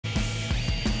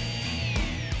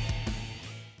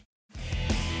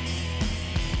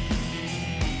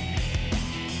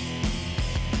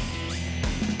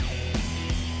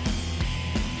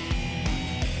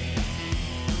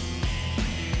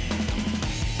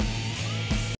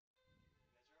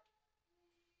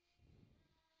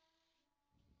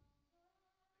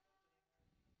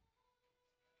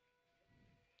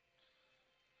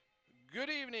Good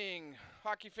evening,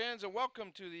 hockey fans, and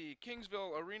welcome to the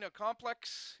Kingville Arena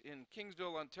Complex in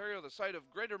Kingville, Ontario, the site of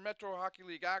Greater Metro Hockey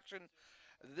League action.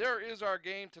 There is our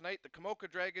game tonight, the Komoka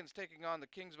Dragons taking on the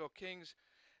Kingville Kings.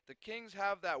 The Kings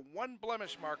have that one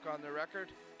blemish mark on their record,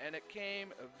 and it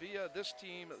came via this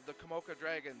team, the Komoka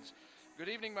Dragons. Good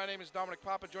evening, my name is Dominic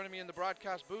Papa. Joining me in the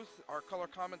broadcast booth, our color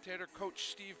commentator, Coach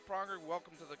Steve Pronger.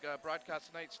 Welcome to the broadcast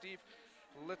tonight, Steve.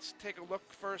 Let's take a look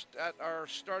first at our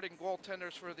starting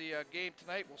goaltenders for the game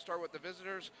tonight. We'll start with the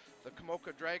visitors, the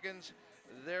Komoka Dragons.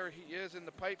 There he is in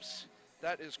the pipes.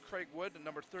 That is Craig Wood,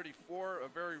 number 34, a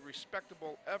very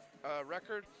respectable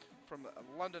record from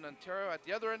London, Ontario. At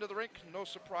the other end of the rink, no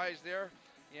surprise there,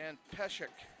 Jan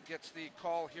Peshek gets the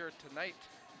call here tonight.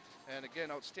 And again,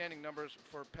 outstanding numbers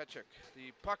for Pechik.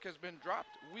 The puck has been dropped.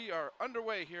 We are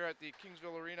underway here at the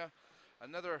Kingville Arena.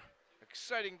 Another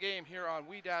exciting game here on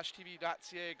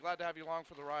we-tv.ca. Glad to have you along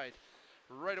for the ride.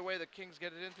 Right away, the Kings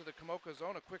get it into the Komoka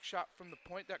zone. A quick shot from the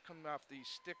point that comes off the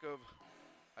stick of,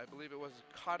 I believe it was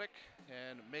Kotick,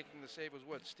 and making the save was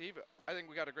Wood. Steve, I think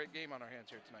we got a great game on our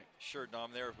hands here tonight. Sure,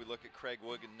 Dom. There, if we look at Craig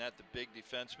Wood in net, the big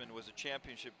defenseman, was a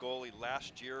championship goalie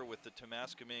last year with the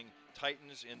Temaskaming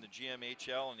Titans in the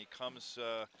GMHL, and he comes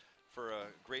for a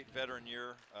great veteran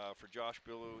year for Josh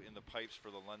Billu in the pipes for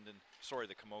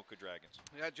the Komoka Dragons.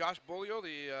 Yeah, Josh Bolio,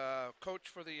 the coach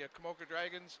for the Komoka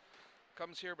Dragons,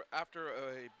 comes here after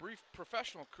a brief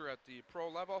professional career at the pro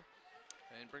level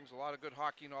and brings a lot of good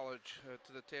hockey knowledge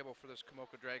to the table for this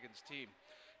Komoka Dragons team.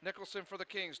 Nicholson for the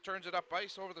Kings turns it up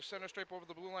ice over the center stripe, over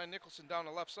the blue line. Nicholson down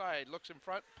the left side, looks in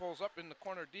front, pulls up in the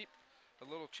corner deep.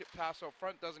 A little chip pass out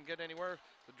front, doesn't get anywhere.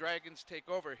 The Dragons take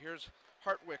over. Here's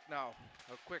Hartwick now.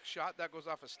 A quick shot, that goes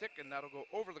off a stick, and that'll go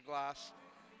over the glass.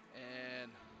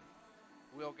 And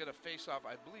we'll get a face-off.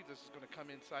 I believe this is going to come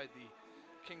inside the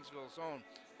Kingville zone.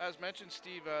 As mentioned,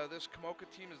 Steve, this Komoka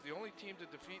team is the only team to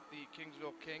defeat the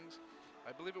Kingville Kings.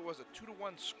 I believe it was a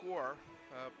 2-1 score,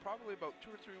 probably about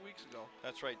 2 or 3 weeks ago.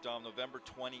 That's right, Dom. November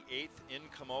 28th in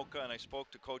Komoka, and I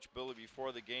spoke to Coach Billy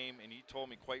before the game, and he told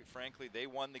me, quite frankly, they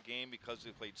won the game because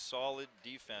they played solid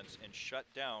defense and shut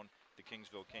down the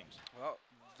Kingville Kings. Well,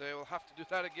 they will have to do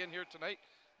that again here tonight.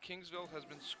 Kingville has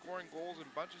been scoring goals in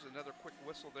bunches. Another quick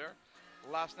whistle there.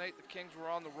 Last night, the Kings were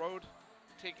on the road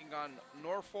taking on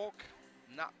Norfolk.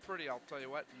 Not pretty, I'll tell you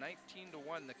what.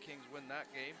 19-1, the Kings win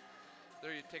that game.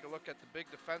 There you take a look at the big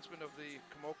defenseman of the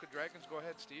Komoka Dragons. Go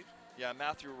ahead, Steve. Yeah,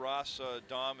 Matthew Ross,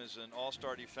 Dom, is an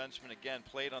all-star defenseman. Again,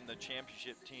 played on the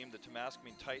championship team, the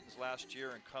Temaskaming Titans, last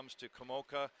year, and comes to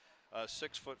Komoka,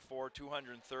 6'4",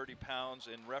 230 pounds,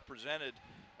 and represented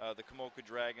the Komoka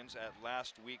Dragons at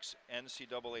last week's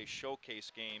NCAA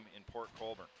showcase game in Port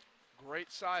Colborne.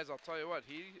 Great size, I'll tell you what.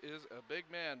 He is a big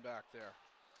man back there.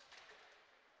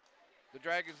 The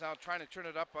Dragons now trying to turn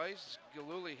it up ice.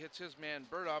 Galuli hits his man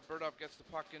Burdov. Burdov gets the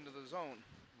puck into the zone.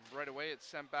 Right away it's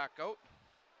sent back out.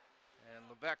 And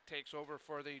Levesque takes over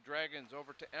for the Dragons.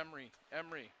 Over to Emery.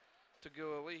 Emery to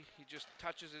Galuli. He just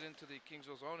touches it into the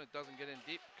Kingville zone. It doesn't get in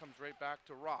deep. Comes right back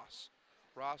to Ross.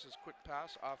 Ross's quick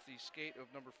pass off the skate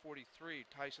of number 43,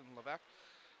 Tyson Levesque.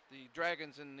 The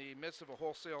Dragons in the midst of a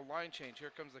wholesale line change.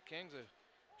 Here comes the Kings. A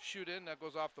shoot in. That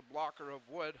goes off the blocker of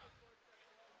Wood.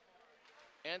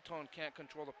 Anton can't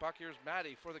control the puck. Here's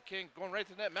Matty for the Kings, going right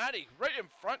to the net. Matty right in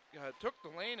front, took the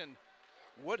lane, and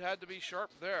Wood had to be sharp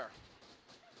there.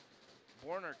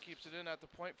 Warner keeps it in at the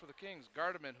point for the Kings.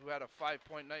 Gardeman, who had a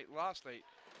 5-point night last night,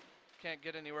 can't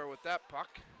get anywhere with that puck.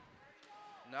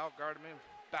 Now Gardeman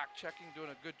back checking,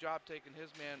 doing a good job taking his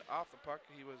man off the puck.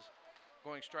 He was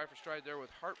going stride for stride there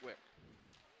with Hartwick.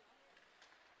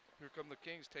 Here come the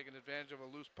Kings taking advantage of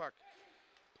a loose puck.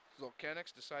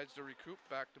 Zolkanix decides to recoup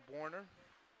back to Borner.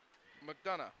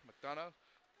 McDonough,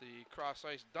 the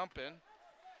cross-ice dump in.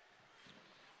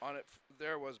 On it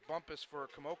there was Bumpus for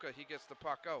Komoka. He gets the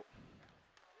puck out.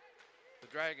 The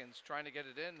Dragons trying to get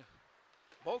it in.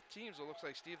 Both teams, it looks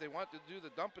like, Steve, they want to do the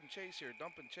dump and chase here,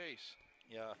 dump and chase.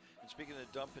 Yeah, and speaking of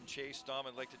the dump and chase, Dom,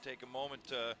 I'd like to take a moment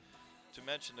to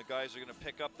mention the guys are going to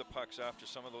pick up the pucks after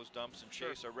some of those dumps and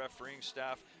chase. Sure. Our refereeing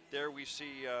staff. There we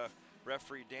see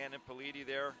referee Dan Ippoliti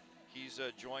there. He's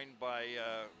joined by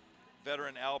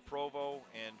veteran Al Provo,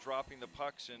 and dropping the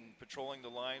pucks and patrolling the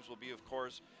lines will be, of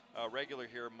course, regular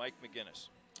here, Mike McGinnis.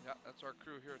 Yeah, that's our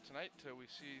crew here tonight. We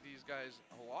see these guys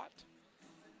a lot.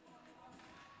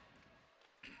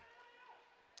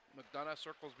 McDonough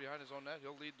circles behind his own net.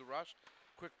 He'll lead the rush.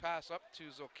 Quick pass up to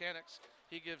Zolkanix.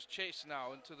 He gives chase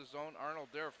now into the zone.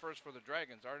 Arnold there first for the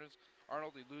Dragons.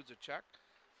 Arnold eludes a check.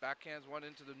 Backhands one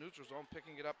into the neutral zone,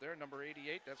 picking it up there. Number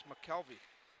 88, that's McKelvey.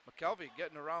 McKelvey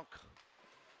getting around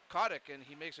Kotick, and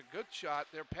he makes a good shot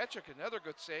there. Pechik, another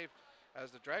good save.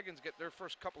 as the Dragons get their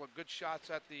first couple of good shots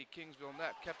at the Kingville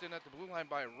net. Kept in at the blue line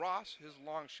by Ross, his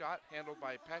long shot handled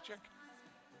by Patrick.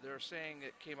 They're saying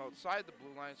it came outside the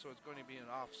blue line, so it's going to be an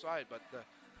offside, but the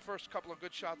first couple of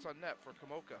good shots on net for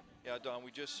Komoka. Yeah, Don,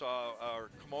 we just saw our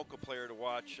Komoka player to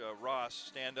watch, Ross,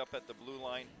 stand up at the blue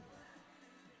line.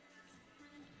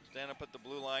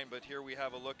 But here we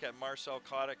have a look at Marcel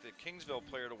Kodak, the Kingville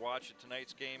player to watch at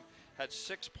tonight's game. Had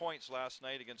 6 points last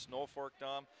night against Norfolk,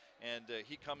 Dom, and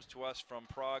he comes to us from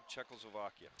Prague,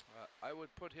 Czechoslovakia. I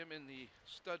would put him in the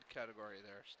stud category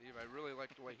there, Steve. I really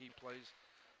like the way he plays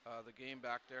the game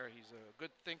back there. He's a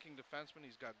good thinking defenseman.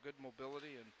 He's got good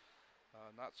mobility, and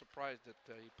not surprised that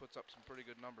he puts up some pretty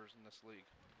good numbers in this league.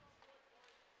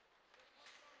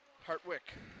 Hartwick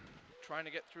trying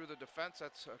to get through the defense.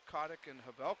 That's Kodak and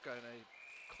Havelka, and they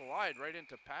collide right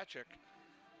into Patrick.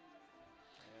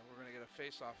 And we're going to get a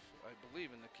face-off, I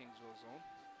believe, in the Kingville zone.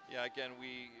 Yeah, again,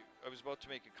 I was about to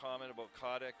make a comment about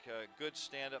Kodak. Good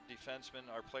stand-up defenseman,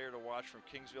 our player to watch from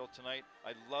Kingville tonight.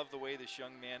 I love the way this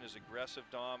young man is aggressive,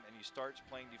 Dom, and he starts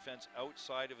playing defense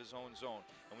outside of his own zone.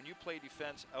 And when you play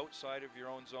defense outside of your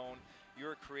own zone,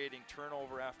 you're creating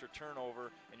turnover after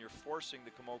turnover, and you're forcing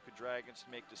the Komoka Dragons to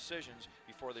make decisions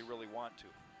before they really want to.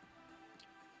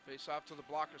 Face off to the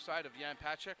blocker side of Jan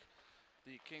Patrick.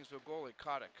 The Kingville goalie,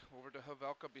 Kodak, over to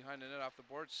Havelka behind the net off the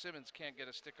board. Simmons can't get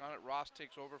a stick on it. Ross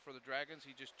takes over for the Dragons.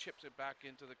 He just chips it back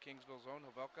into the Kingville zone.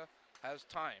 Havelka has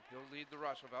time. He'll lead the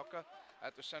rush. Havelka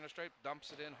at the center stripe, dumps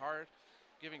it in hard.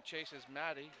 Giving chase is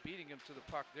Matty. Beating him to the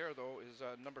puck there, though, is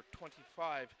number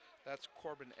 25. That's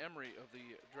Corbin Emery of the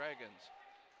Dragons.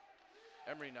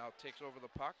 Emery now takes over the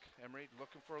puck. Emery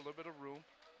looking for a little bit of room.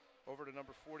 Over to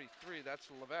number 43. That's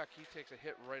Levesque. He takes a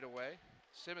hit right away.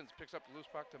 Simmons picks up the loose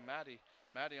puck to Matty.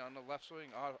 Matty on the left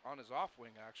wing, on his off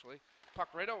wing actually. Puck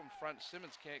right out in front.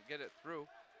 Simmons can't get it through.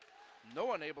 No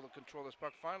one able to control this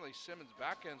puck. Finally, Simmons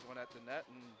backends one at the net,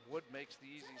 and Wood makes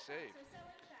the easy save.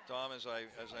 Dom, as I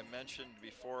mentioned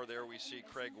before, there we see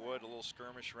Craig Wood, a little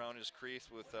skirmish around his crease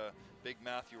with big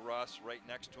Matthew Ross right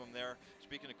next to him there.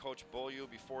 Speaking to Coach Beaulieu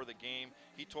before the game,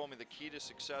 he told me the key to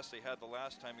success they had the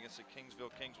last time against the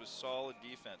Kingville Kings was solid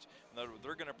defense. And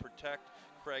they're going to protect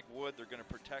Craig Wood, they're going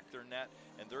to protect their net,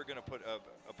 and they're going to put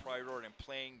a priority in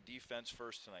playing defense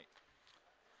first tonight.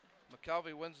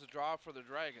 McKelvey wins the draw for the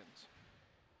Dragons.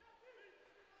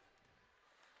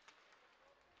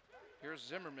 Here's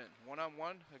Zimmerman,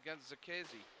 one-on-one against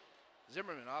Zakesi.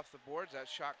 Zimmerman off the boards. That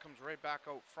shot comes right back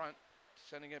out front.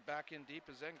 Sending it back in deep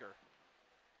is Enger.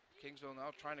 Kingville now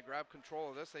trying to grab control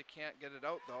of this. They can't get it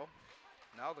out, though.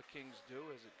 Now the Kings do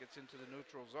as it gets into the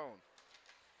neutral zone.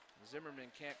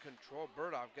 Zimmerman can't control.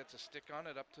 Burdoff gets a stick on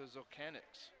it up to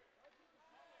Zolkanix.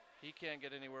 He can't get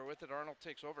anywhere with it. Arnold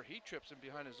takes over. He trips him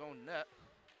behind his own net.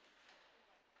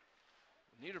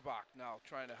 Niederbach now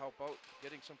trying to help out,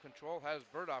 getting some control. Has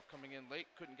Burdoff coming in late,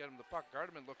 couldn't get him the puck.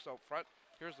 Gardeman looks out front.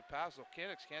 Here's the pass.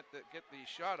 Zolkanix can't get the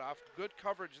shot off. Good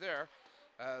coverage there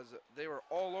as they were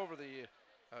all over the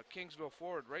Kingville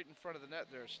forward right in front of the net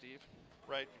there, Steve.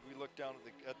 Right, we look down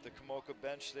at the Komoka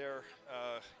bench there.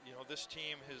 You know, this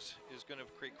team is going to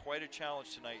create quite a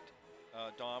challenge tonight,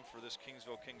 Dom, for this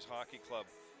Kingville Kings Hockey Club.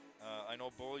 I know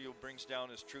Beaulieu brings down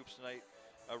his troops tonight,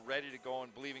 ready to go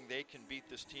and believing they can beat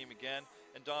this team again.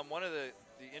 And Dom, one of the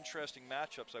interesting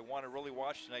matchups I want to really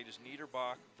watch tonight is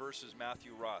Niederbach versus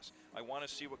Matthew Ross. I want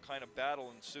to see what kind of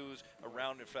battle ensues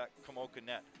around, in fact, Komoka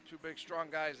net. Two big, strong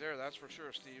guys there, that's for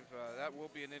sure, Steve. That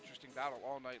will be an interesting battle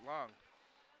all night long.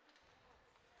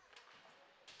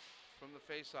 From the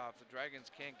face-off, the Dragons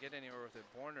can't get anywhere with it.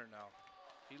 Borner now.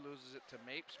 He loses it to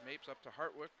Mapes. Mapes up to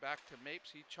Hartwick, back to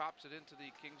Mapes. He chops it into the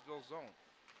Kingville zone.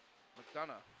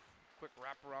 McDonough, quick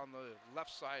wrap around the left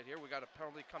side here. We got a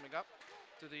penalty coming up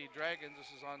to the Dragons.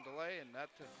 This is on delay, and that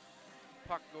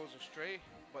puck goes astray,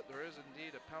 but there is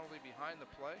indeed a penalty behind the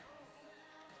play.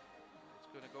 It's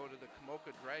going to go to the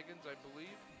Komoka Dragons, I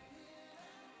believe.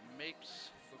 Mapes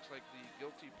looks like the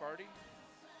guilty party.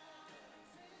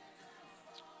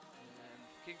 And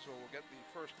Kingville will get the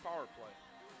first power play.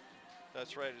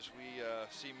 That's right, as we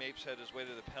see Mapes head his way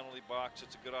to the penalty box,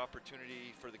 it's a good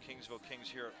opportunity for the Kingville Kings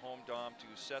here at home, Dom, to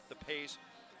set the pace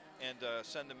and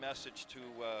send a message to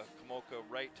Komoka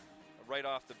right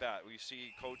off the bat. We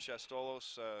see Coach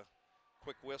Astolos,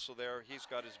 quick whistle there. He's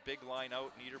got his big line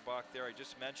out, Niederbach there. I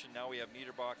just mentioned now we have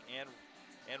Niederbach and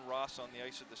Ross on the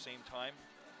ice at the same time.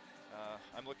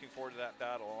 I'm looking forward to that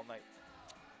battle all night.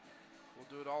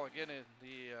 We'll do it all again in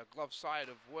the glove side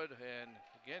of Wood, and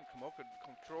again, Komoka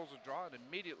controls the draw, and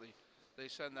immediately they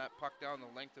send that puck down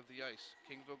the length of the ice.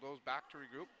 Kingville goes back to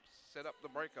regroup, set up the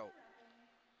breakout.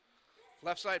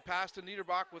 Left side pass to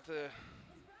Niederbach with the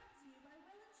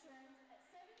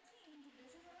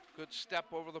Good step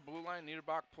over the blue line.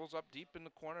 Niederbach pulls up deep in the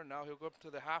corner. Now he'll go up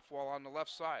to the half wall on the left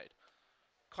side.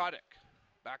 Kotick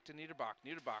back to Niederbach.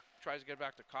 Niederbach tries to get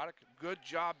back to Kotick. Good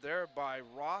job there by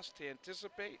Ross to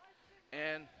anticipate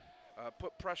and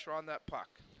put pressure on that puck.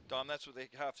 Dom, that's what they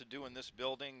have to do in this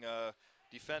building.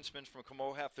 Defensemen from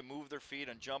Komoka have to move their feet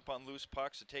and jump on loose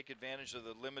pucks to take advantage of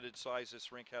the limited size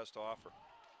this rink has to offer.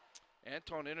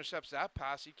 Anton intercepts that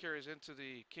pass. He carries into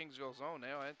the Kingsville zone.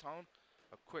 Now Anton,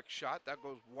 a quick shot. That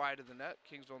goes wide of the net.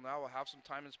 Kingsville now will have some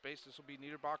time and space. This will be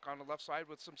Niederbach on the left side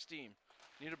with some steam.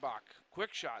 Niederbach,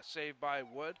 quick shot, saved by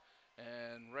Wood.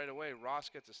 And right away, Ross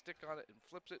gets a stick on it and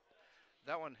flips it.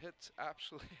 That one hits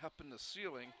absolutely up in the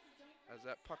ceiling as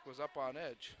that puck was up on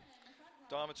edge.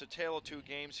 Dom, it's a tale of two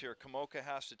games here. Komoka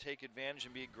has to take advantage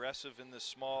and be aggressive in this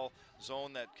small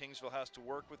zone that Kingsville has to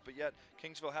work with, but yet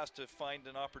Kingsville has to find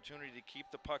an opportunity to keep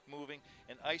the puck moving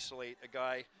and isolate a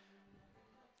guy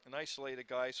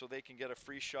so they can get a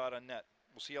free shot on net.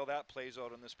 We'll see how that plays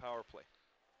out on this power play.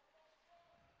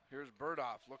 Here's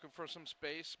Burdoff looking for some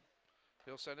space.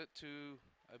 He'll send it to,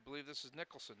 I believe this is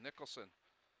Nicholson. Nicholson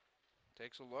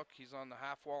takes a look. He's on the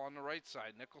half wall on the right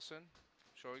side. Nicholson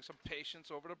showing some patience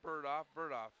over to Burdoff.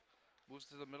 Burdoff moves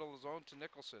to the middle of the zone to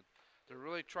Nicholson. They're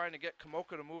really trying to get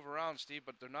Komoka to move around, Steve,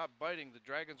 but they're not biting. The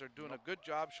Dragons are doing a good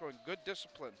job showing good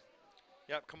discipline.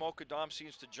 Yep, Komoka, Dom,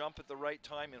 seems to jump at the right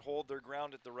time and hold their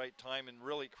ground at the right time and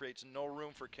really creates no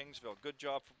room for Kingsville. Good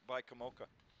job by Komoka.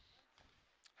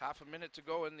 Half a minute to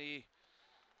go in the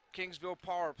Kingsville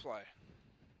power play.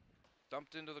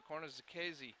 Dumped into the corner,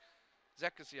 Zekasi,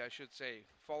 I should say,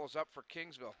 follows up for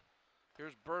Kingsville.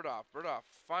 Here's Burdoff. Burdoff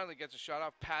finally gets a shot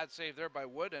off. Pad save there by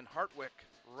Wood, and Hartwick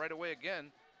right away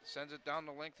again sends it down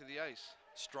the length of the ice.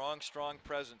 Strong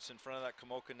presence in front of that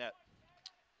Komoka net.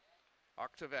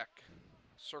 Oktavek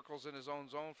circles in his own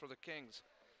zone for the Kings.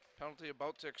 Penalty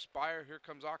about to expire. Here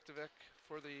comes Oktavek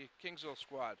for the Kingsville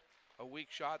squad. A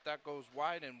weak shot that goes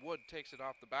wide, and Wood takes it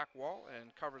off the back wall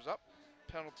and covers up.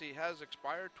 Penalty has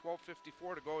expired.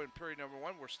 12:54 to go in period number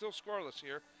one. We're still scoreless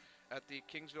here at the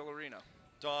Kingsville Arena.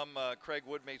 Dom, Craig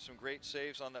Wood made some great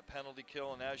saves on that penalty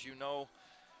kill, and as you know,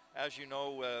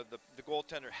 the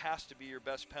goaltender has to be your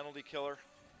best penalty killer,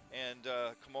 and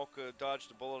Komoka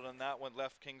dodged a bullet on that one,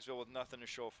 left Kingsville with nothing to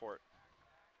show for it.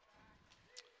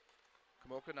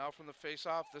 Komoka now from the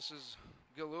face-off. This is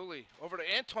Giluli over to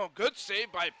Anton. Good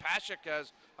save by Pashik,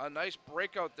 as a nice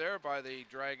breakout there by the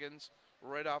Dragons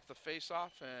right off the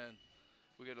face-off, and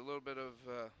we get a little bit of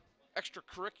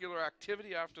extracurricular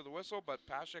activity after the whistle, but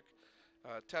Pashik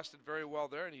tested very well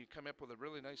there, and he came up with a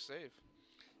really nice save.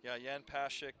 Yeah, Jan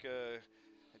Pashik,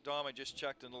 Dom, I just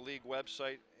checked on the league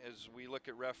website as we look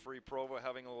at referee Provo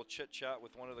having a little chit-chat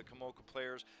with one of the Komoka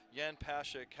players. Jan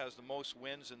Pashik has the most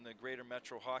wins in the Greater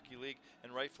Metro Hockey League,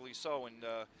 and rightfully so, and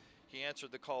he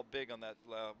answered the call big on that.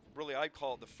 Really, I'd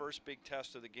call it the first big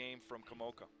test of the game from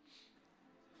Komoka.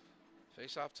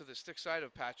 Face off to the stick side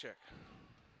of Pachek.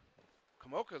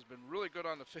 Komoka has been really good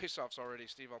on the face-offs already,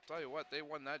 Steve. I'll tell you what, they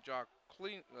won that draw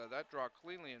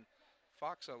cleanly, and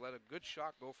Foxa let a good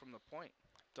shot go from the point.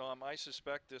 Dom, I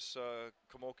suspect this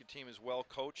Komoka team is well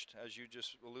coached, as you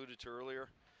just alluded to earlier,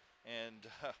 and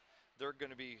it's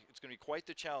going to be quite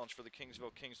the challenge for the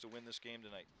Kingsville Kings to win this game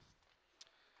tonight.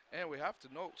 And we have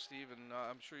to note, Steve, and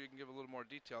I'm sure you can give a little more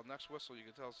detail. Next whistle, you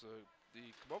can tell us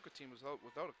the Komoka team was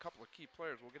without a couple of key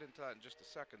players. We'll get into that in just a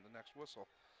second, the next whistle.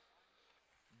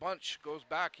 Bunch goes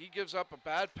back. He gives up a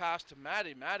bad pass to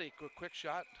Matty. Matty, quick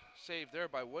shot, saved there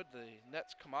by Wood. The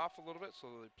nets come off a little bit, so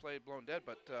they play blown dead.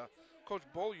 But Coach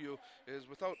Beaulieu is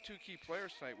without two key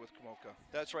players tonight with Komoka.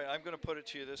 That's right. I'm going to put it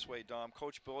to you this way, Dom.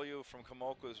 Coach Beaulieu from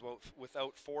Komoka is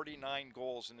without 49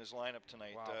 goals in his lineup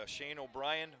tonight. Wow. Shane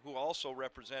O'Brien, who also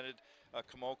represented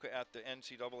Komoka at the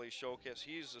NCAA Showcase,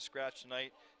 he's a scratch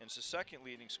tonight, and it's the second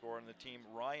leading scorer on the team,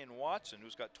 Ryan Watson,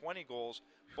 who's got 20 goals.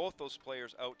 Both those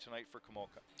players out tonight for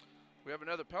Komoka. We have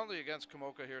another penalty against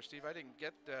Komoka here, Steve. I didn't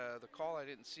get the call. I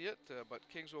didn't see it, but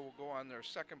Kingsville will go on their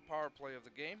second power play of the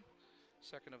game,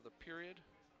 second of the period.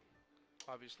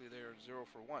 Obviously, they are 0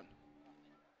 for 1.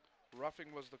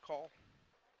 Roughing was the call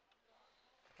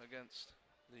against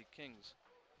the Kings.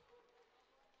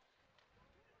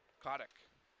 Kotick.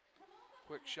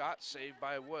 Quick shot, saved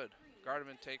by Wood.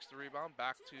 Gardeman takes the rebound,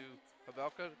 back to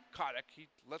Havelka. Kotick, he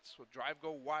lets the drive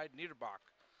go wide. Niederbach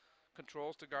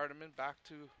controls to Gardeman, back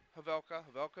to Havelka.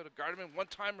 Havelka to Gardeman,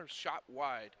 one-timer shot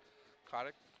wide.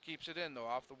 Kotick keeps it in, though,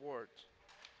 off the boards.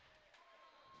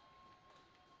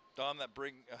 Dom, that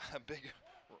big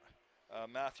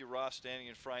Matthew Ross standing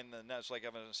in front of the net. It's like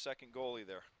having a second goalie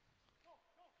there.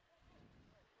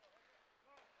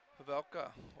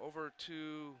 Havelka over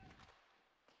to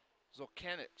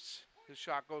Zolkanix. His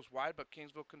shot goes wide, but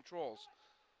Kingsville controls.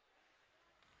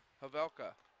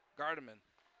 Havelka, Gardeman,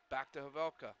 back to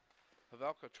Havelka.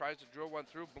 Havelka tries to drill one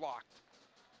through, blocked.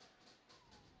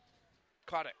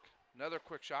 Kotick, another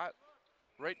quick shot,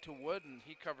 right to Wood, and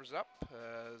he covers up.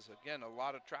 As again, a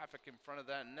lot of traffic in front of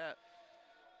that net.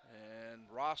 And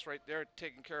Ross right there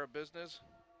taking care of business.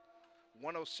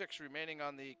 1:06 remaining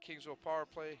on the Kingsville power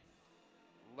play.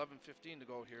 11:15 to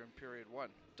go here in period one.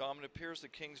 Dom, it appears the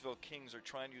Kingsville Kings are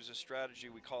trying to use a strategy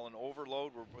we call an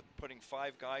overload. We're putting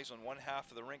 5 guys on one half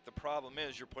of the rink. The problem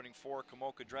is you're putting 4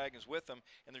 Komoka Dragons with them,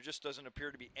 and there just doesn't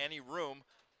appear to be any room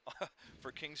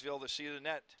for Kingsville to see the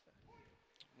net.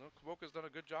 Well, Komoka's done a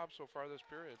good job so far this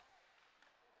period.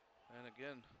 And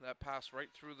again, that pass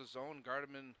right through the zone.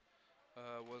 Gardeman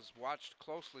was watched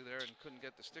closely there and couldn't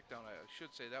get the stick down. I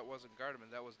should say that wasn't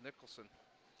Gardeman, that was Nicholson.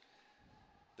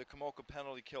 The Komoka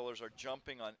penalty killers are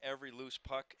jumping on every loose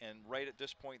puck, and right at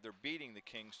this point, they're beating the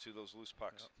Kings to those loose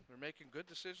pucks. Yep. They're making good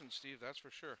decisions, Steve, that's for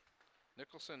sure.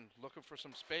 Nicholson looking for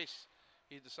some space.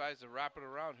 He decides to wrap it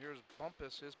around. Here's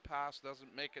Bumpus. His pass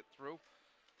doesn't make it through.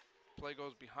 Play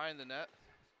goes behind the net.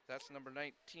 That's number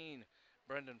 19,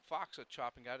 Brendan Fox,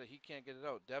 chopping at it. He can't get it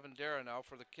out. Devin Dara now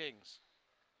for the Kings.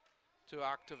 To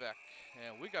Octavek.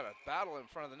 And we got a battle in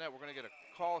front of the net. We're going to get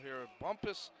a call here.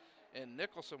 Bumpus and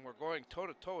Nicholson were going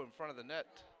toe-to-toe in front of the net.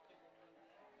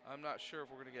 I'm not sure if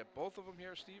we're going to get both of them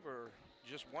here, Steve, or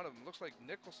just one of them. Looks like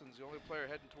Nicholson's the only player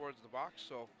heading towards the box,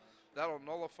 so that'll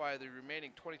nullify the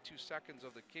remaining 22 seconds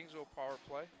of the Kingsville power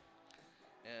play.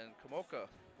 And Komoka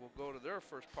will go to their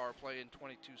first power play in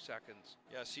 22 seconds.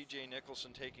 Yeah, C.J.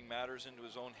 Nicholson taking matters into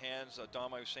his own hands.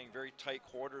 Dom, I was saying very tight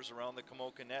quarters around the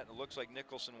Komoka net. It looks like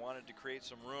Nicholson wanted to create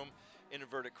some room.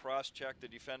 Inverted cross check. The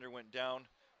defender went down.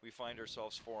 We find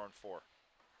ourselves 4-on-4.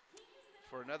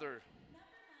 For another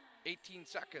 18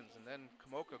 seconds, and then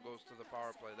Komoka goes to the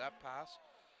power play. That pass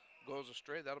goes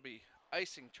astray. That'll be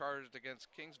icing charged against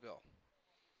Kingsville.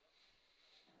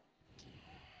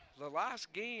 The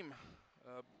last game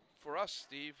for us,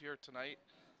 Steve, here tonight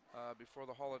before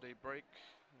the holiday break.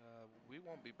 We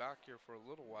won't be back here for a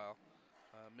little while,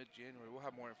 mid-January. We'll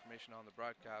have more information on the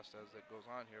broadcast as it goes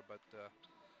on here, but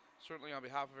certainly on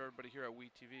behalf of everybody here at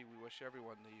WeTV, we wish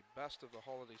everyone the best of the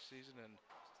holiday season and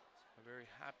a very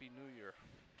happy new year.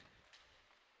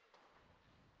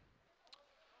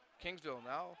 Kingsville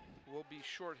now will be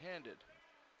shorthanded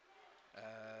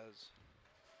as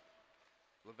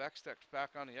Levesque steps back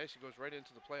on the ice. He goes right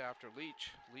into the play after Leach.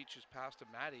 Leach is passed to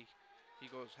Matty. He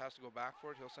has to go back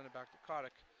for it. He'll send it back to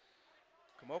Kotick.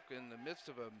 Komoka in the midst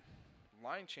of a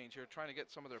line change here, trying to get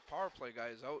some of their power play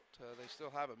guys out. They still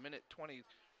have 1:20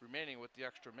 remaining with the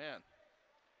extra man.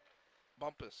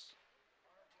 Bumpus.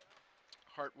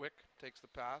 Hartwick takes the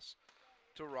pass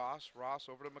to Ross. Ross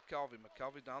over to McKelvey.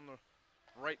 McKelvey down the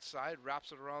right side,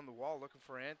 wraps it around the wall, looking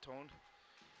for Antone.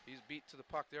 He's beat to the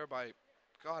puck there by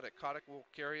Kotick. Kotick will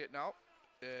carry it now,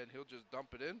 and he'll just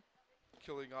dump it in,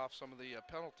 killing off some of the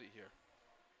penalty here.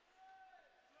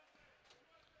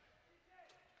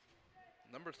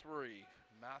 Number 3,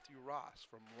 Matthew Ross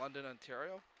from London,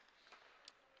 Ontario.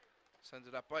 Sends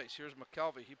it up ice. Here's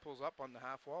McKelvey. He pulls up on the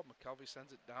half wall. McKelvey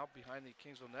sends it down behind the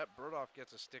Kingsville net. Burdoff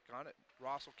gets a stick on it.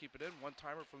 Ross will keep it in.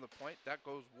 One-timer from the point. That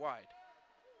goes wide.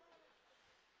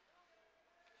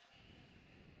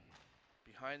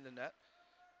 Behind the net,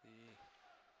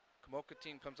 the Komoka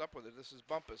team comes up with it. This is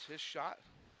Bumpus. His shot,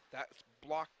 that's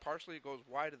blocked partially. It goes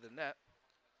wide of the net.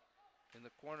 In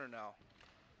the corner now.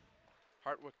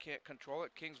 Hartwick can't control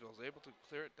it. Kingsville is able to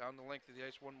clear it down the length of the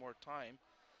ice one more time.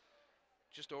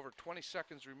 Just over 20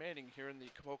 seconds remaining here in the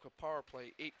Komoka power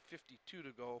play. 8:52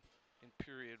 to go in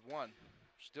period one.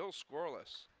 Still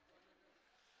scoreless.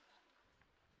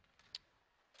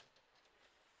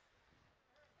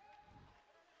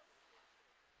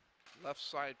 Left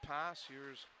side pass.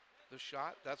 Here's the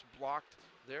shot. That's blocked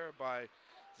there by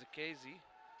Zakese.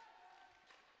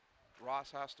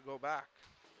 Ross has to go back.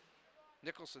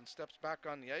 Nicholson steps back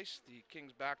on the ice. The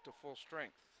Kings back to full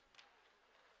strength.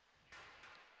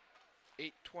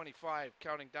 8:25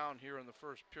 counting down here in the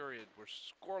first period. We're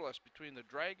scoreless between the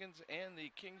Dragons and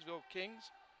the Kingsville Kings.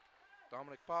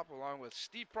 Dominic Pop along with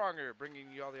Steve Pronger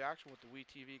bringing you all the action with the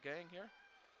WeTV gang here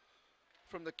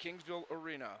from the Kingsville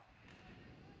Arena.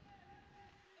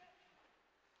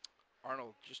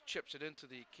 Arnold just chips it into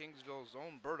the Kingsville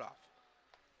zone. Burdoff.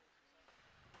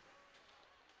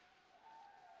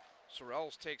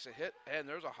 Sorrells takes a hit, and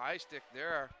there's a high stick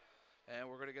there. And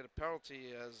we're going to get a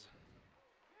penalty as,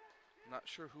 I'm not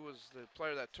sure who was the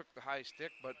player that took the high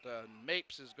stick, but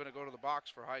Mapes is going to go to the box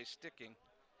for high sticking.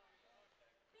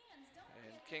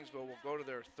 And Kingsville will go to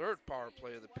their third power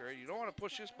play of the period. You don't want to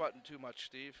push this button too much,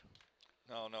 Steve.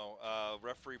 No, no.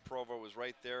 Referee Provo was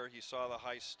right there. He saw the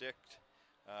high stick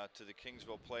to the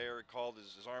Kingville player. He called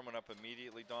his arm went up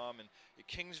immediately, Dom. And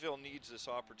Kingville needs this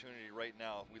opportunity right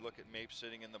now. We look at Mapes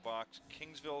sitting in the box.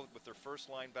 Kingville, with their first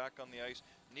line back on the ice,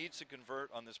 needs to convert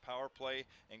on this power play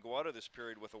and go out of this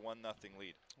period with a 1-0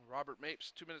 lead. Robert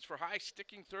Mapes, 2 minutes for high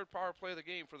sticking third power play of the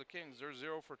game for the Kings. They're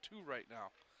 0 for 2 right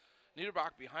now.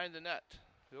 Niederbach behind the net.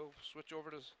 He'll switch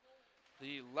over to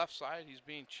the left side. He's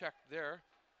being checked there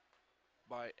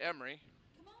by Emery.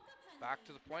 Back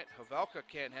to the point. Havelka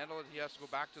can't handle it. He has to go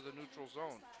back to the neutral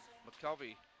zone.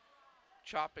 McKelvey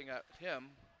chopping at him.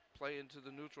 Play into the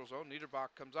neutral zone.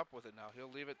 Niederbach comes up with it now.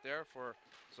 He'll leave it there for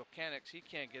Zolkanics. He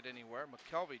can't get anywhere.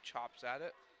 McKelvey chops at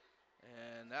it.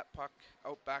 And that puck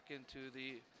out back into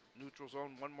the neutral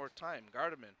zone one more time.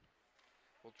 Gardeman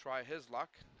will try his luck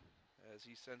as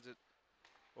he sends it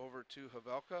over to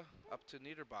Havelka, up to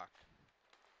Niederbach.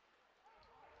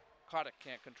 Kotick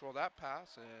can't control that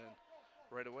pass, and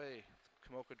right away,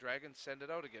 Komoka Dragons send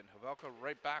it out again. Havelka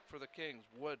right back for the Kings.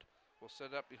 Wood will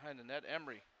set it up behind the net.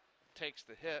 Emery takes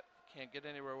the hit, can't get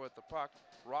anywhere with the puck.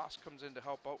 Ross comes in to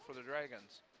help out for the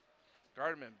Dragons.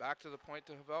 Gardeman back to the point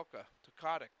to Havelka, to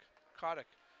Kotick. Kotick,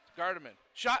 Gardeman,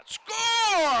 shot,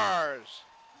 scores!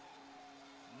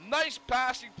 Nice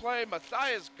passing play,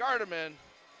 Matthias Gardeman.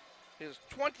 His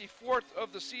 24th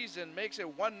of the season makes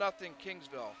it 1-0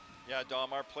 Kingville. Yeah,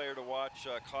 Dom, our player to watch,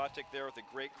 Kotick there with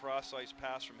a great cross-ice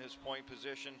pass from his point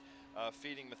position,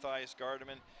 feeding Matthias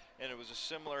Gardeman. And it was a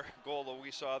similar goal that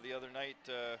we saw the other night,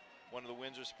 one of the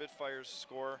Windsor Spitfires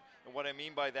score. And what I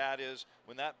mean by that is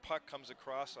when that puck comes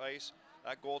across ice,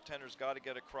 that goaltender's got to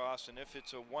get across, and if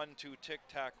it's a 1-2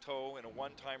 tic-tac-toe and a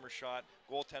one-timer shot,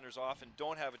 goaltenders often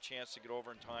don't have a chance to get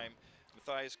over in time.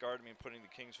 Matthias Gardeman putting the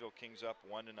Kingville Kings up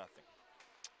 1-0.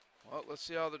 Well, let's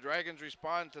see how the Dragons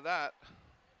respond to that,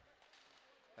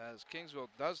 as Kingville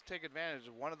does take advantage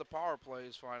of one of the power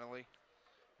plays finally.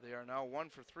 They are now 1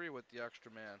 for 3 with the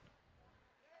extra man.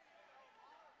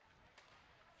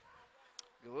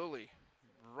 Galuli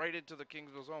right into the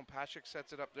Kingville zone. Paschik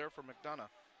sets it up there for McDonough.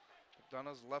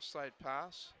 McDonough's left side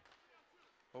pass.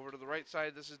 Over to the right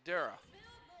side, this is Dara.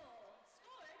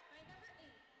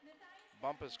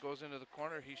 Bumpus goes into the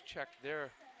corner. He's checked there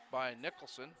by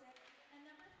Nicholson.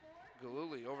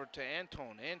 Galuli over to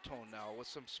Antone. Antone now with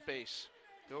some space.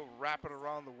 He'll wrap it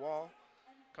around the wall.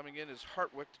 Coming in is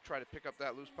Hartwick to try to pick up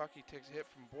that loose puck. He takes a hit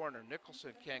from Borner.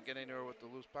 Nicholson can't get anywhere with the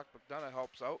loose puck. McDonough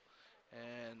helps out.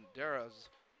 And Dara's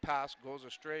pass goes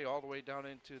astray all the way down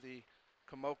into the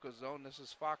Komoka zone. This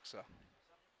is Foxa.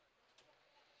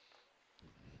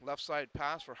 Left side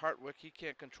pass for Hartwick. He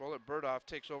can't control it. Burdoff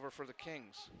takes over for the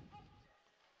Kings.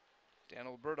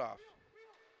 Daniel Burdoff.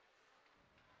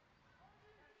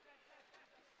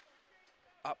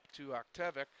 Up to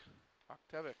Oktevic.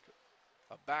 Oktevic,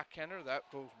 a backhander. That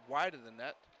goes wide of the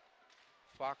net.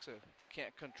 Foxa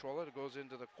can't control it. It goes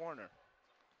into the corner.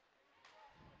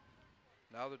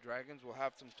 Now the Dragons will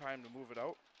have some time to move it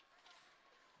out.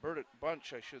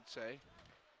 Bunch, I should say,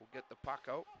 will get the puck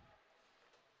out.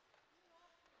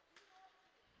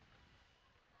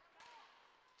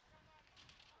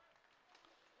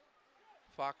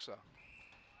 Foxa,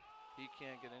 he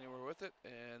can't get anywhere with it,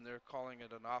 and they're calling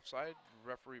it an offside.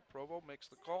 Referee Provo makes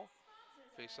the call.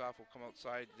 Face-off will come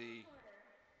outside the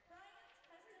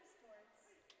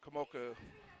Komoka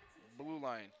blue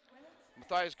line.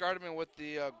 Matthias Gardeman with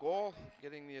the goal,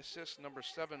 getting the assist. Number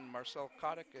 7, Marcel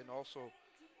Kotick, and also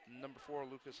number 4,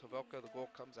 Lucas Havelka. The goal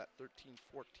comes at 13:14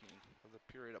 of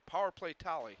the period. A power play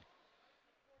tally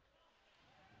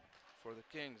for the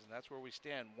Kings, and that's where we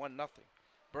stand, 1-0.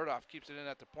 Burdoff keeps it in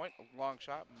at the point, a long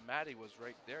shot. Matty was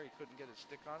right there. He couldn't get his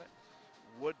stick on it.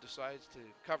 Wood decides to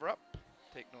cover up,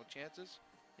 take no chances.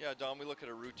 Yeah, Dom, we look at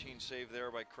a routine save there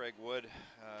by Craig Wood.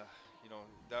 You know,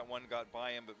 that one got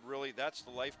by him, but really that's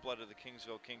the lifeblood of the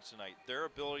Kingville Kings tonight. Their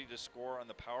ability to score on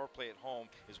the power play at home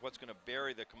is what's going to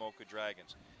bury the Komoka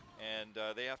Dragons. And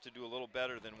they have to do a little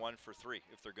better than 1 for 3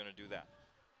 if they're going to do that.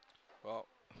 Well,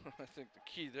 I think the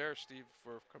key there, Steve,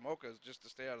 for Komoka is just to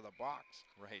stay out of the box.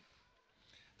 Right.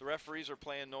 The referees are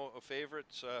playing no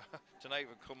favorites tonight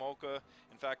with Komoka.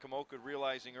 In fact, Komoka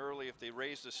realizing early if they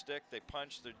raise the stick, they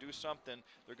punch, they do something,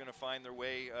 they're going to find their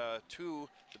way to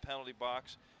the penalty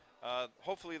box.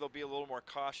 Hopefully they'll be a little more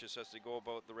cautious as they go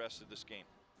about the rest of this game.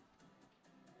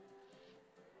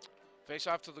 Face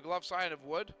off to the glove side of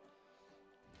Wood.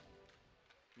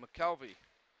 McKelvey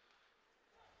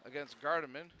against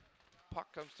Gardeman.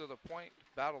 Puck comes to the point.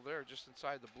 Battle there just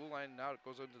inside the blue line. Now it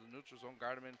goes into the neutral zone.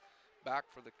 Gardeman back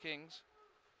for the Kings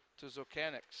to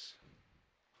Zolkanics.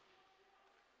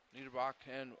 Niederbach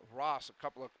and Ross, a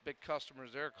couple of big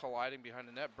customers there colliding behind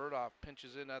the net. Burdoff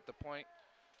pinches in at the point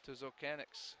to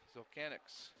Zokanix.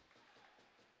 Zokanix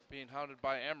being hounded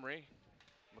by Emery.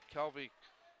 McKelvey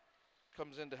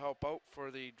comes in to help out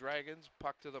for the Dragons.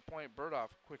 Puck to the point. Burdoff,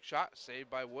 quick shot, saved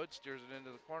by Wood, steers it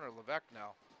into the corner. Levesque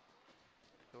now.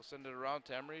 He'll send it around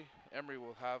to Emery. Emery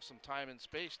will have some time and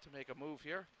space to make a move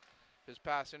here. His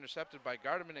pass intercepted by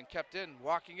Gardeman and kept in.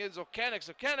 Walking in, Zokanix.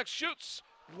 Zokanix shoots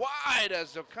wide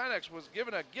as Zokanix was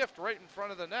given a gift right in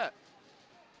front of the net.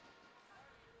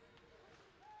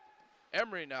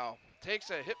 Emery now takes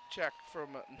a hip check from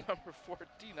number 14.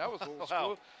 That was old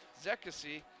school.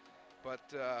 Zekasi. But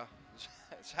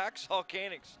it's Hacksaw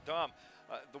Koenig's, Dom.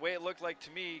 The way it looked like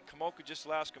to me, Komoka just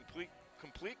lost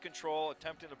complete control,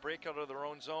 attempting to break out of their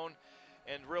own zone,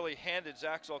 and really handed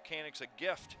Zaxel Koenig's a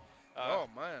gift. Oh,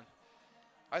 man.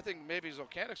 I think maybe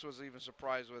Zokanix was even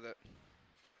surprised with it.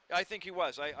 I think he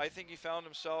was. I think he found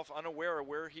himself unaware of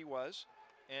where he was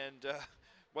and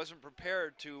wasn't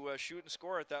prepared to shoot and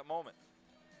score at that moment.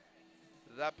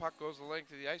 That puck goes the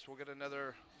length of the ice. We'll get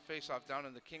another face-off down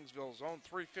in the Kingville zone.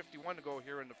 3:51 to go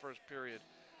here in the first period.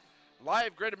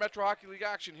 Live Greater Metro Hockey League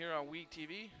action here on WE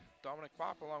TV. Dominic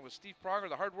Pop along with Steve Pronger,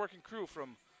 the hard-working crew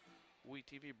from WE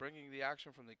TV, bringing the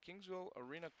action from the Kingville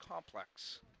Arena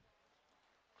Complex.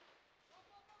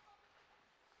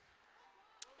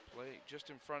 Play just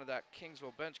in front of that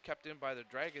Kingville bench, kept in by the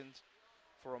Dragons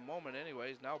for a moment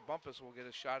anyways. Now Bumpus will get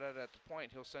a shot at the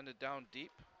point. He'll send it down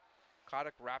deep.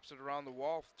 Kodak wraps it around the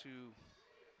wall to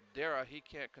Dara. He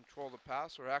can't control the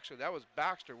pass, or actually that was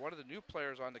Baxter, one of the new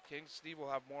players on the Kings. Steve will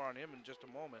have more on him in just a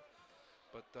moment.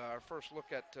 But our first look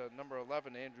at number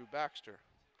 11, Andrew Baxter,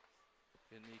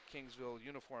 in the Kingville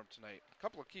uniform tonight. A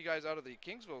couple of key guys out of the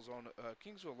Kingville zone,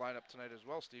 Kingville lineup tonight as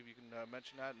well, Steve. You can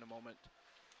mention that in a moment.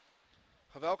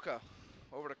 Havelka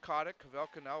over to Kodak.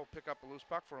 Havelka now will pick up a loose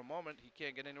puck for a moment. He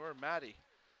can't get anywhere. Matty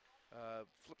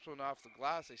flips one off the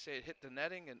glass. They say it hit the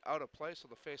netting and out of play, so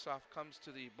the face-off comes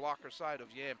to the blocker side of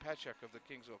Jan Petchek of the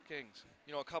Kingville Kings.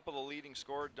 You know, a couple of leading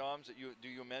scorer, Doms, that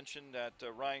you mentioned that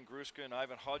Ryan Gruska and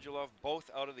Ivan Hodulov,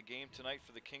 both out of the game tonight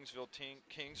for the Kingville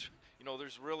Kings. You know,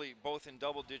 there's really both in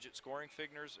double-digit scoring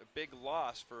figures. A big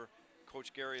loss for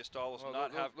Coach Gary Astalos. Well,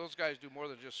 those guys do more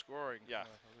than just scoring. Yeah.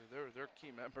 They're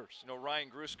key members. You know, Ryan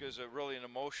Gruska is really an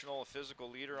emotional, physical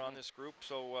leader on this group.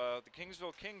 So the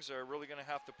Kingville Kings are really going to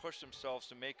have to push themselves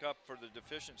to make up for the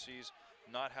deficiencies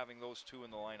not having those two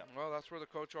in the lineup. Well, that's where the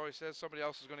coach always says somebody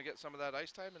else is going to get some of that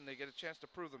ice time, and they get a chance to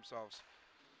prove themselves,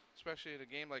 especially in a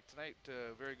game like tonight.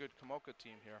 Very good Komoka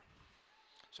team here.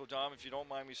 So, Dom, if you don't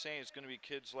mind me saying, it's going to be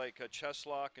kids like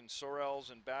Cheslock and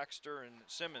Sorrells and Baxter and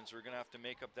Simmons who are going to have to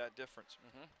make up that difference.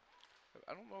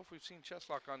 I don't know if we've seen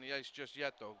Cheslock on the ice just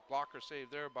yet, though. Blocker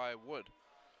saved there by Wood.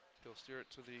 He'll steer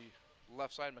it to the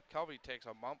left side. McKelvey takes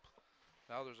a bump.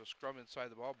 Now there's a scrum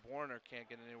inside the ball. Borner can't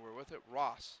get anywhere with it.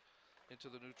 Ross into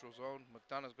the neutral zone.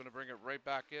 McDonough's going to bring it right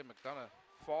back in. McDonough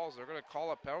falls. They're going to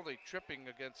call a penalty,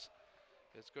 tripping against.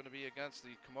 It's going to be against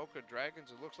the Komoka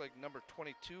Dragons. It looks like number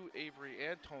 22, Avery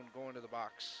Antone, going to the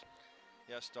box.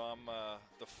 Yes, Dom,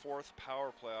 the fourth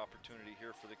power play opportunity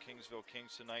here for the Kingville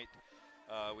Kings tonight.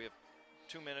 We have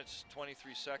 2 minutes,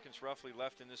 23 seconds roughly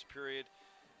left in this period.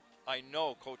 I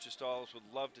know Coach Astalos would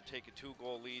love to take a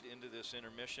 2-goal lead into this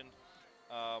intermission.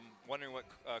 Wondering what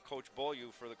Coach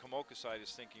Beaulieu for the Komoka side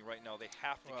is thinking right now. They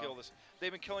have to kill this.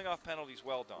 They've been killing off penalties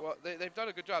well, Don. Well, they've done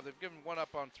a good job. They've given one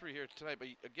up on 3 here tonight. But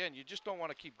again, you just don't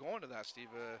want to keep going to that, Steve.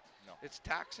 No. It's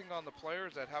taxing on the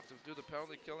players that have to do the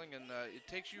penalty killing, and it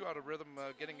takes you out of rhythm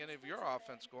getting any of your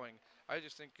offense going. I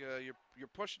just think you're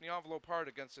pushing the envelope hard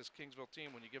against this Kingville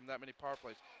team when you give them that many power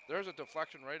plays. There's a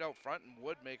deflection right out front, and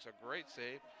Wood makes a great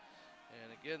save.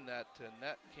 And again, that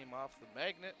net came off the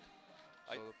magnet.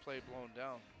 So the play blown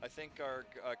down. I think our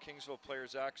Kingville player,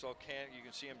 Axel, you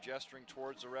can see him gesturing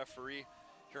towards the referee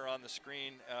here on the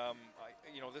screen.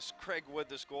 You know, this Craig Wood,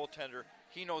 this goaltender,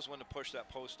 he knows when to push that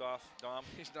post off, Dom.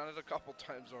 He's done it a couple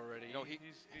times already. You know,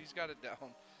 he's got it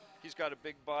down. He's got a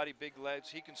big body, big legs.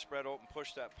 He can spread out and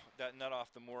push that net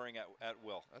off the mooring at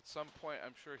will. At some point,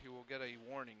 I'm sure he will get a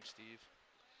warning, Steve.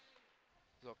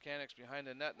 Zokanix behind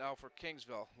the net now for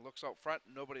Kingville. Looks out front,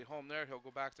 nobody home there. He'll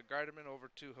go back to Gardeman, over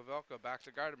to Havelka, back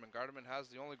to Gardeman. Gardeman has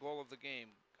the only goal of the game.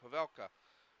 Havelka,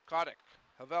 Kodak,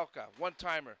 Havelka,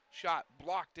 one-timer, shot,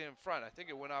 blocked in front. I think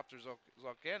it went after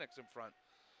Zokanix in front.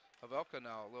 Havelka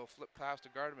now, a little flip pass to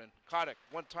Gardeman. Kodak,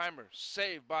 one-timer,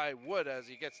 saved by Wood as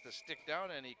he gets the stick down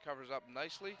and he covers up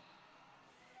nicely.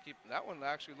 That one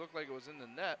actually looked like it was in the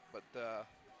net, but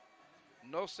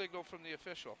no signal from the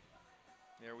official.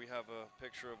 There we have a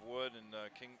picture of Wood and the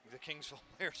Kingville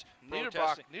players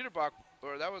protesting. Niederbach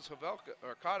or that was Havelka,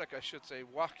 or Kodak, I should say,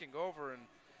 walking over and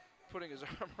putting his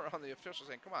arm around the official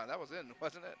saying, come on, that was in,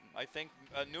 wasn't it? I think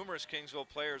numerous Kingsville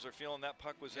players are feeling that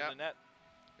puck was in the net.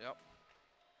 Yep.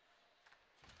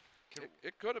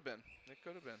 It could have been. It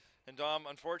could have been. And Dom,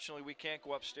 unfortunately, we can't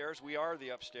go upstairs. We are the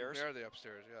upstairs. We are the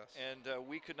upstairs, yes. And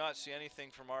we could not see anything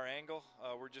from our angle.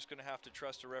 We're just going to have to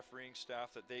trust the refereeing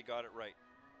staff that they got it right.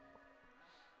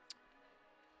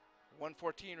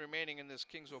 1:14 remaining in this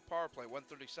Kingsville power play.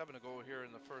 1:37 to go here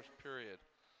in the first period.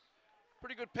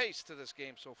 Pretty good pace to this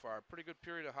game so far. Pretty good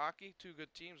period of hockey. Two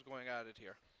good teams going at it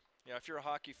here. Yeah, if you're a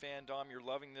hockey fan, Dom, you're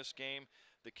loving this game.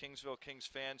 The Kingsville Kings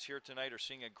fans here tonight are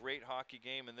seeing a great hockey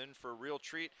game, and then for a real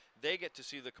treat, they get to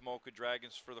see the Komoka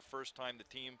Dragons for the first time, the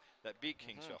team that beat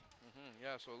Kingsville.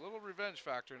 Yeah, so a little revenge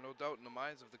factor, no doubt, in the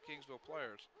minds of the Kingsville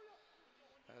players.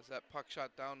 As that puck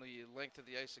shot down the length of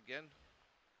the ice again,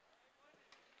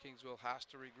 Kingsville has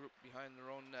to regroup behind their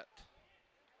own net.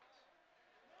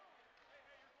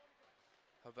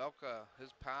 Havelka,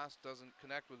 his pass doesn't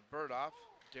connect with Burdoff.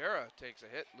 Dara takes a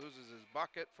hit, loses his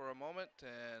bucket for a moment,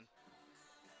 and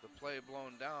the play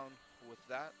blown down with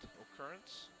that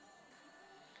occurrence.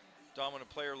 Dom, when a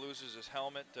player loses his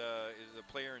helmet, is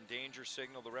a player in danger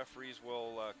signal. The referees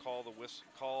will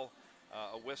call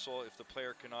a whistle if the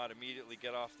player cannot immediately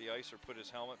get off the ice or put his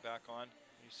helmet back on.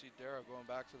 You see Dara going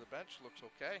back to the bench, looks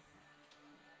okay.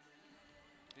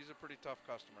 He's a pretty tough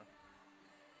customer.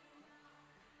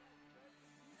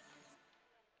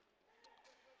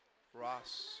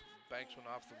 Ross banks one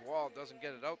off the wall, doesn't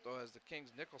get it out though as the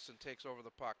Kings Nicholson takes over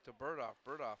the puck to Burdoff.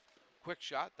 Burdoff, quick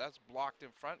shot, that's blocked in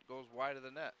front, goes wide of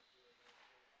the net.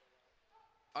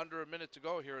 Under a minute to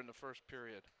go here in the first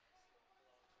period.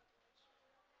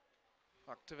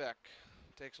 Oktivek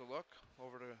takes a look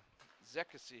over to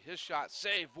Zekasi, his shot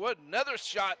saved. Wood, another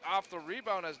shot off the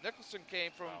rebound as Nicholson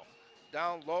came from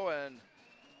down low, and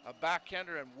a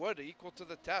backhander, and Wood equal to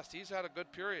the test. He's had a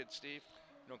good period, Steve.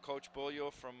 You know, Coach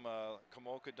Bulio from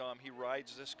Komoka, Dom, he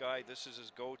rides this guy. This is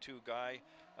his go-to guy.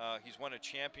 He's won a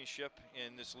championship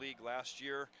in this league last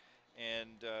year,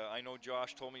 and I know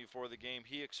Josh told me before the game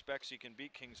he expects he can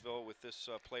beat Kingsville with this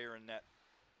player in net.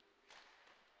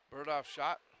 Burdoff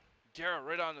shot. Dara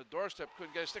right on the doorstep,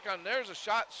 couldn't get a stick on. There's a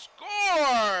shot,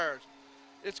 scores!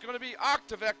 It's going to be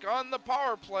Oktivek on the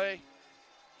power play.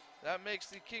 That makes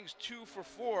the Kings 2 for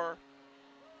 4.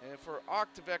 And for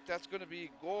Oktivek, that's going to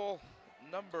be goal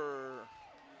number,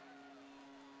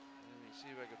 let me see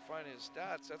if I can find his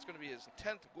stats. That's going to be his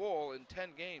 10th goal in 10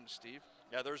 games, Steve.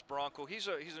 Yeah, there's Bronco. He's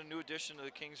a new addition to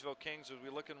the Kingsville Kings. As we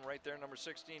look at him right there, number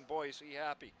 16. Boy, is he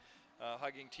happy.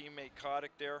 Hugging teammate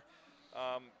Kodak there.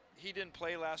 He didn't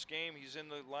play last game. He's in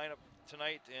the lineup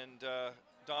tonight. And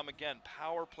Dom, again,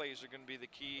 power plays are going to be the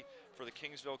key for the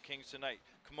Kingsville Kings tonight.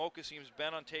 Komoka seems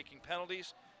bent on taking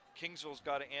penalties. Kingsville's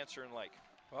got to answer and like.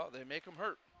 Well, they make them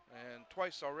hurt, and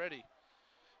twice already.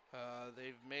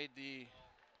 They've made the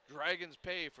Dragons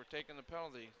pay for taking the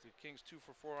penalty. The Kings 2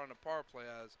 for 4 on the power play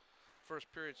as first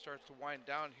period starts to wind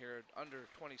down here. Under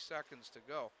 20 seconds to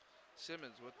go.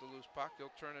 Simmons with the loose puck.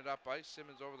 He'll turn it up ice.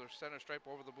 Simmons over the center stripe,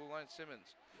 over the blue line.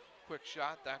 Simmons, quick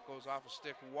shot. That goes off a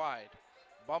stick wide.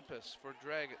 Bumpus for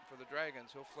the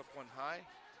Dragons. He'll flip one high.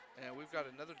 And we've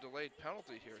got another delayed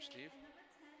penalty here, Steve.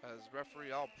 As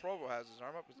referee Al Provo has his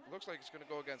arm up. It looks like it's going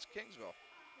to go against Kingsville.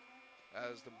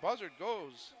 As the buzzer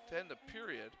goes to end the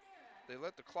period, they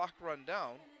let the clock run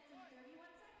down.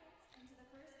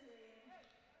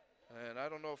 And I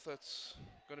don't know if that's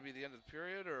going to be the end of the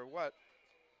period or what.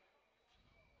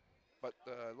 But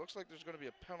it looks like there's going to be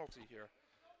a penalty here.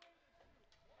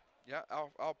 Yeah,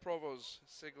 Al Provo's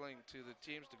signaling to the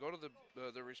teams to go to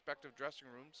the respective dressing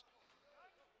rooms.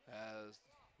 As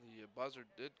the buzzer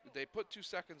did, they put 2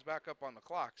 seconds back up on the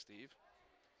clock, Steve.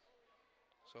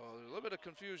 So there's a little bit of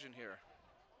confusion here.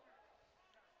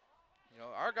 You know,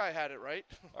 our guy had it right.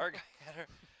 Our guy had it.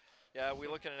 Yeah,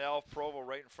 we're looking at Al Provo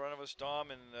right in front of us,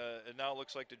 Dom, and it now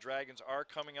looks like the Dragons are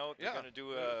coming out. They're going to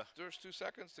do there's 2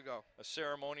 seconds to go. A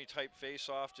ceremony type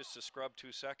face-off just to scrub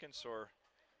 2 seconds, or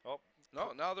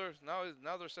no. Now they're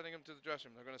sending him to the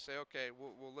dressing room. They're going to say, okay,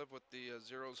 we'll live with the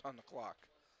zeros on the clock.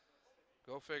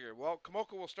 Go figure. Well,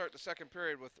 Komoka will start the second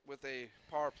period with a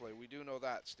power play. We do know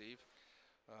that, Steve.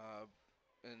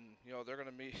 And, you know, they're going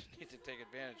to need to take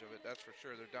advantage of it. That's for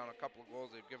sure. They're down a couple of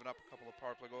goals. They've given up a couple of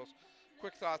power play goals.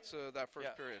 Quick thoughts that first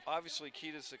period. Obviously,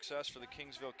 key to success for the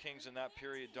Kingsville Kings in that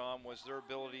period, Dom, was their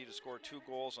ability to score 2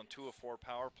 goals on 2 of 4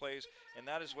 power plays, and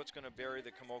that is what's going to bury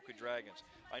the Komoka Dragons.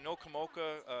 I know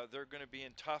Komoka, they're going to be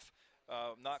in tough,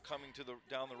 not coming to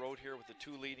down the road here with the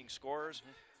 2 leading scorers,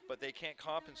 but they can't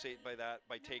compensate by that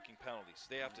by taking penalties.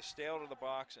 They have to stay out of the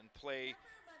box and play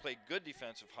good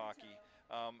defensive hockey.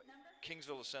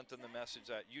 Kingsville has sent them the message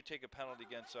that you take a penalty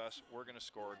against us, we're going to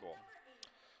score a goal.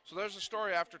 So there's the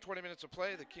story after 20 minutes of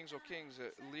play. The Kingville Kings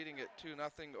leading it 2-0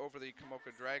 over the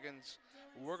Komoka Dragons.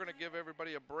 We're going to give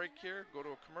everybody a break here, go to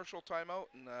a commercial timeout,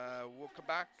 and we'll come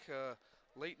back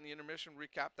late in the intermission,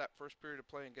 recap that first period of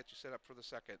play, and get you set up for the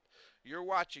second. You're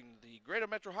watching the Greater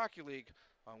Metro Hockey League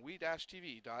on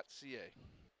we-tv.ca.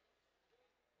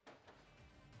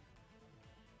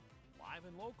 Live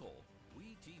and local,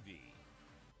 We TV.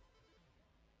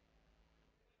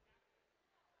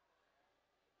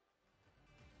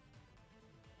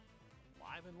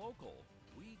 Live and local,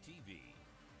 We TV.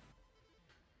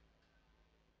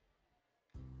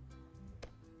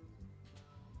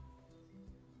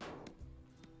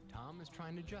 Tom is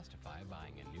trying to justify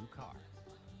buying a new car.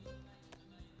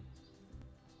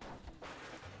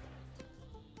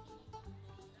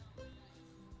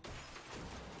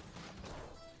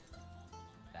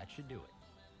 That should do it.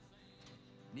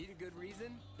 Need a good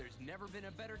reason? There's never been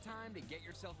a better time to get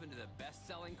yourself into the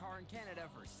best-selling car in Canada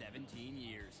for 17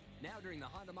 years. Now during the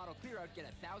Honda Model Clearout, get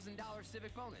a $1,000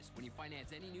 Civic bonus when you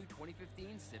finance any new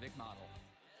 2015 Civic model.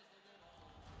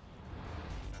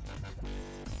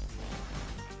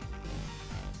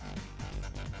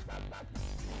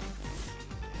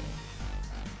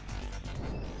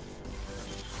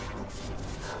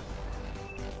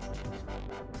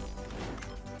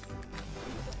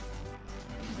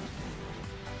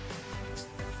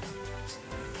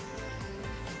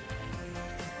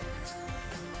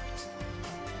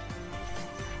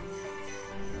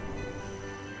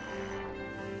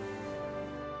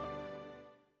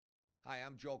 Hi,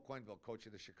 I'm Joe Kingville, coach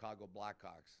of the Chicago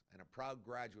Blackhawks, and a proud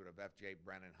graduate of FJ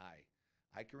Brennan High.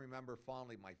 I can remember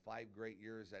fondly my 5 great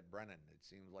years at Brennan. It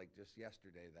seems like just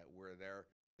yesterday that we're there.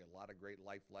 A lot of great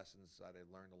life lessons that I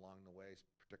learned along the way,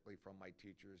 particularly from my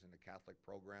teachers in the Catholic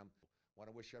program. Want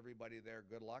to wish everybody there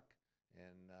good luck,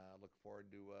 and look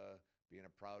forward to being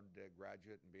a proud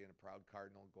graduate and being a proud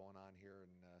Cardinal going on here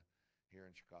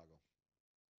in Chicago.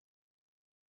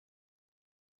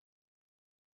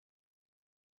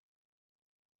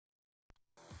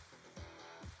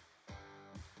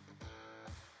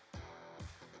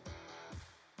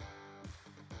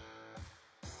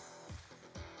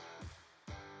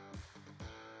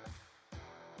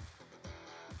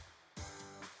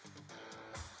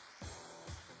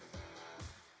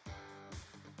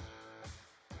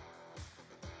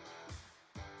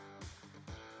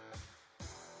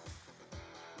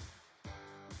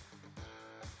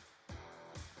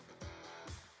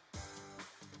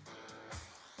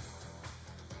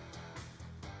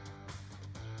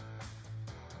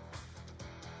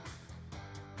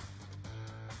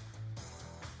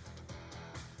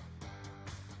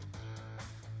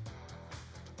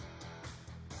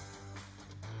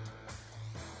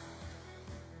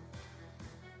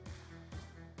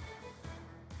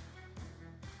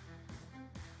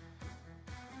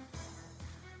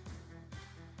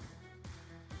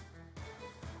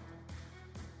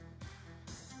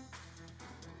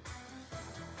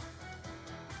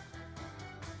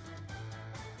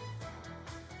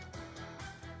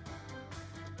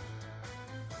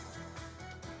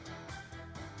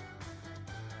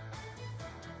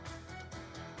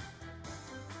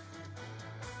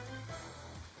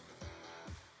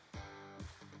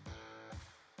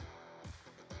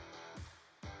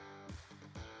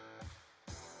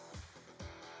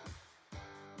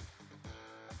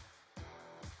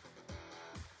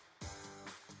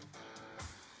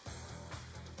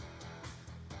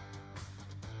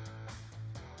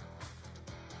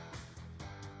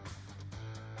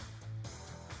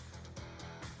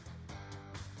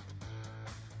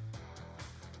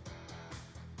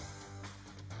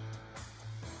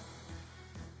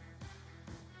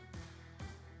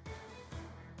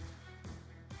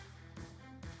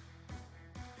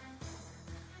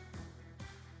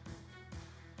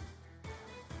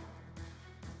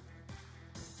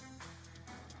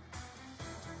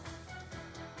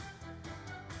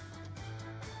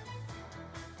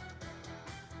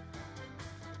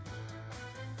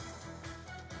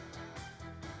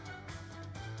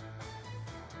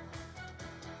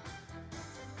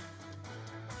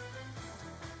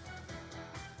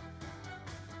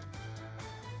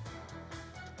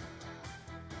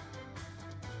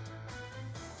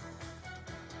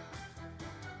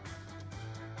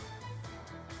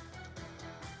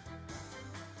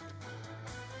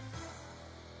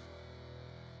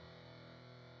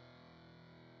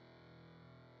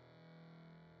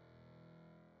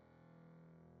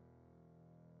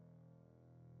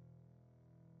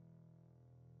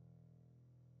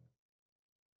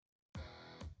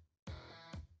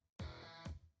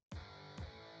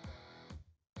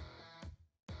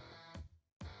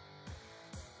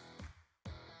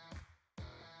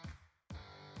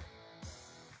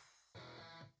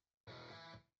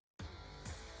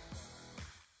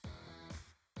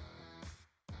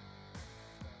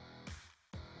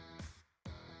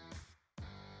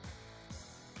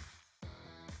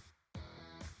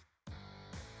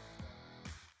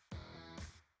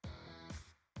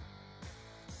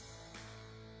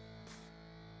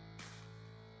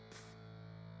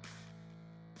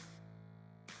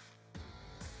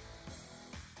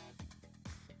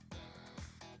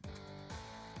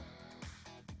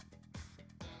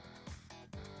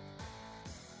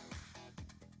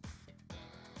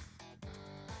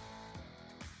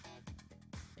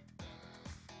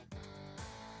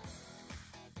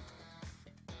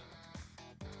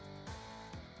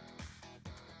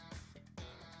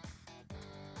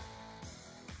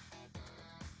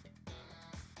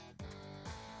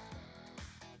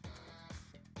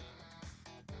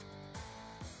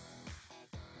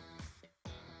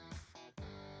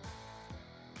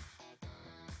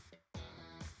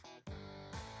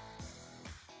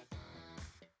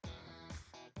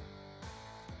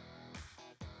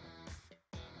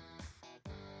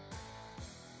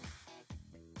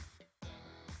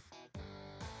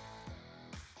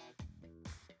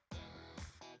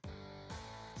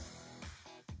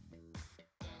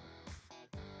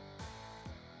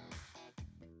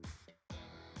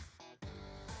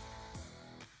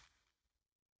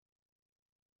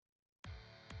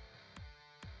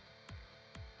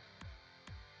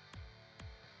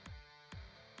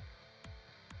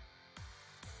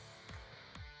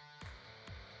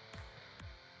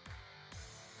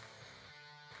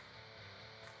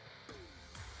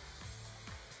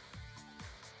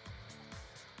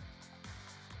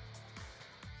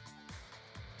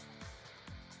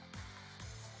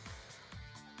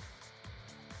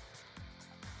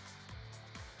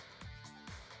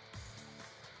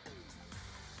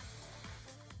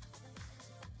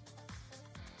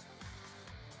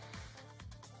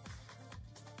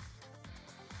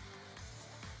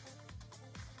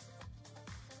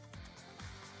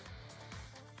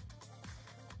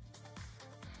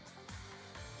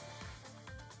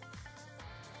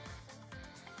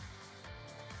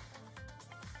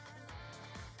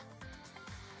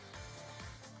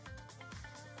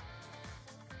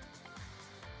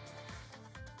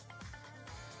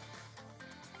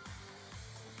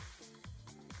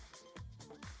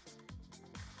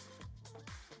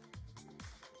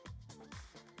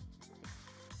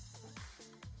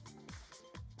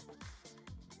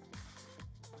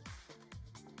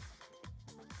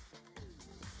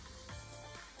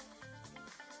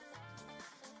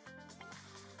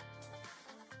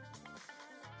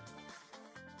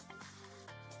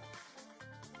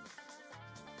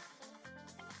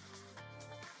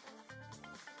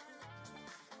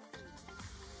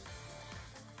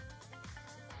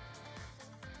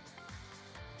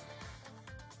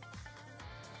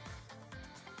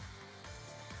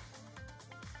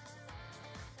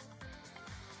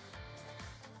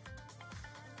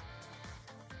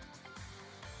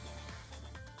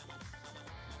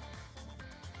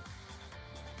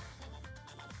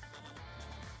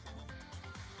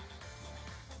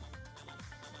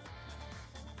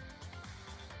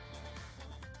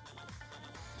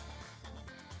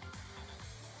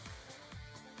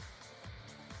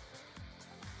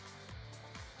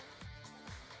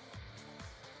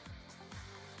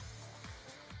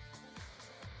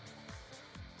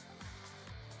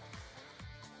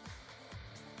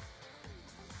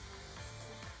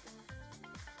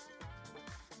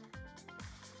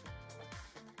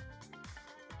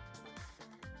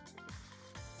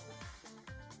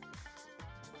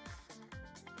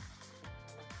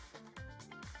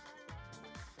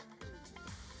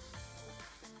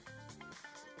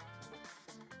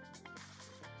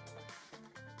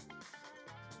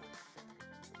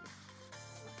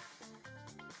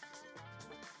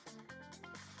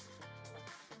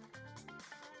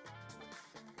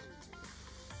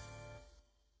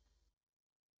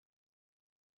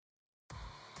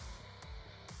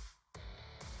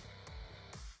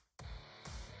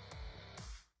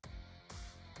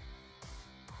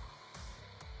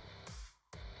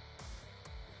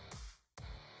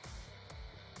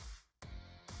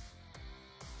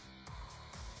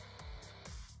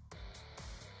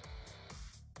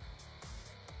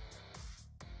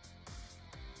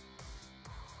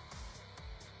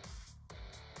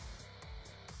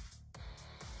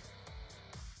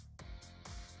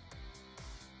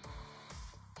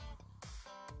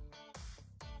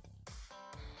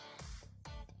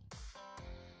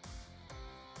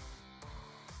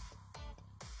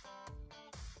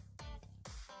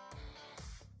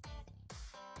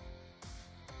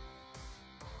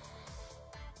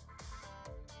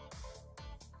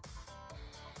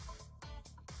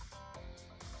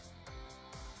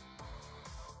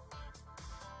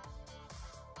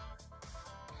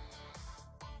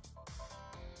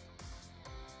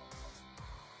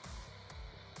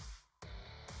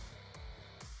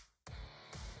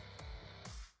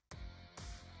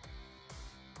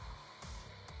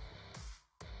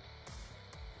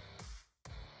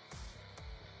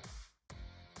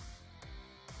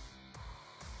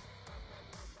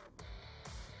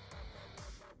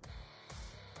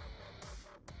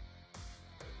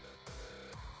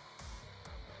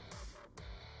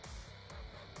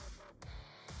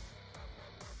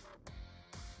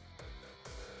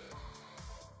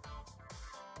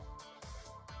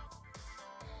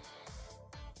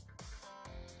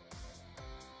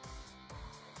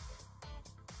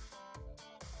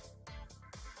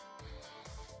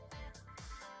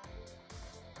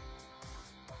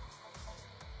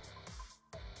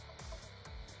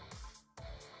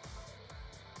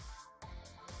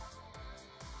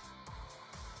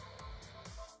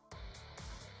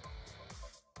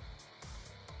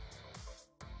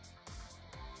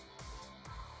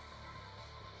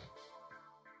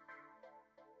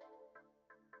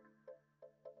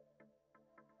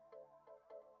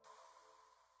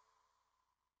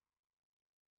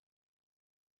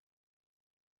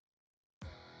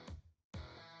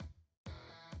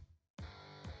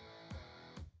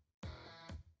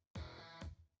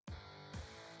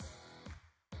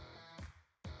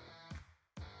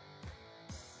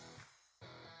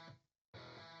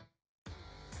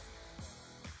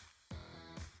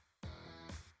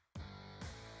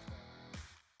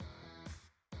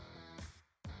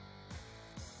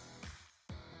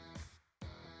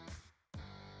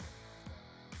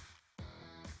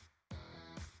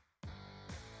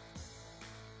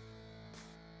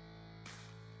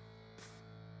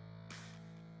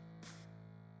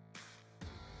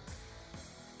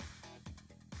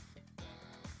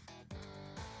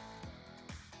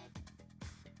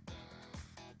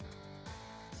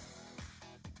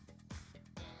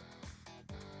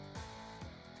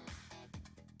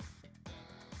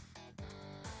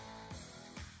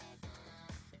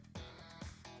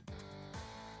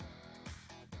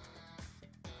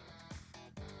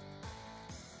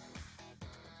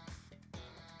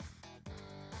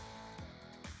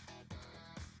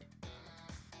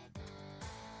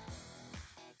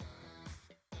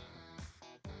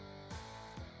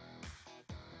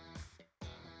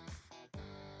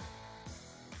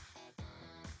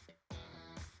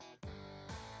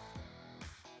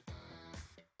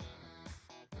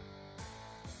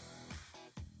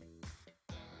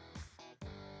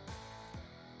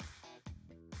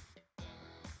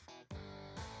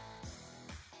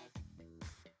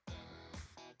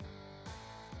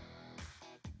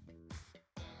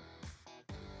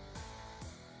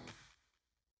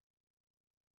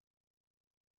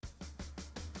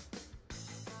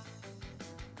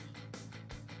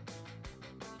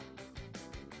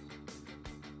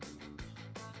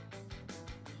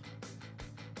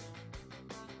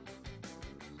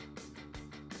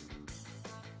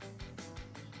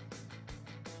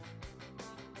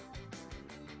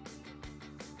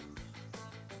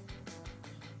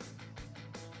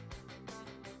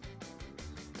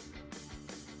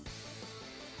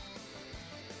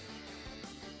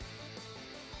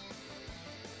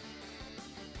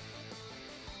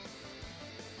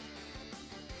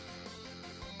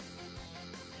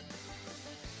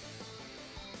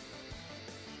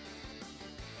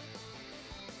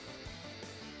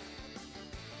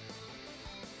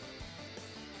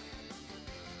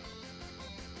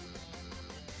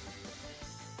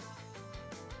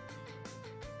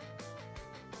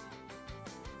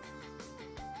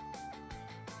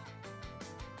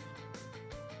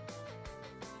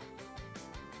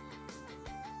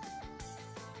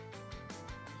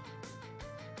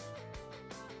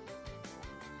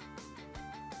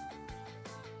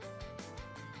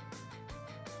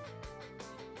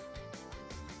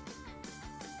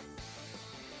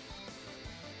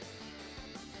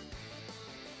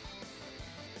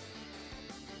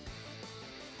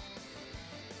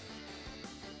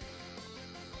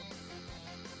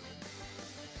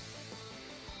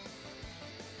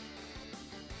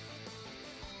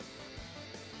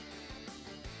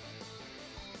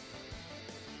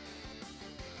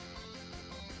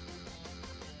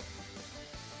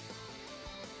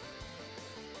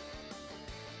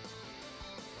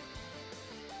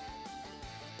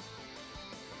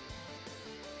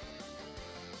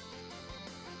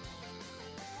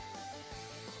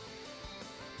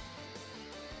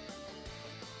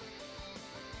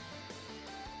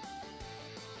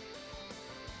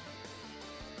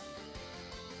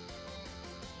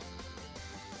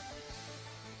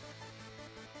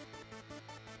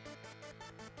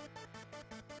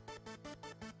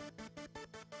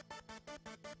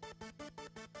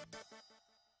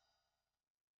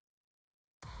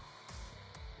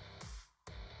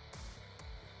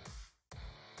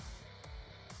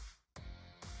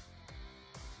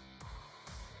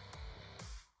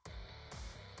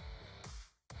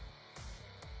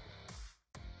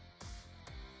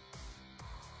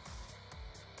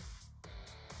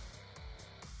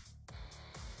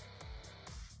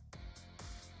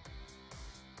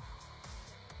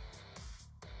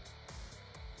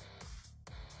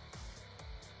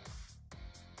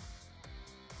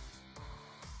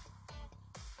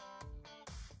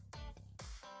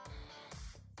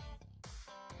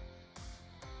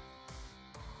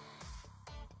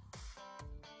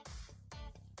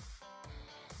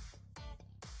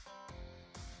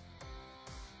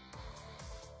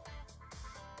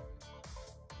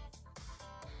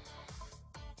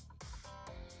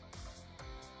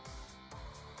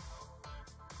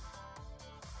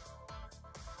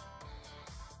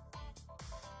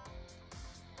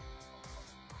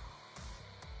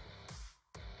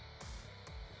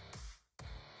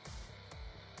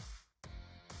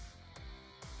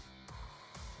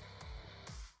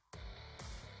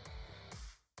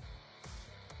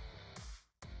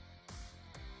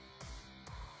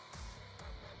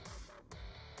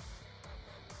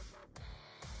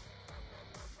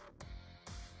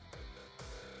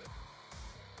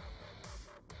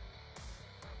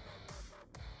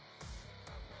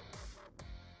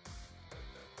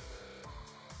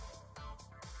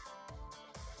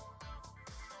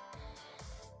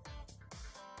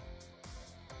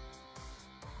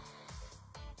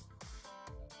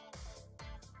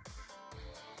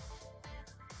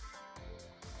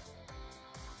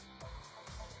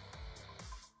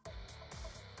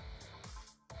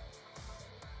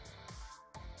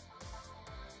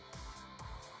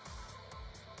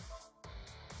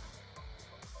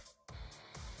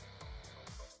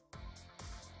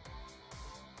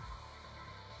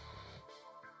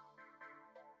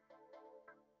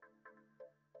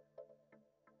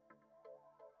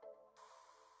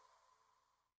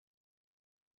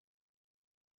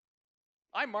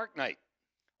 I'm Mark Knight.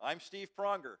 I'm Steve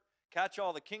Pronger. Catch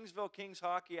all the Kingsville Kings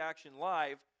hockey action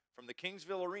live from the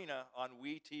Kingsville Arena on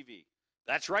WeTV.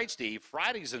 That's right, Steve.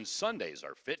 Fridays and Sundays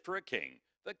are fit for a king.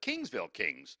 The Kingsville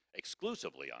Kings,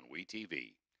 exclusively on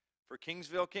WeTV. For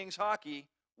Kingsville Kings hockey,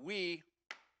 we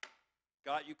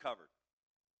got you covered.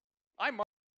 I'm Mark.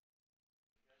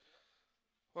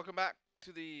 Welcome back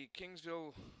to the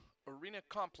Kingsville Arena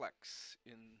Complex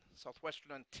in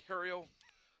southwestern Ontario,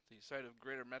 the site of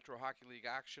Greater Metro Hockey League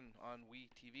action on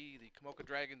WeTV. The Komoka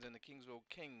Dragons and the Kingsville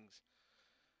Kings.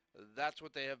 That's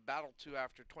what they have battled to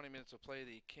after 20 minutes of play.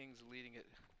 The Kings leading it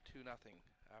 2-0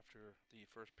 after the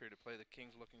first period of play. The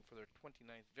Kings looking for their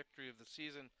 29th victory of the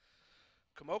season.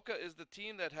 Komoka is the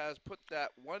team that has put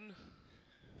that one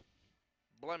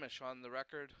blemish on the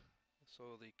record.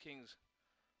 So the Kings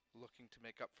looking to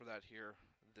make up for that here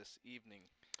this evening.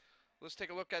 Let's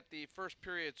take a look at the first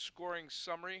period scoring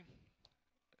summary,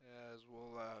 as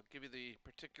we'll give you the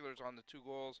particulars on the 2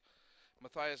 goals.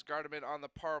 Matthias Gardeman on the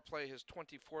power play, his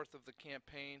 24th of the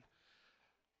campaign.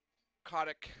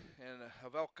 Kotick and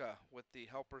Havelka with the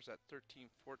helpers at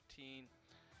 13-14.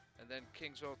 And then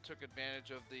Kingsville took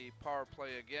advantage of the power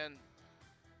play again.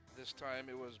 This time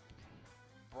it was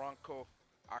Bronco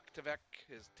Aktivek,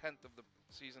 his 10th of the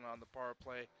season on the power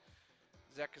play.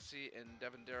 Zekasi and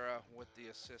Devendera with the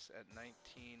assists at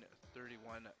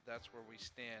 19:31. That's where we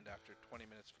stand after 20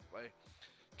 minutes of play.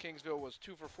 Kingsville was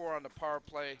 2 for 4 on the power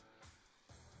play.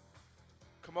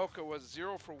 Komoka was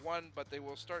 0 for 1, but they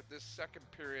will start this second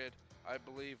period, I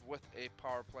believe, with a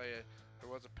power play. There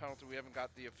was a penalty. We haven't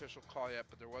got the official call yet,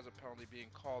 but there was a penalty being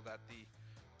called at the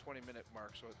 20-minute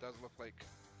mark. So it does look like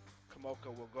Komoka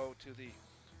will go to the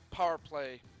power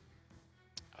play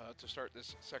to start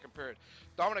this second period.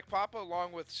 Dominic Papa,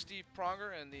 along with Steve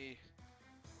Pronger and the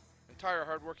entire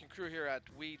hardworking crew here at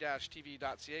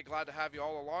we-tv.ca. Glad to have you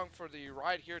all along for the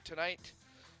ride here tonight.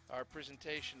 Our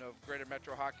presentation of Greater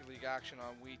Metro Hockey League action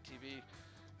on WeTV.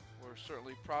 We're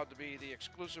certainly proud to be the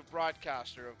exclusive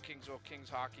broadcaster of Kingsville Kings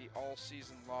hockey all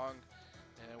season long,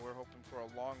 and we're hoping for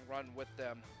a long run with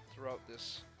them throughout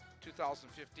this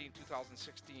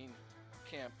 2015-2016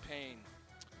 campaign.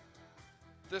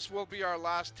 This will be our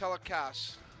last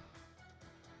telecast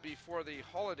before the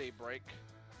holiday break.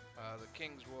 The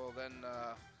Kings will then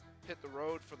hit the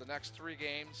road for the next 3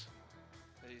 games.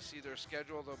 You see their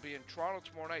schedule. They'll be in Toronto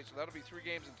tomorrow night, so that'll be 3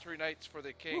 games in 3 nights for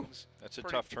the Kings. That's a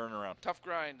tough turnaround. Tough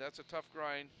grind. That's a tough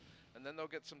grind. And then they'll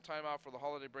get some time out for the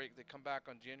holiday break. They come back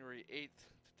on January 8th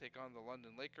to take on the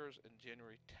London Lakers, and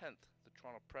January 10th, the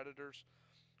Toronto Predators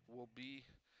will be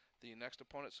the next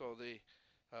opponent. So the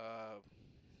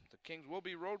Kings will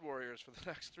be road warriors for the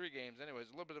next 3 games. Anyways,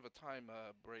 a little bit of a time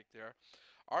break there.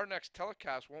 Our next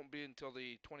telecast won't be until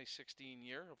the 2016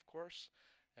 year, of course.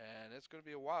 And it's going to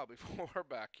be a while before we're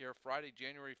back here, Friday,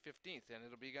 January 15th, and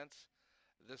it'll be against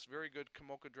this very good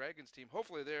Komoka Dragons team.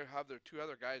 Hopefully they have their 2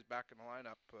 other guys back in the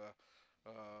lineup,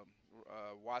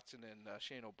 Watson and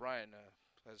Shane O'Brien.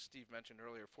 As Steve mentioned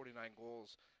earlier, 49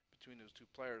 goals between those 2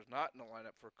 players, not in the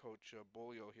lineup for Coach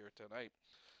Bolio here tonight.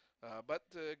 But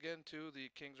again, too,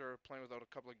 the Kings are playing without a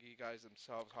couple of key guys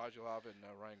themselves, Hadjilov and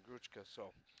Ryan Gruchka.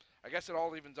 So I guess it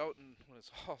all evens out when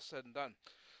it's all said and done.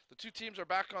 The 2 teams are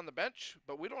back on the bench,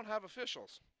 but we don't have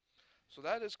officials. So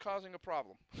that is causing a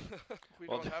problem. We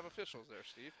don't have officials there,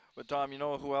 Steve. But, Tom, you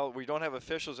know who else? We don't have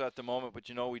officials at the moment, but,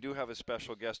 you know, we do have a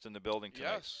special guest in the building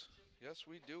tonight. Yes. Yes,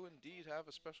 we do indeed have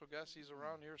a special guest. He's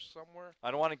around here somewhere.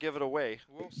 I don't want to give it away.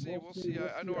 We'll see. We'll see.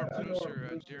 I know our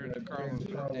producer, Darren DiCarlo, is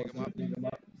going to dig him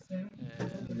up.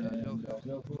 And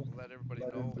he'll let everybody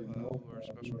know who our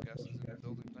special guest is in the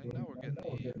building tonight. Now we're getting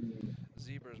the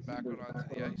Zebras back out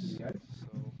onto the ice.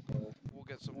 So we'll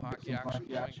get some hockey action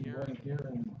going here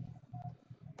in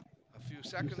a few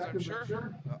seconds, I'm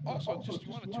sure. Also, just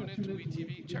you want to tune into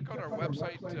WeTV, check out our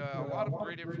website. A lot of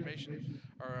great information.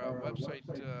 Our website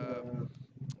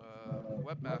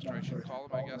webmaster, I should call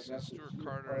him, I guess, is Stuart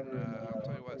Carter. And I'll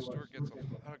tell you what, Stuart gets a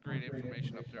lot of great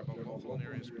information up there about local and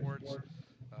area sports.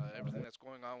 Everything that's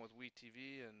going on with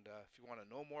WeTV, and if you want to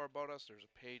know more about us, there's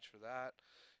a page for that.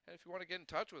 And if you want to get in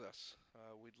touch with us,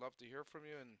 we'd love to hear from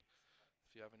you. And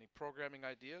if you have any programming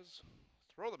ideas,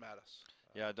 throw them at us.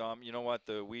 Yeah, Dom, you know what?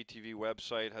 The WeTV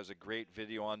website has a great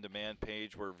video on demand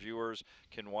page where viewers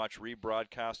can watch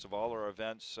rebroadcasts of all our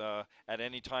events at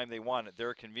any time they want at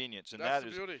their convenience. And That's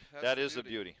the beauty. That is the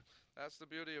beauty. That's the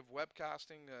beauty of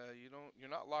webcasting. You're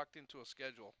not locked into a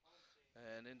schedule.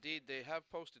 And indeed, they have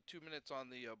posted 2 minutes on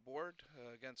the board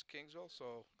against Kingsville.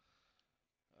 So,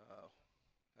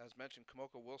 as mentioned,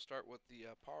 Komoka will start with the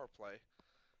power play.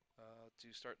 to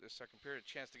start this second period.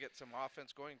 Chance to get some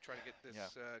offense going, try to get this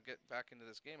get back into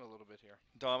this game a little bit here.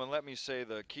 Dom, and let me say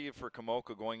the key for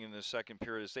Komoka going into the second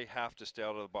period is they have to stay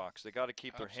out of the box. They got to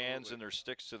keep their hands and their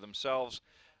sticks to themselves.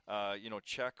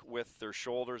 Check with their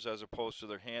shoulders as opposed to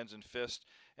their hands and fists.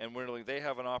 And really, they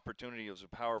have an opportunity as a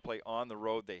power play on the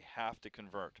road. They have to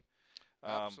convert.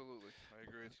 Absolutely. I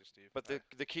agree with you, Steve. But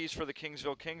the keys for the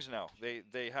Kingville Kings now,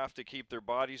 they have to keep their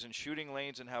bodies in shooting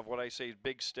lanes and have what I say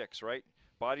big sticks, right?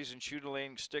 Bodies in shooting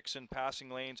lanes, sticks in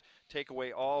passing lanes, take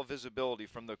away all visibility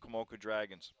from the Komoka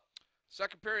Dragons.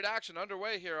 Second period action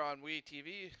underway here on WE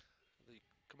TV. The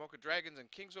Komoka Dragons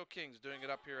and Kingville Kings doing it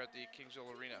up here at the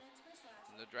Kingsville Arena.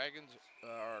 And the Dragons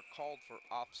are called for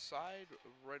offside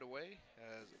right away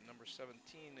as number 17,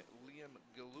 Liam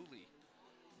Galuli,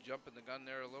 jumping the gun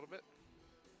there a little bit.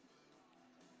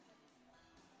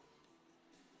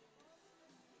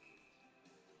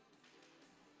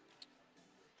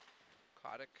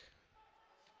 Kodak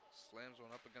slams one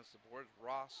up against the boards.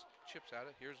 Ross chips at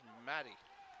it. Here's Matty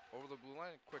over the blue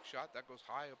line. Quick shot. That goes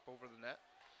high up over the net.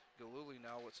 Galuli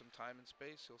now with some time and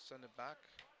space. He'll send it back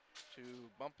to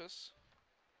Bumpus.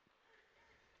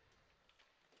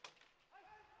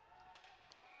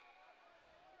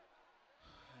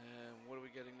 And what are we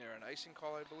getting there? An icing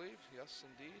call, I believe. Yes,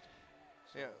 indeed.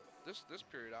 So this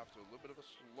period off to a little bit of a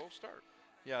slow start.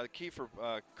 Yeah, the key for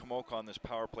Komoka on this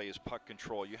power play is puck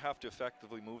control. You have to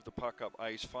effectively move the puck up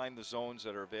ice, find the zones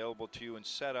that are available to you, and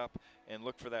set up and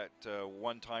look for that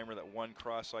one-timer, that one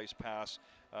cross-ice pass.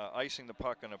 Icing the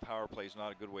puck on a power play is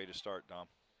not a good way to start, Dom.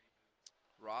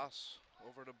 Ross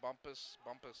over to Bumpus.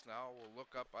 Bumpus now will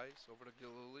look up ice over to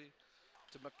Galuli,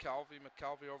 to McKelvey.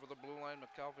 McKelvey over the blue line.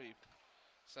 McKelvey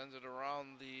sends it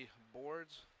around the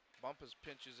boards. Bumpus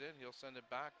pinches in. He'll send it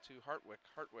back to Hartwick.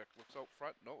 Hartwick looks out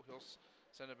front. No, he'll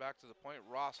send it back to the point.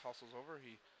 Ross hustles over.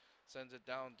 He sends it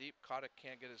down deep. Kodak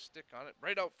can't get his stick on it.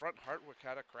 Right out front, Hartwick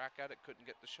had a crack at it. Couldn't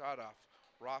get the shot off.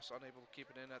 Ross unable to keep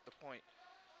it in at the point.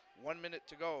 1 minute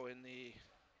to go in the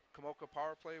Komoka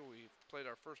power play. We've played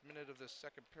our first minute of this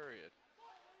second period.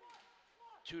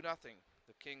 2-0.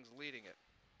 The Kings leading it.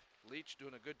 Leach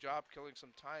doing a good job killing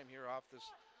some time here off this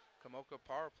Komoka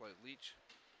power play. Leach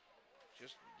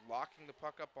just locking the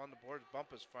puck up on the boards.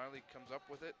 Bumpus finally comes up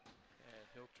with it, and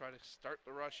he'll try to start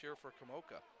the rush here for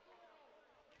Komoka.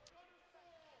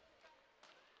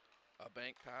 A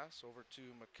bank pass over to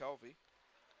McKelvey.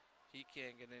 He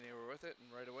can't get anywhere with it, and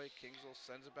right away Kingville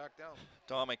sends it back down.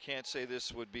 Dom, I can't say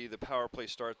this would be the power play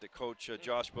start that Coach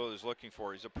Josh Bill is looking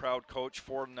for. He's a proud coach,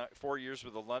 4 years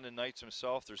with the London Knights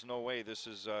himself. There's no way this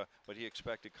is what he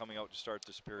expected coming out to start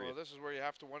this period. Well, this is where you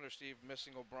have to wonder, Steve,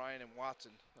 missing O'Brien and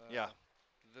Watson.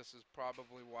 This is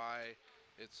probably why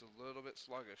it's a little bit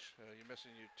sluggish. You're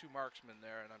missing your 2 marksmen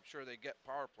there, and I'm sure they get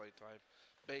power play time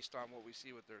based on what we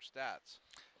see with their stats.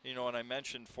 You know, and I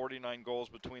mentioned 49 goals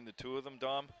between the two of them,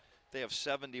 Dom. They have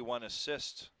 71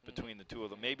 assists between the two of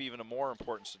them, maybe even a more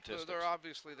important statistic. They're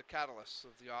obviously the catalysts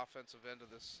of the offensive end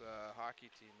of this hockey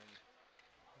team, and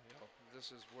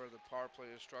this is where the power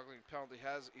play is struggling. Penalty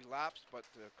has elapsed, but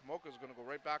Komoka is going to go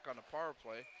right back on the power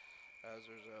play as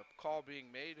there's a call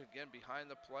being made again behind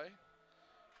the play,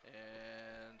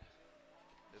 and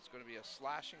it's going to be a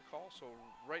slashing call. So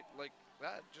right like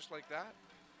that, just like that,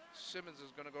 Simmons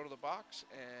is going to go to the box,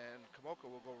 and Komoka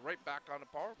will go right back on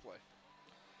the power play.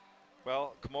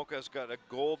 Well, Komoka has got a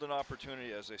golden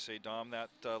opportunity, as they say, Dom. That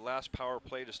last power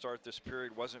play to start this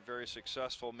period wasn't very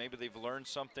successful. Maybe they've learned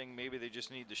something. Maybe they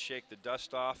just need to shake the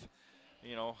dust off.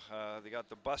 You know, they got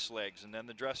the bus legs and then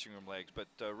the dressing room legs. But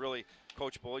really,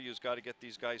 Coach Beaulieu's got to get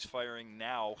these guys firing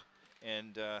now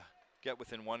and get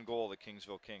within 1 goal of the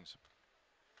Kingville Kings.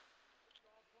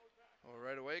 Well,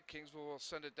 right away, Kingville will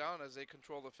send it down as they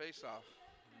control the faceoff.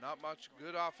 Not much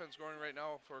good offense going right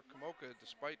now for Komoka,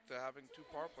 despite having 2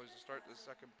 power plays to start this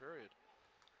second period.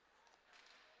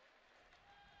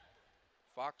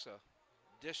 Foxa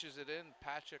dishes it in.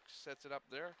 Patrick sets it up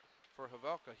there for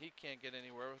Havelka. He can't get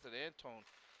anywhere with it. Antone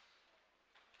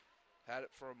had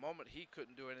it for a moment. He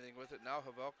couldn't do anything with it. Now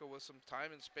Havelka with some time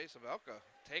and space. Havelka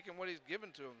taking what he's given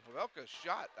to him. Havelka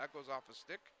shot. That goes off a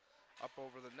stick up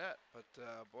over the net. But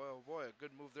boy, oh boy, a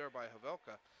good move there by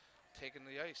Havelka, taking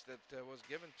the ice that was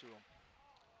given to him.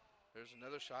 There's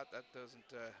another shot that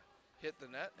doesn't hit the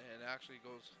net and actually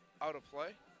goes out of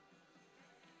play.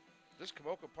 This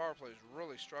Komoka power play is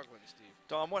really struggling, Steve.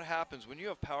 Dom, what happens when you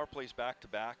have power plays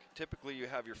back-to-back? Typically you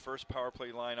have your first power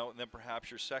play line out and then perhaps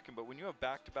your second, but when you have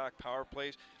back-to-back power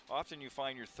plays, often you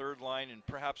find your third line and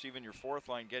perhaps even your fourth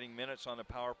line getting minutes on the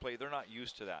power play. They're not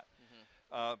used to that.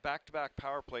 Back-to-back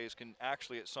power plays can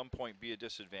actually at some point be a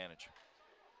disadvantage.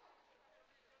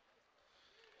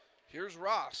 Here's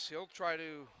Ross. He'll try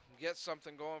to get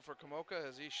something going for Komoka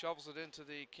as he shovels it into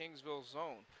the Kingville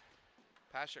zone.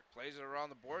 Pashik plays it around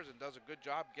the boards and does a good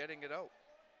job getting it out.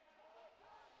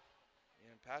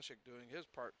 And Pashik doing his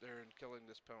part there in killing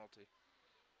this penalty.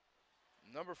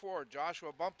 Number 4,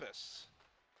 Joshua Bumpus.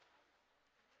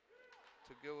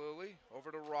 To Gillilly,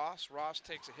 over to Ross. Ross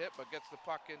takes a hit but gets the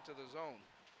puck into the zone.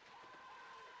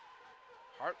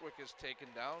 Hartwick is taken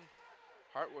down.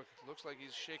 Hartwick looks like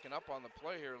he's shaken up on the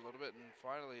play here a little bit, and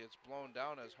finally it's blown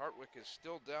down as Hartwick is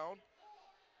still down.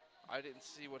 I didn't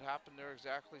see what happened there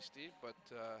exactly, Steve, but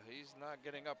he's not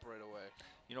getting up right away.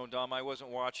 You know, Dom, I wasn't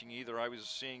watching either. I was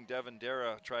seeing Devin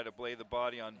Dara try to lay the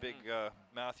body on big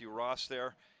Matthew Ross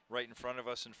there, right in front of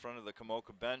us, in front of the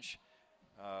Komoka bench.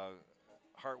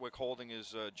 Hartwick holding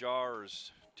his jaw or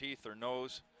his teeth or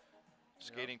nose,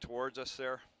 skating towards us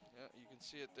there. Yeah, you can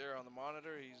see it there on the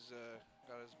monitor. He's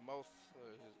got his mouth,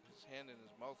 his hand in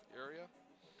his mouth area.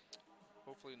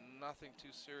 Hopefully nothing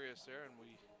too serious there, and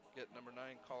we get number 9,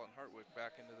 Colin Hartwick,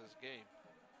 back into this game.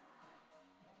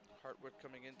 Hartwick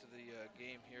coming into the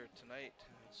game here tonight.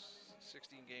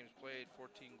 16 games played,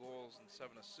 14 goals and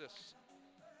 7 assists.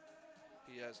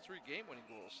 He has 3 game-winning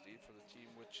goals, Steve, for the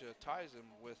team, which ties him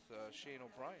with Shane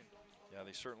O'Brien. Yeah,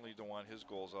 they certainly don't want his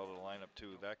goals out of the lineup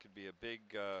too. That could be a big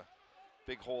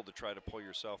hole to try to pull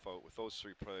yourself out with those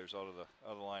 3 players out of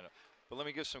the lineup. But let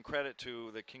me give some credit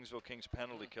to the Kingville Kings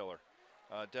penalty killer.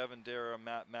 Devin Dara,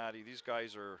 Matt Matty, these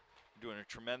guys are doing a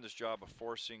tremendous job of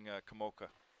forcing Komoka.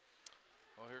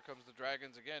 Well, here comes the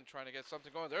Dragons again, trying to get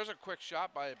something going. There's a quick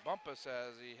shot by Bumpus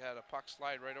as he had a puck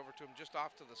slide right over to him just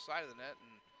off to the side of the net.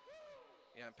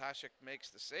 And Pashik makes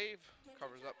the save,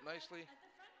 covers up nicely.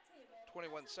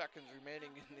 21 seconds remaining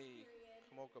in the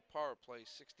Komoka power play,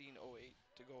 16:08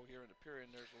 to go here in the period.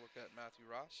 And there's a look at Matthew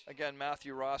Ross. Again,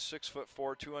 Matthew Ross,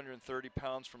 6'4", 230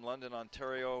 pounds from London,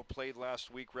 Ontario. Played last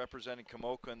week representing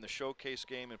Komoka in the showcase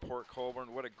game in Port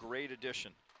Colborne. What a great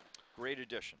addition. Great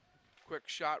addition. Quick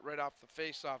shot right off the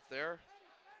face-off there.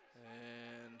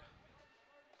 And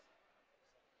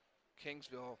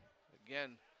Kingville,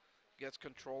 again, gets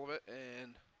control of it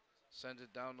and sends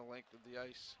it down the length of the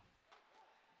ice.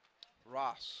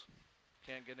 Ross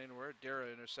can't get anywhere.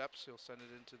 Dara intercepts. He'll send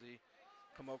it into the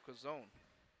Komoka zone.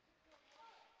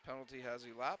 Penalty has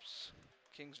elapsed.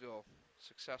 Kingville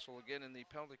successful again in the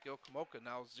penalty kill. Komoka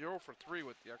now 0 for 3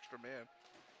 with the extra man.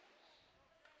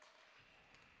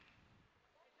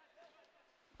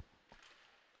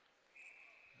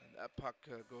 And that puck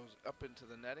goes up into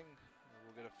the netting.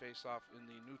 We'll get a face-off in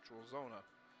the neutral zone,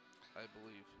 I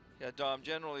believe. Yeah, Dom,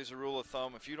 generally as a rule of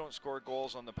thumb, if you don't score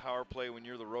goals on the power play when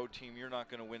you're the road team, you're not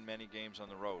going to win many games on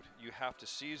the road. You have to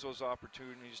seize those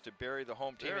opportunities to bury the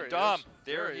home team. There and Dom,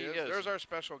 there he is. is. There's our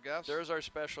special guest. There's our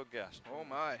special guest. Oh,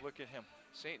 my. Look at him.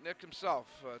 St. Nick himself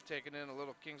taking in a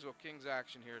little Kingville Kings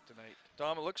action here tonight.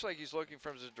 Dom, it looks like he's looking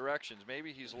for his directions.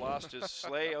 Maybe he's lost his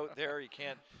sleigh out there. He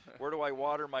can't, where do I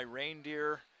water my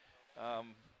reindeer?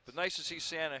 But nice to see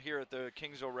Santa here at the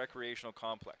Kingville Recreational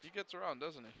Complex. He gets around,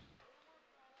 doesn't he?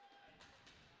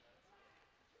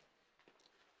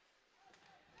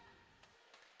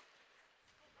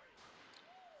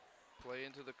 Play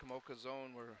into the Komoka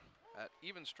zone. We're at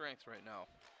even strength right now.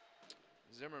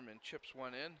 Zimmerman chips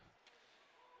one in.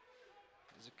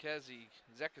 Zekesi,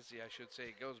 I should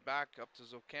say, goes back up to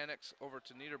Zokanix, over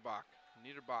to Niederbach.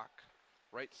 Niederbach,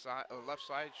 right side, left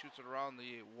side, shoots it around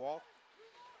the wall.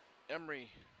 Emery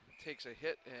takes a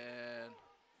hit, and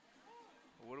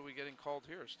what are we getting called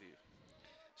here, Steve?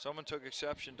 Someone took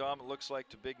exception, Dom, it looks like,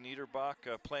 to Big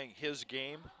Niederbach playing his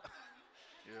game.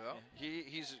 Yeah.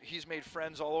 He's made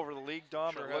friends all over the league,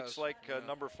 Dom. Sure it looks has. like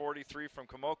number 43 from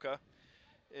Komoka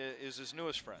is his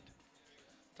newest friend.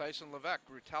 Tyson Levesque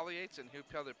retaliates, and he'll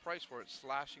pay the price for it.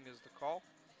 Slashing is the call.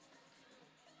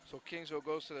 So Kingville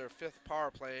goes to their 5th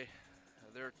power play.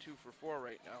 They're 2 for 4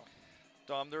 right now.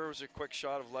 Dom, there was a quick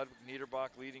shot of Ludwig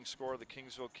Niederbach, leading scorer of the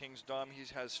Kingville Kings. Dom, he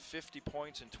has 50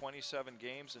 points in 27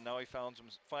 games, and now he finds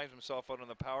himself out on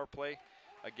the power play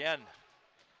again.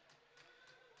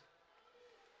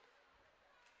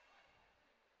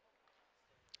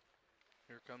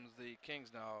 Here comes the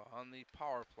Kings now on the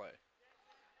power play.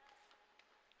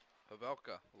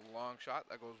 Pavelka, long shot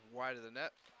that goes wide of the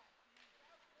net.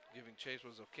 Giving chase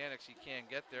with Zokanix, he can't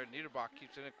get there. Niederbach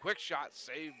keeps it in. Quick shot,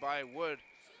 saved by Wood.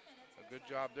 A good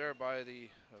job there by the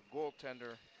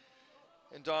goaltender.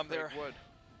 And Dom, Craig there, Wood.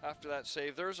 after that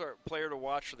save, there's our player to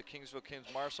watch for the Kingville Kings,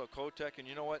 Marcel Kotek. And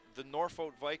you know what? The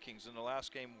Norfolk Vikings in the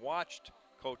last game watched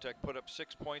Kotek put up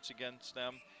 6 points against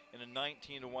them in a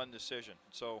 19-1 decision.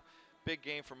 So big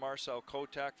game for Marcel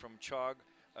Kotek from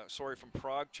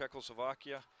Prague,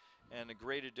 Czechoslovakia, and a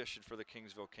great addition for the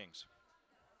Kingville Kings.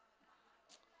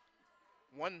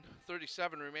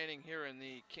 1:37 remaining here in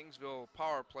the Kingville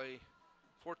power play.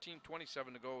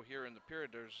 14:27 to go here in the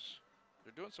period.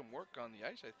 They're doing some work on the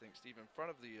ice, I think, Steve, in front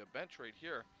of the bench right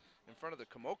here, in front of the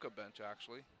Komoka bench,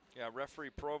 actually. Yeah,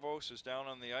 referee Provost is down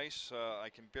on the ice. I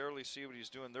can barely see what he's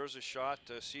doing. There's a shot.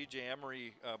 C.J.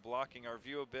 Emery blocking our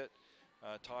view a bit,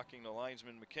 talking to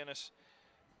linesman McInnes.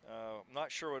 I'm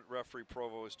not sure what referee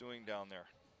Provost is doing down there.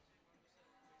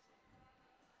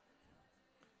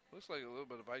 Looks like a little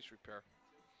bit of ice repair.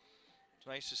 It's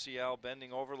nice to see Al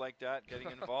bending over like that, getting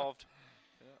involved.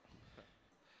 Yeah.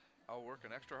 Al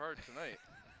working extra hard tonight.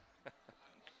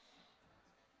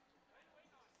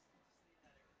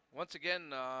 Once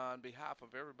again, on behalf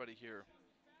of everybody here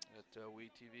at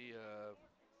WeTV,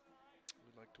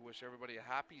 we'd like to wish everybody a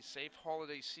happy, safe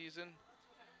holiday season.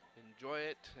 Enjoy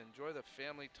it. Enjoy the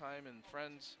family time and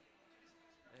friends.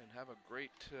 And have a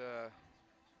great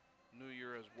New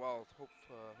Year as well.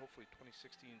 Hopefully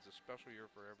 2016 is a special year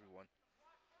for everyone.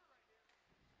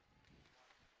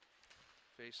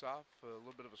 Face off, a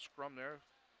little bit of a scrum there.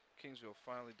 Kingville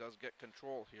finally does get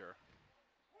control here.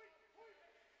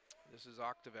 This is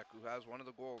Oktivek, who has one of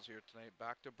the goals here tonight.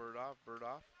 Back to Burdoff.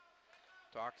 Burdoff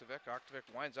to Oktivek. Oktivek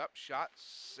winds up. Shot,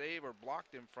 save, or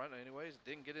blocked in front. Anyways,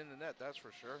 didn't get in the net, that's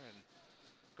for sure. And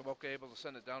Komoka able to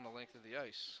send it down the length of the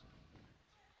ice.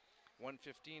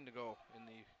 1:15 to go in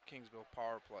the Kingville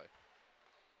power play.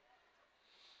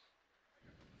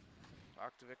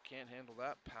 Oktivek can't handle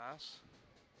that pass.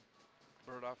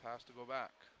 Burdoff has to go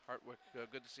back. Hartwick,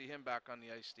 good to see him back on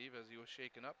the ice, Steve, as he was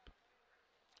shaken up.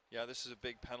 Yeah, this is a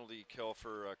big penalty kill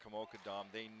for Komoka, Dom.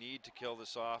 They need to kill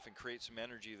this off and create some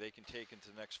energy they can take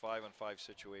into the next 5-on-5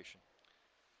 situation.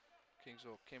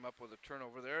 Kingville came up with a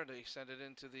turnover there, and they send it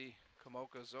into the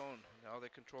Komoka zone. Now they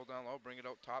control down low, bring it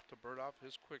out top to Burdoff.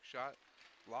 His quick shot.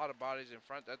 A lot of bodies in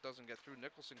front. That doesn't get through.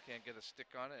 Nicholson can't get a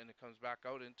stick on it, and it comes back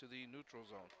out into the neutral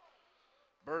zone.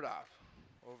 Burdoff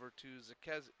over to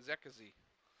Zekazi.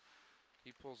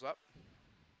 He pulls up.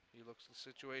 He looks the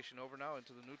situation over now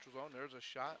into the neutral zone. There's a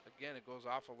shot. Again, it goes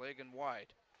off a leg and wide.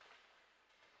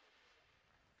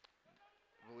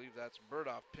 I believe that's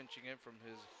Burdoff pinching in from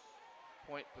his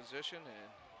point position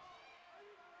and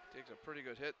takes a pretty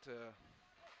good hit.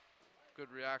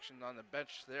 Good reaction on the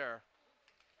bench there.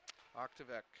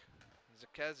 Oktivek,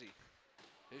 Zekazi,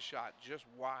 his shot just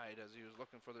wide as he was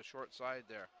looking for the short side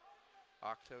there.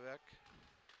 Oktivek,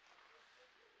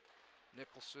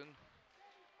 Nicholson.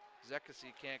 Zekazi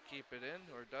can't keep it in,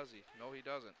 or does he? No, he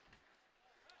doesn't.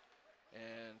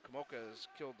 And Komoka has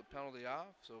killed the penalty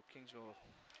off, so Kingville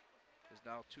is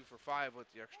now 2 for 5 with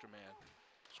the extra man.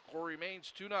 Score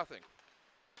remains 2-0.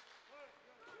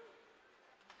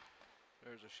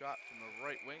 There's a shot from the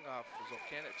right wing off the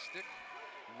Zolkanic's stick.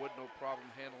 Wood no problem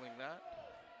handling that.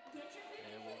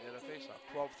 And we'll get a face-off.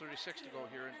 12:36 to go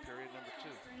here in period number 2.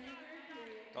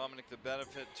 Dominic, the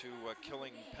benefit to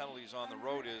killing penalties on the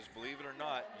road is, believe it or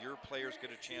not, your players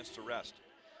get a chance to rest.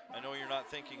 I know you're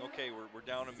not thinking, okay, we're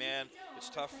down a man, it's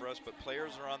tough for us, but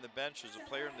players are on the bench. There's a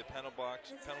player in the penalty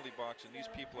box, and these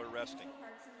people are resting.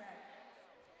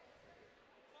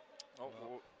 Oh,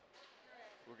 well,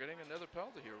 we're getting another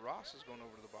penalty here. Ross is going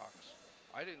over to the box.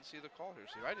 I didn't see the call here,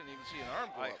 Steve. I didn't even see an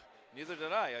arm go up. Neither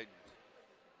did I. I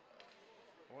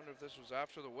wonder if this was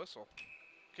after the whistle.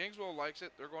 Kingville likes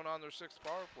it. They're going on their 6th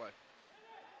power play.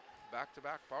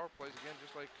 Back-to-back power plays again,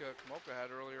 just like Komoka had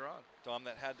earlier on. Dom,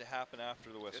 that had to happen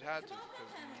after the whistle. It had to,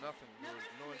 because there was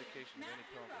no indication of any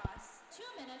penalty.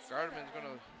 Gardeman's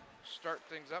going to start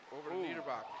things up over to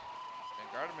Niederbach. And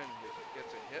Gardeman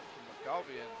gets a hit from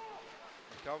McKelvey, and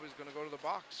McKelvey's going to go to the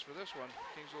box for this one.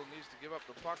 Kingville needs to give up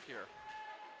the puck here,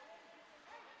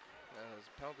 as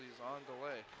penalty is on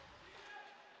delay.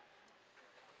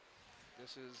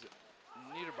 This is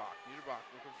Niederbach. Niederbach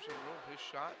looking for some room. His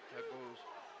shot, that goes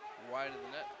wide of the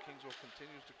net. Kingville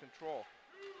continues to control.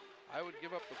 I would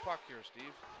give up the puck here,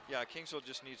 Steve. Yeah, Kingville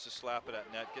just needs to slap it at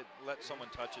net. Let someone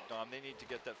touch it, Dom. They need to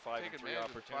get that 5-3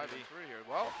 opportunity. 5-3 here.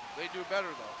 Well, they do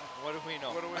better though. What do we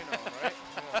know? What do we know, right?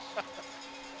 Yes.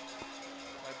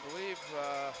 I believe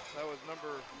that was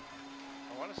number,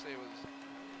 I want to say it was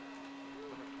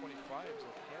number 25,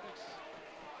 Zolkanic's.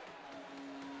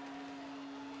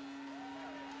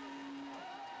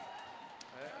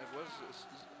 It was,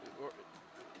 or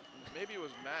maybe it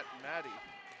was Matty,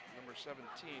 number 17.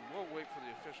 We'll wait for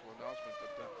the official announcement,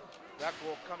 but that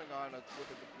goal coming on with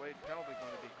a delayed penalty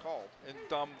going to be called. And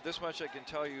Dom, this much I can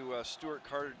tell you, Stuart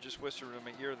Carter just whispered in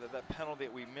my ear that penalty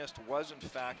that we missed was in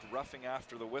fact roughing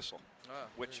after the whistle.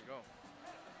 Which there you go.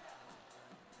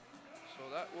 So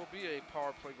that will be a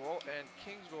power play goal, and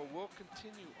Kingville will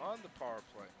continue on the power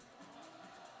play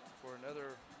for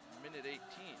another minute 18.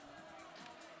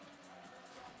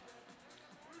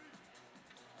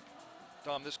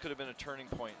 Dom, this could have been a turning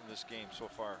point in this game so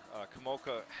far.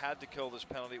 Komoka had to kill this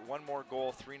penalty. One more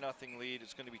goal, 3-0 lead.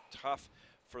 It's going to be tough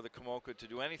for the Komoka to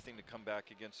do anything to come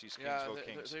back against these Kingville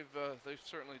Kings. They've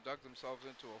certainly dug themselves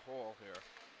into a hole here.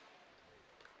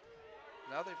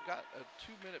 Now they've got a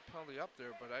 2-minute penalty up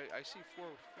there, but I see four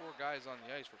guys on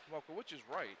the ice for Komoka, which is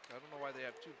right. I don't know why they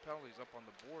have 2 penalties up on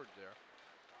the board there.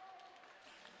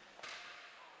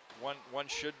 One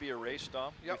should be erased,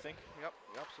 Dom, you think? Yep,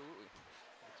 absolutely.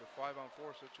 It's a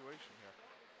 5-on-4 situation here.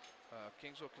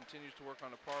 Kingville continues to work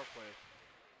on the power play.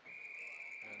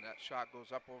 And that shot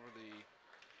goes up over the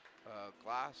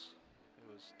glass. It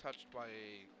was touched by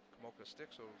a Komoka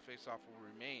stick, so face-off will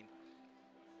remain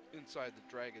inside the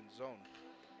Dragon zone.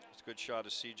 It's a good shot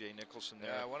of C.J. Nicholson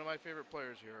there. Yeah, one of my favorite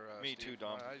players here. Me Steve. too,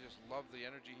 Dom. I just love the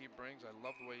energy he brings. I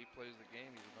love the way he plays the game.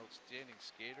 He's an outstanding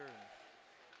skater.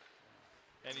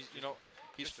 And he's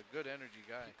just a good energy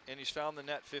guy. And he's found the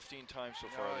net 15 times so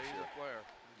far this year. He's a player.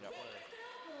 He's a player.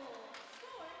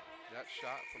 That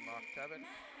shot from Octavin,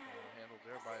 handled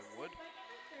there by Wood.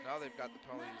 Now they've got the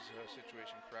penalties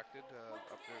situation corrected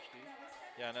up there, Steve.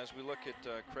 Yeah, and as we look at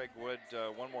Craig Wood,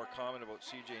 one more comment about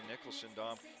C.J. Nicholson,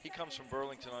 Dom. He comes from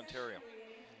Burlington, Ontario.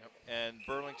 Yep. And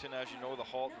Burlington, as you know, the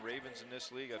Halton Ravens in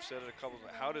this league, I've said it a couple of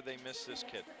times. How did they miss this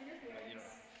kid?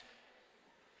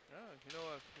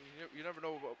 You never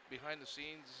know about behind the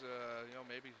scenes.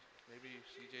 Maybe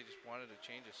CJ just wanted a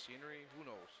change of scenery. Who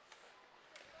knows?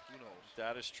 Who knows?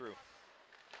 That is true.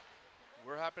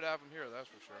 We're happy to have him here, that's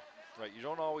for sure. Right, you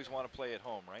don't always want to play at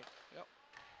home, right? Yep.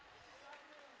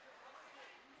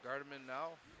 Gardeman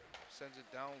now sends it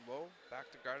down low. Back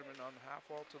to Gardeman on the half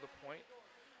wall to the point.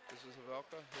 This is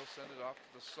Havelka. He'll send it off to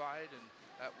the side, and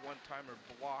that one-timer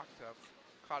blocked a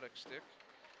Kotick stick.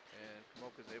 And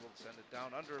Komoka is able to send it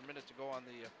down. Under a minute to go on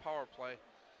the power play.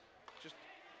 Just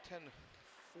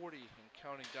 10:40 and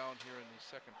counting down here in the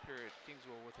second period.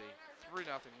 Kingville with a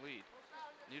 3-0 lead.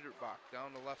 Niederbach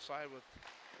down the left side with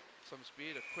some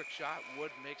speed. A quick shot.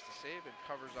 Wood makes the save and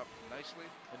covers up nicely.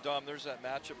 And Dom, there's that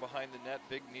matchup behind the net.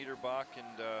 Big Niederbach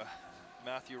and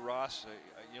Matthew Ross.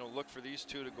 Look for these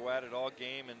two to go at it all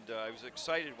game. And I was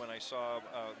excited when I saw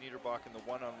Niederbach in the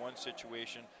one-on-one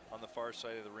situation on the far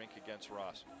side of the rink against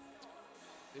Ross.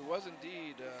 It was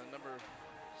indeed number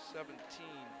 17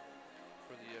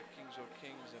 for the Kingville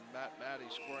Kings, and Matt Matty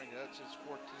scoring. That's his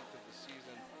 14th of the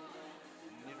season.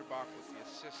 Niederbach with the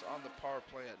assist on the power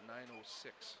play at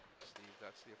 9:06. Steve,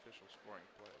 that's the official scoring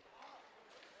play.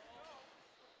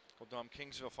 Well, Dom,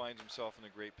 Kingville finds himself in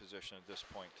a great position at this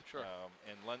point. Sure.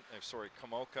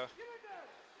 Komoka.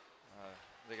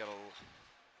 They got a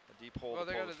deep hole. Well,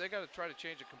 they got to try to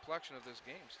change the complexion of this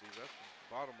game, Steve. That's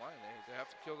the bottom line. They have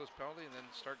to kill this penalty and then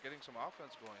start getting some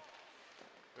offense going.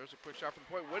 There's a quick shot from the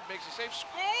point. Wood makes a save,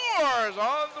 scores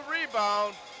on the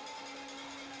rebound.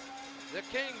 The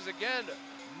Kings again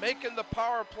making the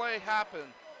power play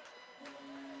happen,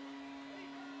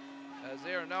 as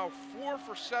they are now 4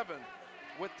 for 7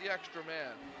 with the extra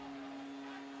man.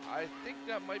 I think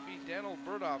that might be Daniel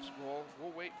Burdoff's goal.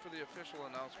 We'll wait for the official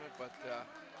announcement, but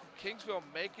Kingville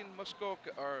making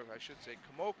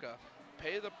Komoka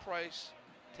pay the price,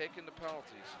 taking the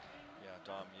penalties. Yeah,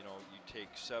 Dom, you take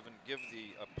 7, give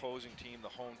the opposing team, the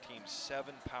home team,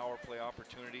 7 power play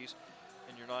opportunities,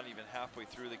 and you're not even halfway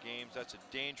through the games. That's a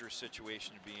dangerous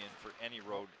situation to be in for any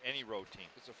road team.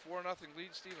 It's a 4-0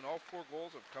 lead, Steve, and all 4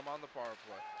 goals have come on the power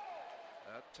play.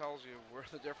 That tells you where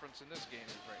the difference in this game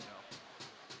is right now.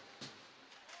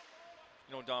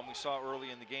 Dom, we saw early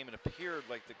in the game, it appeared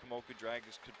like the Komoka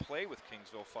Dragons could play with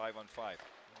Kingville 5-on-5.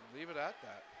 Leave it at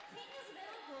that.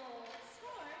 Kingville goal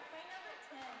scored by number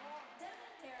 10,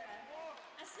 Devin Terra,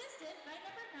 assisted by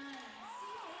number 9,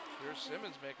 C.A. Here's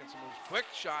Simmons making some moves. Quick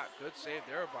shot, good save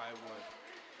there by Wood.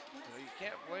 You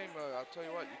can't blame, I'll tell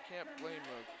you what, you can't blame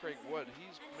Craig Wood.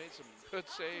 He's made some good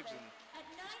saves, and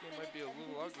this game might be a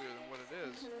little uglier than what it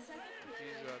is if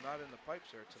he's not in the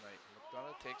pipes there tonight.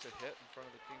 McDonough takes a hit in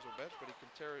front of the Kingville bench, but he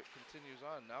continues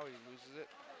on. Now he loses it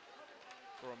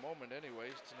for a moment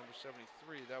anyways to number 73.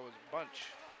 That was Bunch.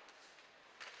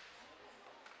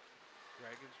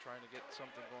 Dragons trying to get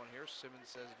something going here.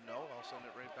 Simmons says no. I'll send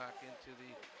it right back into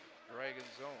the Dragon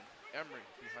zone. Emery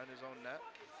behind his own net.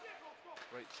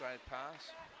 Right side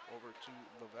pass over to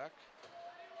Levesque,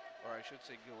 or I should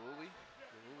say Giluli.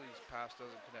 Giluli's pass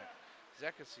doesn't connect.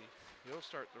 Zekasi, he'll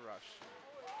start the rush.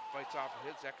 Fights off a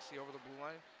hit. Zekasi over the blue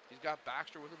line. He's got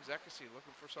Baxter with him. Zekasi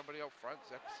looking for somebody out front.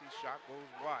 Zekasi's shot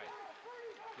goes wide.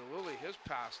 Giluli, his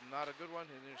pass, not a good one.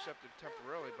 He intercepted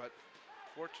temporarily, but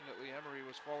fortunately Emery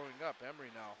was following up. Emery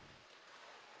now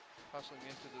hustling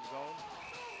into the zone.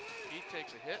 He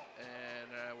takes a hit,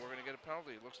 and we're going to get a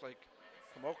penalty. It looks like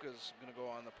Komoka's going to go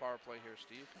on the power play here,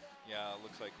 Steve. Yeah, it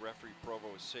looks like referee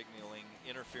Provo is signaling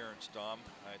interference, Dom.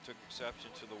 I took exception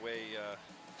to the way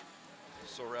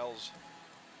Sorrells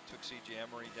took C.J.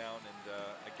 Emery down, and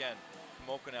again,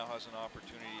 Komoka now has an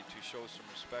opportunity to show some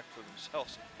respect for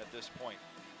themselves at this point.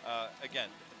 Again,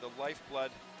 the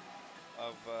lifeblood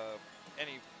of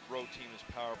any road team is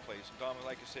power plays. And Dom,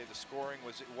 like I say, the scoring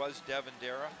was Devin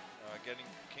Dara getting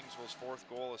Kingsville's 4th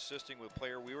goal, assisting with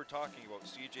player we were talking about,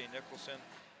 C.J. Nicholson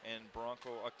and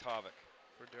Bronco Octavic.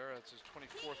 For Dara, it's his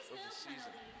 24th of the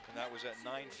season. And that was at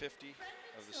 9:50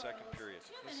 of the second period.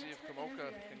 Let's see if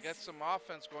Komoka can get some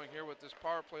offense going here with this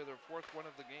power play, their 4th one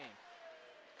of the game.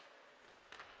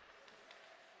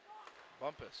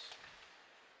 Bumpus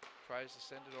tries to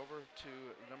send it over to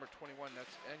number 21,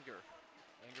 that's Enger.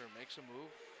 Enger makes a move,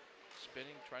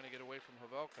 spinning, trying to get away from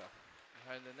Havelka.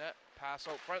 Behind the net, pass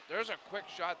out front. There's a quick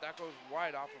shot that goes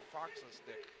wide off of Fox's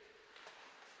stick.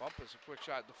 Bumpus, a quick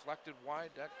shot deflected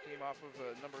wide. That came off of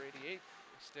number 88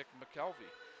 stick, McKelvey.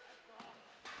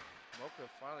 Komoka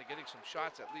finally getting some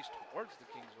shots at least towards the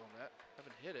Kingsville net.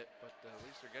 Haven't hit it, but at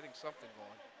least they're getting something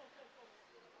going.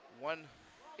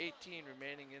 1:18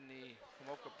 remaining in the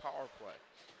Komoka power play.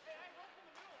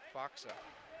 Foxa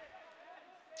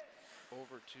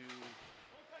over to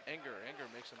Enger. Enger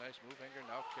makes a nice move. Enger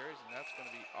now carries, and that's going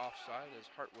to be offside as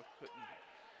Hartwick couldn't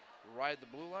ride the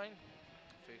blue line.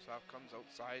 Face-off comes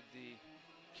outside the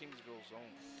Kingsville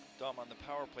zone. Dom, on the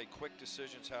power play, quick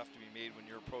decisions have to be made when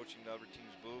you're approaching the other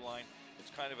team's blue line.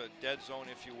 It's kind of a dead zone,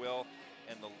 if you will,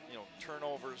 and the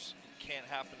turnovers can't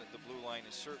happen at the blue line.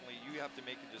 And certainly you have to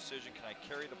make a decision: can I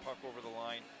carry the puck over the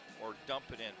line or dump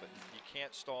it in? But you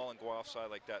can't stall and go offside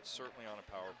like that, certainly on a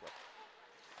power play.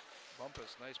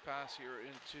 Bumpus, nice pass here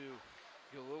into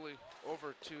Giluli,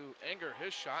 over to Enger.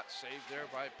 His shot saved there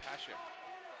by Pashik.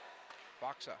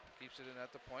 Foxa keeps it in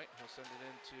at the point. He'll send it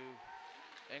into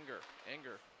Enger.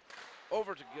 Enger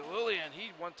over to Giluli, and he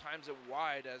one-times it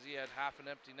wide as he had half an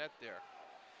empty net there.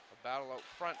 A battle out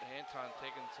front. Anton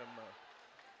taking some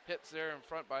hits there in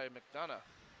front by McDonough.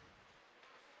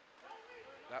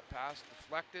 That pass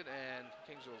deflected, and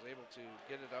Kingsville is able to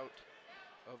get it out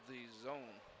of the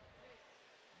zone.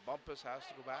 Bumpus has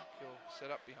to go back. He'll set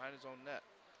up behind his own net.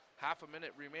 Half a minute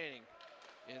remaining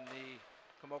in the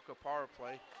Komoka power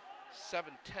play.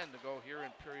 7:10 to go here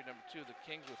in period number 2. The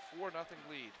Kings with 4-0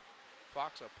 lead.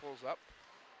 Foxa pulls up.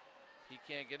 He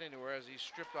can't get anywhere as he's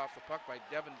stripped off the puck by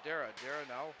Devin Dara. Dara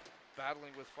now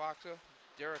battling with Foxa.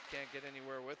 Dara can't get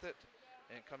anywhere with it.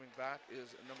 And coming back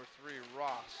is number 3,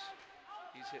 Ross.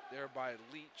 He's hit there by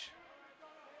Leach.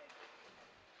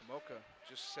 Komoka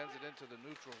just sends it into the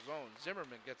neutral zone.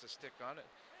 Zimmerman gets a stick on it.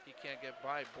 He can't get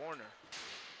by Borner.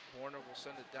 Borner will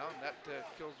send it down. That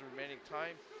kills the remaining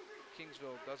time.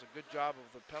 Kingsville does a good job of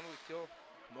the penalty kill.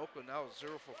 Komoka now is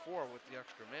 0 for 4 with the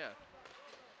extra man.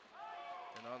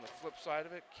 And on the flip side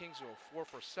of it, Kingsville 4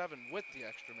 for 7 with the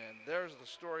extra man. There's the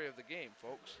story of the game,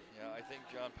 folks. Yeah, I think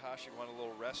John Pashik wanted a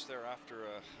little rest there after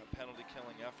a penalty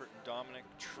killing effort. And Dominic,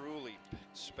 truly,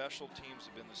 special teams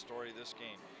have been the story of this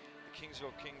game. The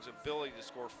Kingsville Kings' ability to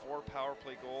score 4 power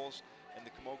play goals, and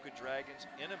the Komoka Dragons'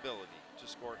 inability to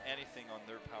score anything on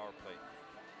their power play.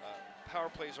 Power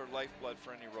plays are lifeblood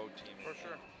for any road team. For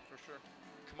sure, for sure.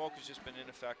 Komoka's just been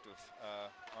ineffective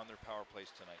on their power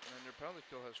plays tonight. And their penalty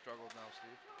kill has struggled now,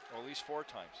 Steve. Well, at least 4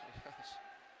 times. Yes.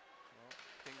 Well,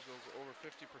 Kingsville's over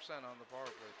 50% on the power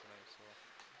play tonight, so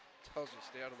it tells you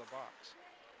stay out of the box.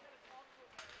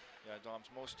 Yeah, Doms,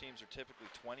 most teams are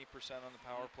typically 20% on the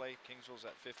power play. Kingsville's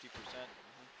at 50%.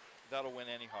 That'll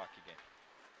win any hockey game.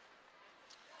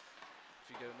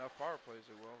 If you get enough power plays,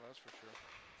 it will, that's for sure.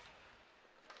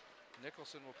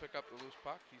 Nicholson will pick up the loose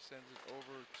puck. He sends it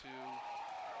over to,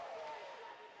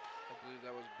 I believe that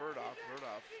was Burdoff.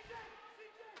 Burdoff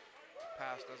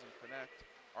pass doesn't connect.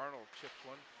 Arnold chips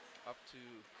one up to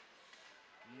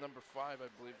number 5, I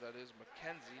believe that is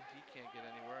McKenzie. He can't get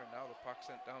anywhere, and now the puck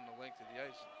sent down the length of the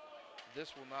ice.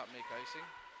 This will not make icing.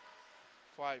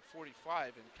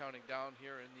 5:45 and counting down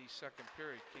here in the second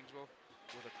period. Kingsville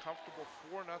with a comfortable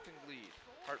 4-0 lead.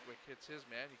 Hartwick hits his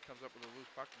man. He comes up with a loose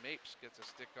puck. Mapes gets a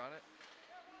stick on it.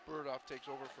 Burdoff takes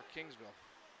over for Kingsville.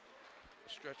 A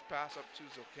stretch pass up to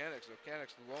Zilkanix.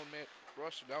 Zilkanix, the lone man,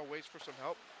 rush now waits for some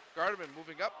help. Gardeman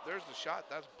moving up. There's the shot.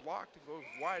 That's blocked and goes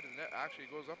wide. And that actually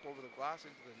goes up over the glass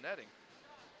into the netting.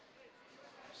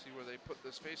 See where they put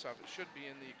this face-off. It should be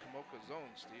in the Komoka zone,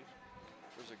 Steve.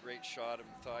 There's a great shot of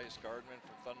Matthias Gardman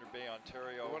from Thunder Bay,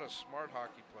 Ontario. What a smart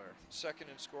hockey player. Second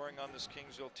in scoring on this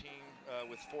Kingsville team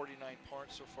with 49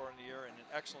 points so far in the year, and an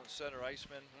excellent center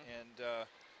iceman. And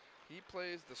he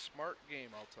plays the smart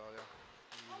game, I'll tell you.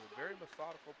 He's a very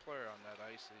methodical player on that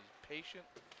ice. He's patient.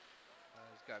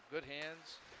 got good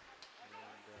hands, and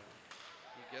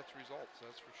he gets results,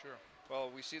 that's for sure.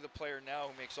 Well, we see the player now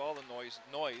who makes all the noise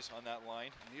on that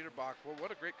line. Niederbach, well,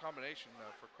 what a great combination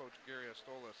for Coach Gary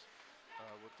Astolas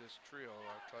with this trio.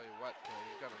 I'll tell you what,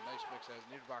 he's got a nice mix as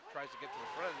Niederbach tries to get to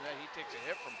the front, and then he takes a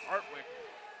hit from Hartwick,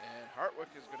 and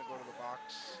Hartwick is going to go to the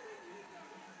box.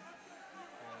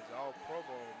 As Al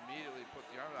Provo immediately put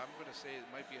the arm, I'm going to say it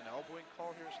might be an elbowing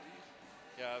call here, Steve.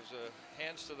 Yeah, it was a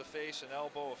hands to the face, an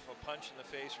elbow, a punch in the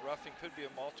face. Roughing could be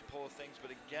a multiple of things, but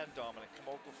again, Dominic,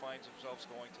 Komoka finds themselves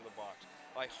going to the box.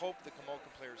 I hope the Komoka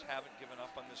players haven't given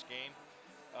up on this game.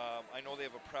 I know they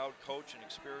have a proud coach, an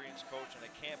experienced coach, and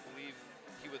I can't believe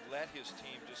he would let his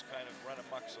team just kind of run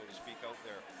amok, so to speak, out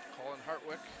there. Colin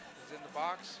Hartwick is in the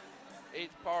box.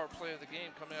 8th power play of the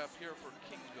game coming up here for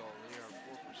Kingville. They are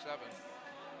 4 for 7.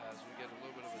 As we get a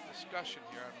little bit of a discussion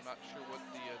here, I'm not sure what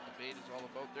the debate is all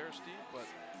about there, Steve, but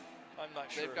I'm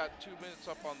not sure. They've got 2 minutes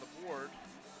up on the board.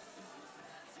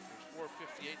 There's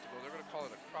 4:58 to go. They're going to call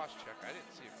it a cross check. I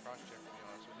didn't see a cross check, to be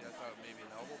honest with you. I thought it maybe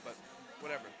an elbow, but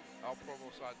whatever. Al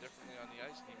Provo saw it differently on the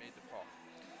ice, and he made the call.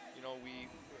 You know,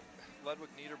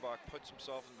 Ludwig Niederbach puts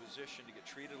himself in position to get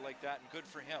treated like that, and good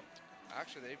for him.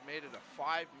 Actually, they've made it a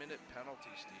 5-minute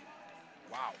penalty, Steve.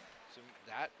 Wow. So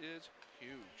that is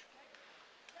huge.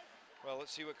 Well,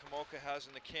 let's see what Komoka has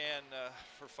in the can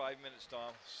for 5 minutes,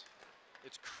 Dom.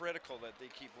 It's critical that they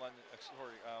keep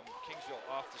Kingsville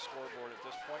off the scoreboard at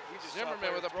this point. We just Zimmerman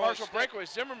with a partial breakaway.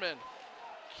 Zimmerman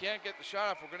can't get the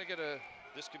shot off. We're going to get a...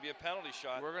 This could be a penalty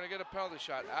shot. We're going to get a penalty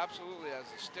shot, absolutely, as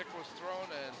the stick was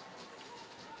thrown, and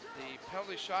the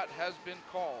penalty shot has been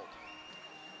called.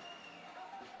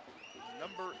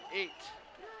 Number 8,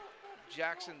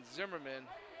 Jackson Zimmerman,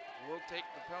 will take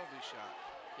the penalty shot.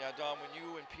 Yeah, Dom, when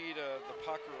you impede the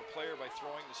puck or a player by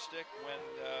throwing the stick when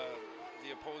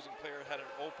the opposing player had an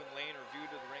open lane or view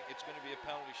to the ring, it's going to be a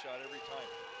penalty shot every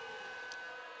time.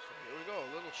 So here we go,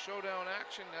 a little showdown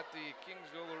action at the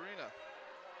Kingville Arena.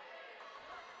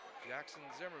 Jackson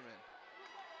Zimmerman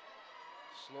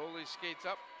slowly skates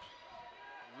up,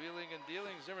 wheeling and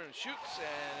dealing. Zimmerman shoots,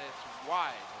 and it's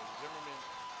wide. Zimmerman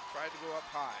tried to go up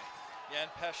high. Jan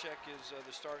Peszek is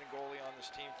the starting goalie on this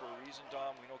team for a reason,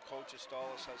 Dom. We know Coach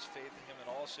Astolas has faith in him in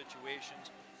all situations.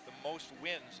 The most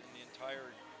wins in the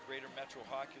entire Greater Metro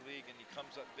Hockey League, and he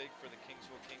comes up big for the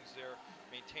Kingsville Kings there,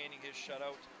 maintaining his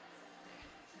shutout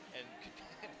and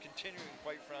continuing,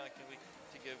 quite frankly,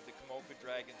 to give the Komoka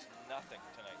Dragons nothing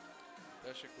tonight.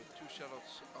 Peszek with 2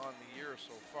 shutouts on the year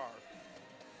so far.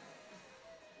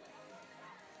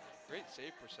 Great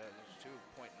save percentage too,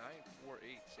 .948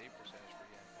 save percentage for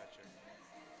Jan Peszek.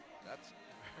 That's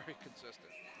very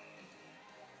consistent.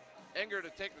 Enger to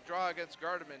take the draw against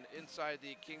Gardeman inside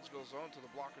the Kingsville zone to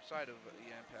the blocker side of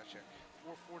Jan Peszek.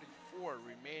 4:44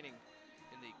 remaining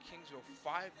in the Kingsville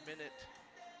 5-minute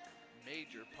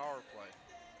major power play.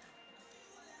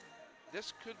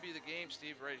 This could be the game,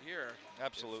 Steve, right here.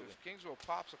 Absolutely. If Kingsville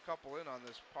pops a couple in on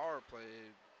this power play,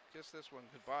 kiss this one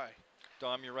goodbye.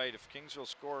 Dom, you're right. If Kingsville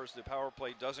scores, the power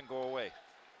play doesn't go away.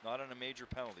 Not on a major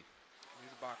penalty.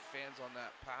 Niederbach fans on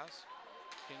that pass.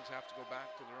 Kings have to go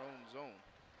back to their own zone.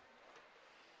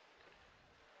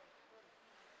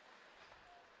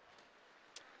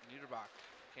 Niederbach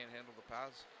can't handle the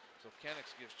pass, so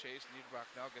Kenix gives chase.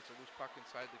 Niederbach now gets a loose puck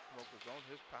inside the Komoka zone.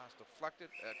 His pass deflected.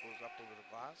 That goes up over the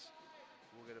glass.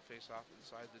 We'll get a face-off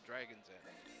inside the Dragons' end.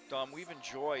 Dom, we've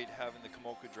enjoyed having the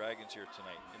Komoka Dragons here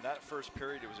tonight. In that first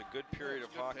period, it was a good period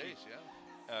of hockey. Pace,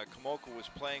 yeah. Komoka was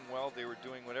playing well. They were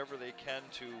doing whatever they can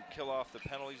to kill off the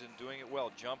penalties and doing it well,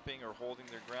 jumping or holding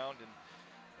their ground.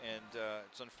 And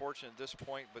it's unfortunate at this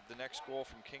point, but the next goal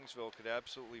from Kingsville could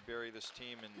absolutely bury this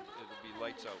team, and it'll be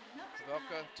lights out.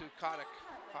 Velka to Kotick.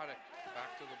 Kotick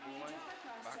back to the blue line.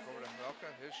 Back over to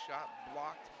Velka. His shot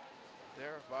blocked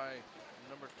there by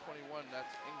number 21.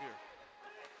 That's Inger.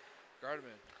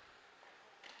 Gardeman.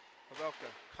 Velka.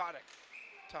 Kotick.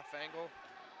 Tough angle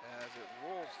as it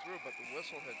rolls through, but the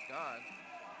whistle had gone.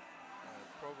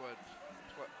 Provo had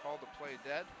called the play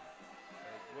dead.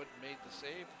 Wood made the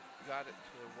save. Got it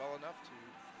well enough to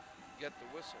get the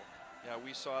whistle. Yeah,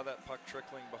 we saw that puck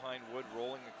trickling behind Wood,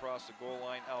 rolling across the goal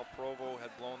line. Al Provo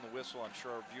had blown the whistle. I'm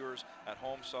sure our viewers at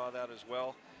home saw that as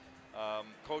well.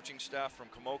 Coaching staff from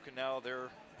Komoka now, they're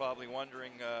probably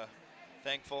wondering,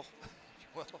 thankful.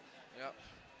 Well, yeah.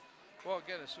 Well,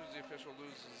 again, as soon as the official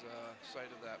loses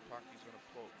sight of that puck, he's going to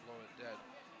blow it dead.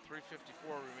 3:54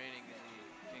 remaining in the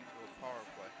Kingville power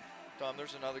play. Tom,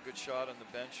 there's another good shot on the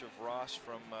bench of Ross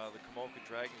from the Komoka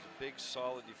Dragons. A big,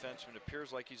 solid defenseman. Appears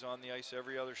like he's on the ice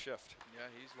every other shift. Yeah,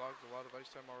 he's logged a lot of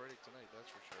ice time already tonight, that's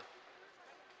for sure.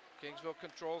 Kingsville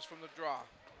controls from the draw.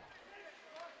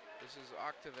 This is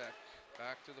Oktavek.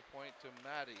 Back to the point to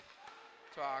Maddie.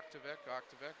 To Octavek.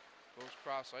 Octavek goes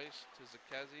cross ice to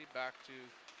Zakezi. Back to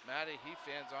Maddie. He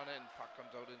fans on it and puck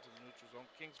comes out into the neutral zone.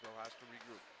 Kingville has to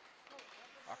regroup.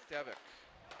 Octavek.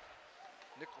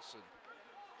 Nicholson.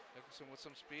 Nicholson with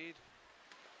some speed.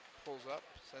 Pulls up.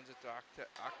 Sends it to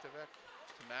Octavek.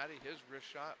 To Maddie. His wrist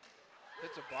shot.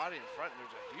 Hits a body in front. And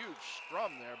there's a huge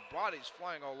scrum there. Bodies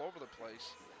flying all over the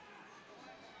place.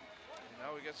 And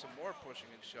now we get some more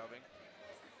pushing and shoving.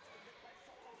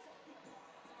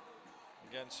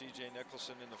 Again, C.J.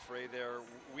 Nicholson in the fray there.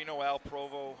 We know Al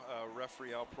Provo,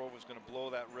 referee Al Provo, is going to blow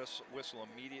that whistle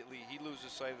immediately. He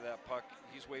loses sight of that puck.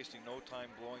 He's wasting no time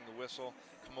blowing the whistle.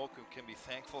 Komoka can be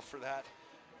thankful for that.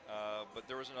 But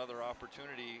there was another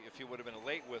opportunity, if he would have been a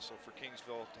late whistle, for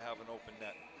Kingville to have an open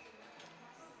net.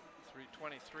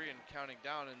 3:23 and counting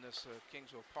down in this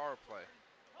Kingville power play.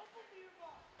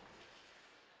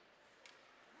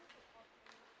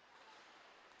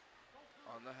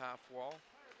 On the half wall.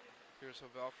 Here's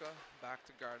Havelka, back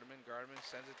to Gardeman. Gardeman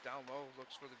sends it down low,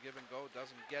 looks for the give and go,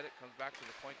 doesn't get it, comes back to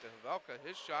the point to Havelka.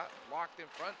 His shot blocked in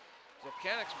front.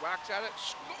 Zolkanix whacks at it,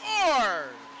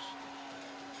 scores!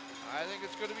 I think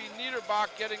it's going to be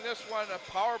Niederbach getting this one. A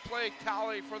power play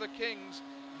tally for the Kings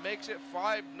makes it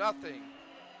 5-0.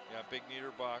 Yeah, big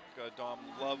Niederbach, Dom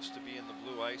loves to be in the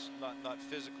blue ice. Not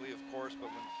physically, of course, but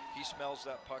when he smells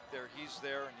that puck there, he's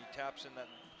there and he taps in that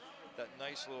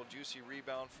nice little juicy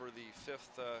rebound for the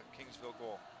 5th Kingville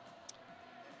goal.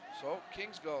 So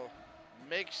Kingville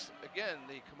makes, again,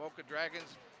 the Komoka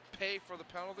Dragons pay for the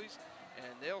penalties,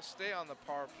 and they'll stay on the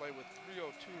power play with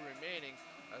 3:02 remaining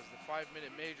as the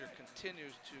 5-minute major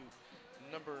continues to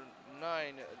number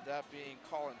 9, that being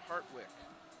Colin Hartwick.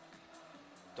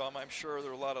 Dom, I'm sure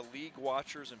there are a lot of league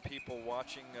watchers and people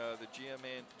watching the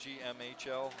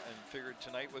GMHL and figured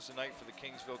tonight was the night for the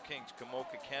Kingville Kings.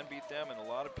 Komoka can beat them, and a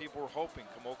lot of people were hoping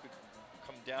Komoka could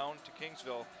come down to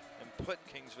Kingville and put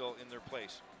Kingville in their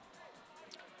place.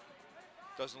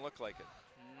 Doesn't look like it.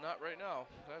 Not right now,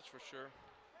 that's for sure.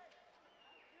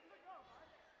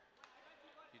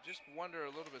 You just wonder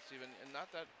a little bit, Stephen, and not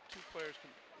that two players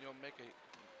can, make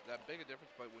that big a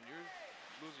difference, but when you're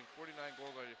losing 49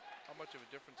 goals, how much of a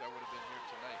difference that would have been here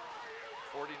tonight?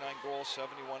 49 goals,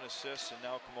 71 assists, and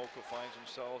now Komoka finds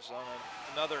themselves on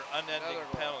another unending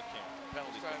penalty.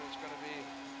 This time it's going to be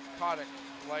Kotick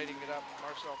lighting it up.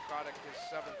 Marcel Kotick, his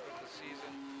 7th of the season.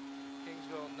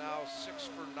 Kingville now 6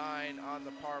 for 9 on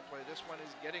the power play. This one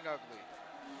is getting ugly.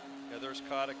 Yeah, there's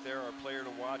Kotick there, our player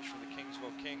to watch for the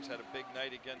Kingville Kings. Had a big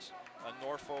night against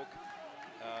Norfolk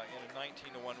in a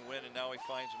 19-1 win, and now he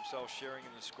finds himself sharing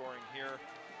in the scoring here.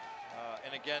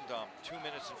 And again, Dom, 2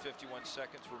 minutes and 51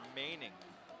 seconds remaining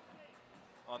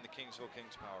on the Kingville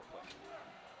Kings power play.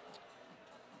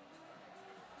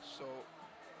 So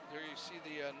there you see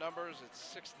the numbers. It's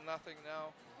 6-0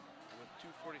 now with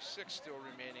 2:46 still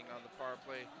remaining on the power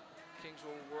play. Kings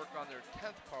will work on their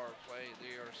 10th power play.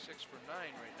 They are 6 for 9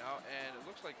 right now, and it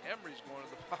looks like Emery's going to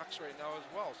the box right now as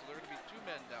well. So they're going to be 2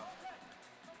 men down.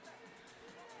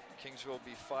 Kingville will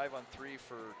be 5 on 3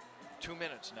 for 2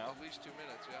 minutes now. At least 2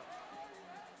 minutes, yeah.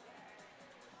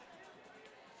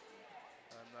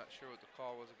 I'm not sure what the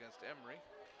call was against Emery.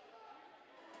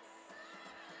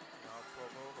 Now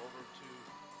Provo over to...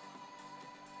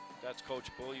 That's Coach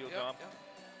Bulio, Yep, Dom. yep.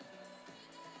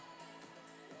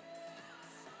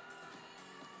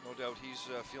 No doubt he's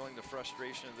feeling the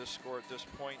frustration of this score at this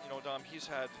point. Dom, he's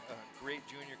had a great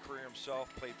junior career himself,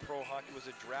 played pro hockey, was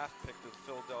a draft pick to the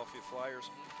Philadelphia Flyers.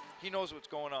 He knows what's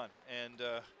going on, and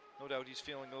no doubt he's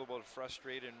feeling a little bit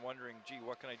frustrated and wondering, gee,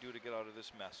 what can I do to get out of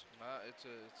this mess? It's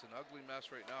an ugly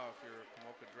mess right now if you're a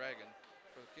Komoka Dragon.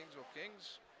 For the Kingville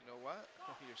Kings, you know what?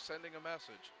 You're sending a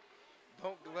message.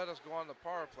 Don't let us go on the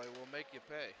power play. We'll make you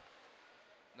pay.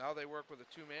 Now they work with a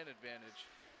 2-man advantage.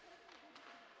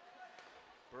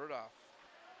 Burdoff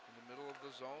in the middle of the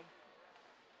zone.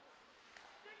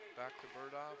 Back to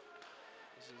Burdoff.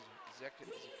 This is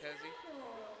Zakezi.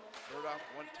 Burdoff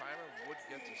one-timer. Wood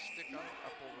gets a stick on it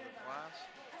up over the glass.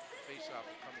 Face-off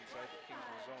will come inside the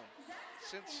Kingville zone.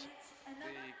 Since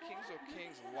the Kingville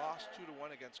Kings lost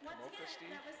 2-1 against Komoka,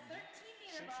 Steve,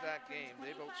 since that game,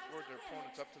 they've outscored their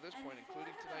opponents up to this point,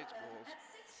 including tonight's goals,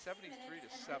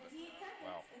 73-7.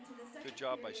 Wow. Good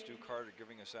job by Stu Carter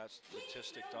giving us that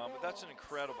statistic, Don. But that's an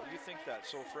incredible. You think that.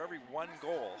 So for every 1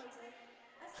 goal,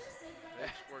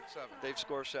 they've scored 7. They've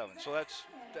scored 7. So that's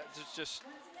just,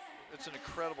 it's an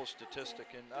incredible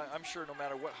statistic. And I'm sure no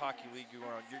matter what hockey league you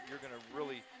are on, you're going to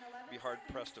really be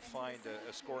hard-pressed to find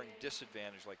a scoring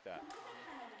disadvantage like that.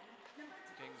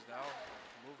 Kings now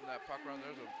moving that puck around.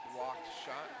 There's a blocked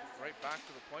shot. Right back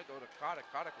to the point, though, to Kotick.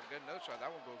 Kotick will get another shot.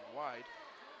 That one goes wide.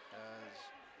 As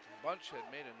bunch had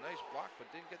made a nice block, but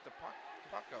didn't get the puck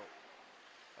out.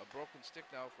 A broken stick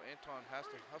now for Anton has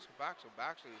to hustle back, so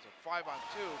Baxley is a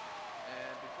 5-on-2,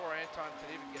 and before Anton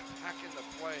can even get back in the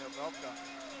play, Havelka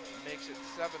makes it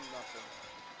 7-0.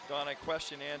 Don, I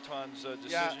question Anton's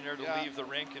decision here to leave the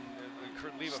rink and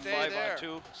leave Stay a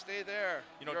 5-on-2. Stay there.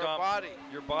 You know, Your Dom, body.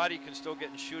 your body can still get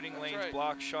in shooting That's lanes, right.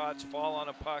 block shots, fall on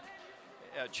a puck,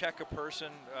 check a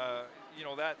person. You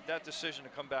know, that decision to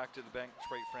come back to the bench,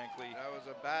 quite frankly. That was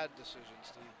a bad decision,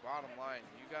 Steve. Bottom line,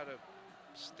 you got to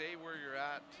stay where you're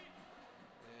at,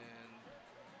 and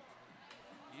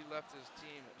he left his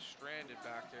team stranded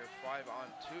back there,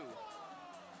 5-on-2.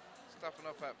 It's tough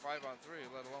enough at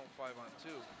 5-on-3, let alone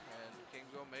 5-on-2, and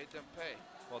Kingville made them pay.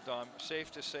 Well, Dom,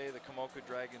 safe to say the Komoka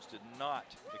Dragons did not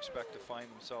expect to find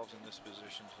themselves in this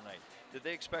position tonight. Did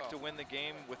they expect to win the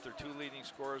game with their 2 leading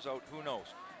scorers out? Who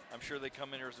knows? I'm sure they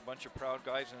come in here as a bunch of proud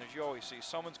guys, and as you always see,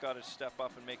 someone's got to step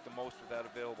up and make the most of that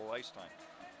available ice time.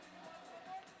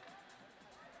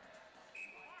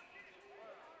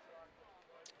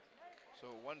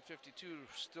 So 152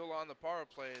 still on the power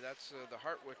play. That's the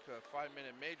Hartwick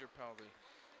 5-minute major penalty.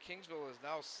 Kingsville is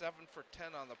now 7 for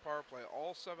 10 on the power play.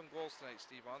 All 7 goals tonight,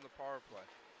 Steve, on the power play.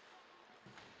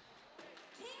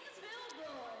 Kingsville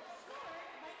goal scored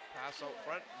by Pass out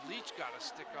front. Leach got a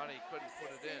stick on it. He couldn't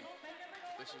put it in.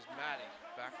 This is Maddie.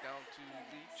 Back down to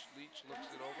Leach. Leach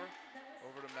looks it over.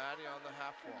 Over to Maddie on the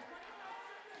half wall.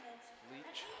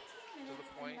 Leach to the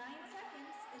point.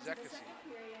 Zekasi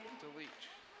to Leach.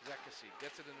 Zekasi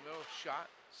gets it in the middle. Shot.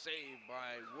 Saved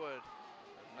by Wood.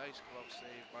 A nice glove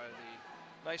save by the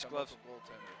Nice gloves.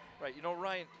 goaltender. Right, you know,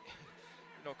 Ryan,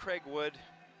 you know, Craig Wood,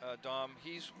 Dom,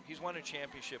 he's won a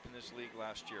championship in this league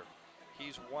last year.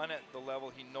 He's won at the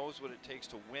level. He knows what it takes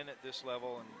to win at this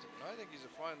level. And I think he's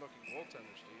a fine-looking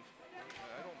goaltender, Steve.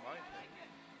 I don't mind him.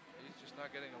 He's just not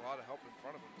getting a lot of help in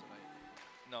front of him tonight.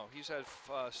 no, he's had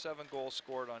 7 goals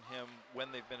scored on him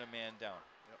when they've been a man down.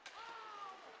 Yep.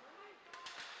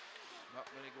 Not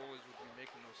many goalies would be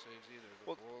making those saves either.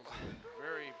 The Well, goals have been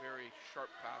very, very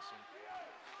sharp passing.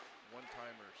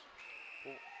 One-timers.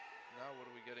 Well, now what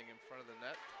are we getting in front of the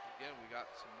net? Again, we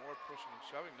got some more pushing and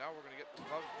shoving. Now we're going to get the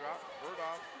gloves dropped.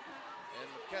 Burdoff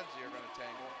and McKenzie are going to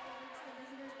tangle.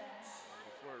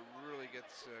 Before it really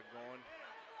gets going,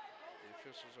 the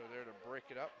officials are there to break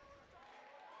it up.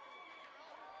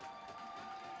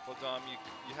 Well, Dom, you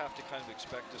have to kind of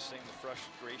expect this thing. The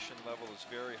frustration level is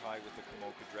very high with the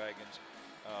Komoka Dragons.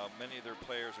 Many of their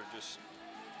players are just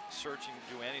searching to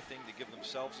do anything to give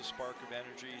themselves a spark of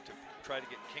energy, to try to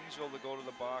get Kingsville to go to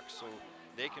the box so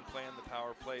they can play in the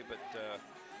power play. But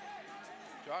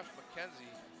Josh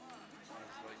McKenzie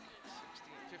is like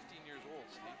 15 years old,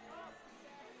 Steve.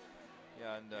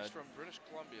 yeah, and He's from British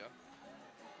Columbia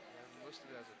and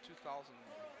listed as a 2000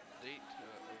 date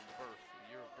of birth,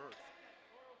 year of birth.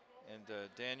 and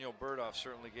Daniel Burdoff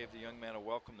certainly gave the young man a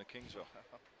welcome to Kingsville.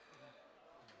 Yeah.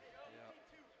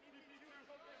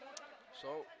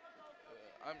 So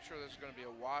I'm sure there's going to be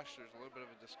a wash. There's a little bit of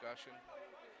a discussion.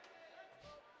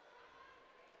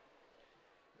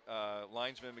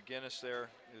 Linesman McGinnis there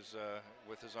is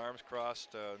with his arms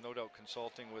crossed, no doubt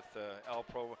consulting with Al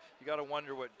Pro. You got to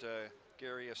wonder what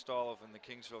Gary Estolov and the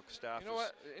Kingsville staff You know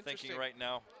what? is thinking Interesting. right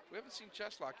now. We haven't seen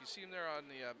Cheslock. You see him there on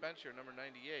the bench here, number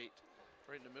 98,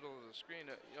 right in the middle of the screen.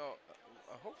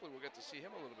 Hopefully we'll get to see him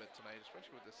a little bit tonight,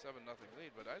 especially with the 7-0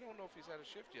 lead. But I don't know if he's had a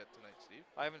shift yet tonight, Steve.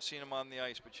 I haven't seen him on the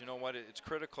ice, but you know what? It's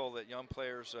critical that young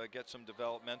players get some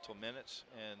developmental minutes,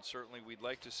 and certainly we'd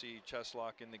like to see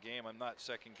Cheslock in the game. I'm not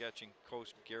second-guessing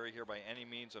Coach Gary here by any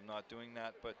means. I'm not doing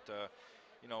that, but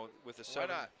you know, with the 7,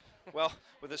 Why not? well,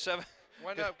 with the 7.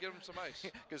 Why not give him some ice?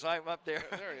 Because I'm up there.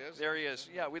 There he is. There he is.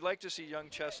 Yeah, we'd like to see young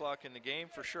Cheslock in the game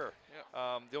for sure.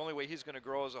 Yeah. The only way he's going to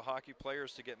grow as a hockey player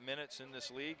is to get minutes in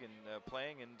this league and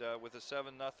playing. And with a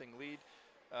 7-0 lead,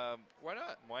 Why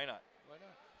not? why not? Why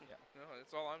not? Yeah. No,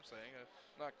 that's all I'm saying.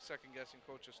 Not second-guessing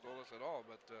Coach Astolis at all,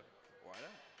 but why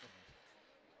not?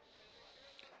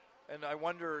 And I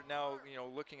wonder now, you know,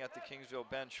 looking at the Kingsville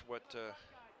bench, what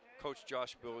Coach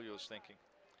Josh Bilio is thinking.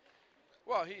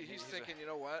 Well, he's He's thinking, you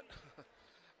know what?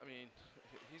 I mean,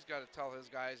 he's got to tell his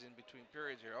guys in between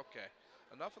periods here, okay,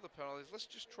 enough of the penalties. Let's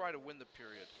just try to win the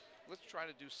period. Let's try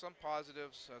to do some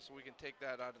positives so we can take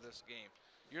that out of this game.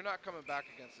 You're not coming back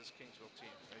against this Kingsville team.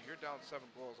 You're down 7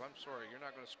 goals. I'm sorry. You're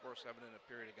not going to score 7 in a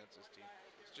period against this team.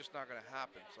 It's just not going to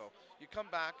happen. So you come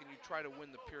back and you try to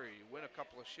win the period. You win a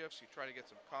couple of shifts. You try to get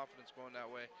some confidence going that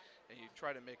way, and you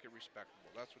try to make it respectable.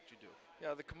 That's what you do.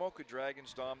 Yeah, the Komoka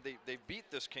Dragons, Dom, they beat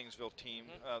this Kingsville team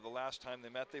the last time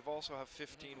they met. They've also have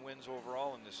 15 wins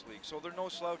overall in this league, so they're no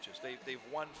slouches. They've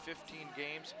won 15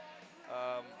 games.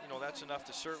 You know, that's enough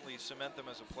to certainly cement them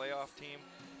as a playoff team.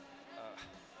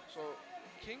 So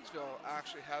Kingville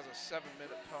actually has a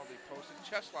 7-minute penalty posted.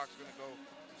 Cheslock's going to go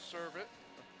serve it.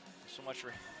 So much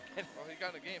for Well, he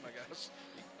got in the game, I guess.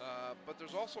 But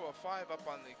there's also a 5 up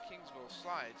on the Kingville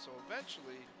side. So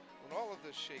eventually, when all of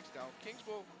this shakes down,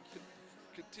 Kingville could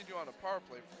continue on a power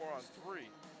play 4-on-3,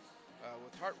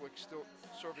 with Hartwick still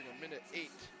serving a minute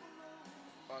 8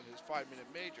 on his 5-minute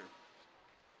major.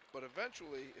 But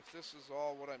eventually, if this is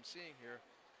all what I'm seeing here,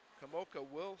 Komoka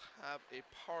will have a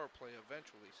power play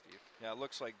eventually, Steve. Yeah, it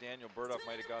looks like Daniel Burdoff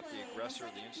might have got the aggressor,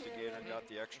 the instigator, and got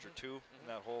the extra 2 in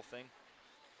that whole thing.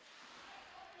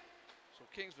 So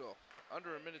Kingville,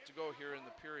 under a minute to go here in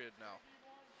the period now.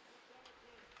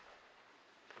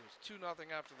 It was 2-0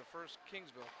 after the first.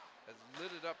 Kingville has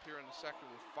lit it up here in the second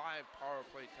with 5 power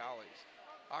play tallies.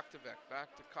 Oktavek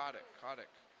back to Kodik. Kodik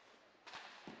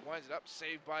winds it up,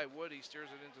 saved by Wood. He steers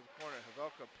it into the corner.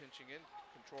 Havelka pinching in,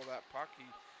 control that puck. He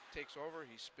takes over,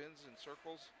 he spins in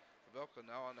circles. Havelka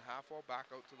now on the half wall,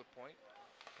 back out to the point.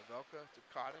 Havelka to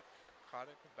Kodik.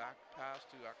 Kodik, back pass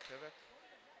to Oktavek.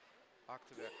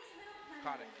 Oktavek,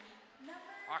 Kodik,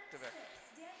 Oktavek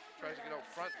tries to get out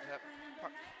front. That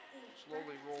puck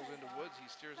slowly rolls into Woods. He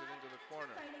steers it into the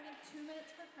corner.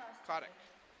 Kodik,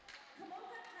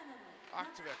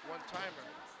 Oktavek, one-timer.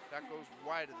 That goes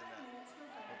wide of the net.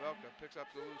 Havelka picks up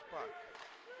the loose puck.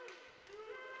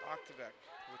 Oktavek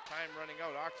with time running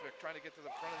out. Oktavek trying to get to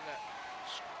the front of the net.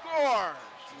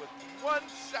 Scores with 1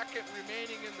 second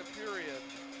remaining in the period.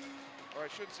 Or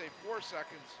I should say 4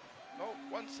 seconds. No,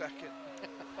 1 second.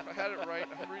 I had it right.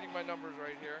 I'm reading my numbers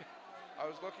right here. I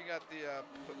was looking at the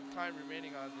time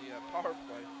remaining on the power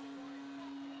play.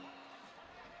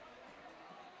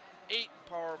 8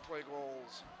 power play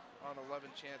goals on 11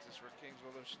 chances for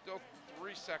Kingville. There's still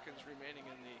 3 seconds remaining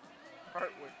in the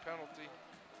Hartwick penalty.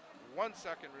 1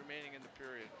 second remaining in the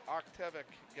period. Oktavek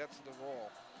gets the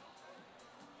goal.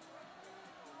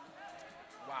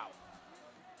 Wow.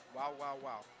 Wow, wow,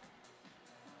 wow.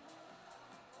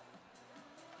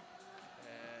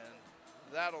 And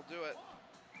that'll do it.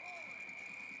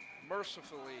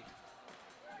 Mercifully,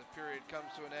 the period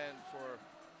comes to an end for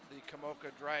the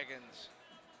Komoka Dragons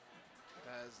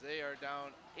as they are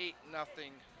down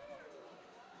 8-0.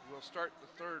 We'll start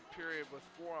the third period with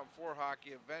 4-on-4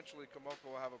 hockey. Eventually, Komoka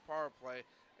will have a power play.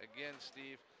 Again,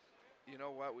 Steve, you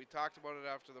know what? We talked about it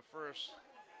after the first.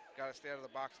 Got to stay out of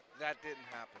the box. That didn't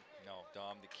happen. No,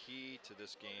 Dom, the key to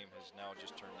this game has now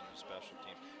just turned into special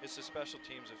teams. It's the special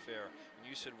teams affair. And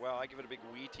you said, wow, I give it a big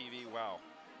Wii TV, wow.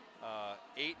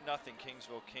 8-0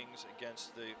 Kingville Kings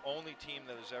against the only team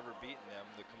that has ever beaten them,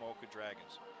 the Komoka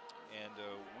Dragons. And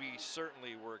we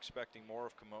certainly were expecting more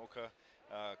of Komoka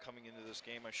coming into this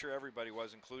game. I'm sure everybody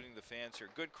was, including the fans here.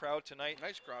 Good crowd tonight.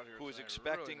 Nice crowd here who was tonight.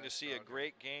 expecting Really to see a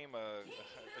great game, a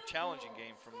challenging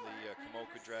game from the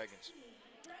Komoka Dragons.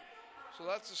 So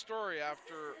that's the story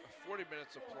after 40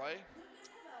 minutes of play.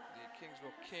 The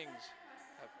Kingville Kings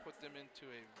have put them into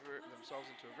themselves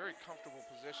into a very comfortable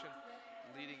position,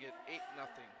 leading it 8-0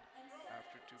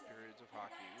 after 2 periods of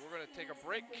hockey. We're going to take a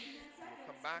break. We'll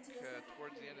come back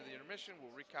towards the end of the intermission.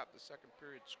 We'll recap the second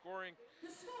period scoring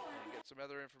and get some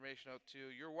other information out to you.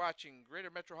 You're watching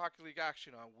Greater Metro Hockey League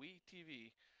action on Wii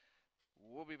TV.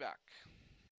 We'll be back.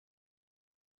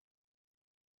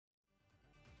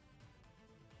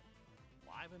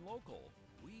 Live and local,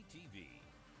 Wii TV.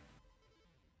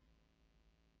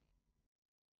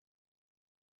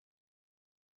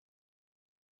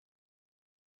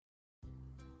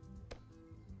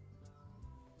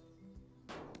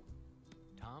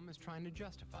 Tom is trying to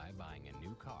justify buying a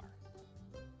new car.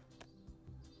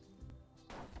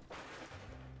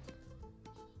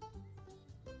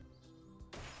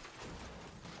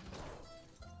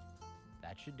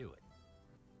 That should do it.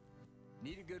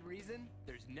 Need a good reason?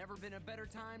 There's never been a better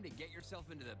time to get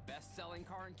yourself into the best-selling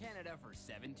car in Canada for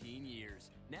 17 years.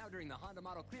 Now during the Honda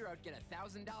Model Clearout, get a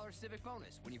 $1,000 Civic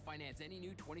bonus when you finance any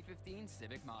new 2015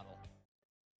 Civic model.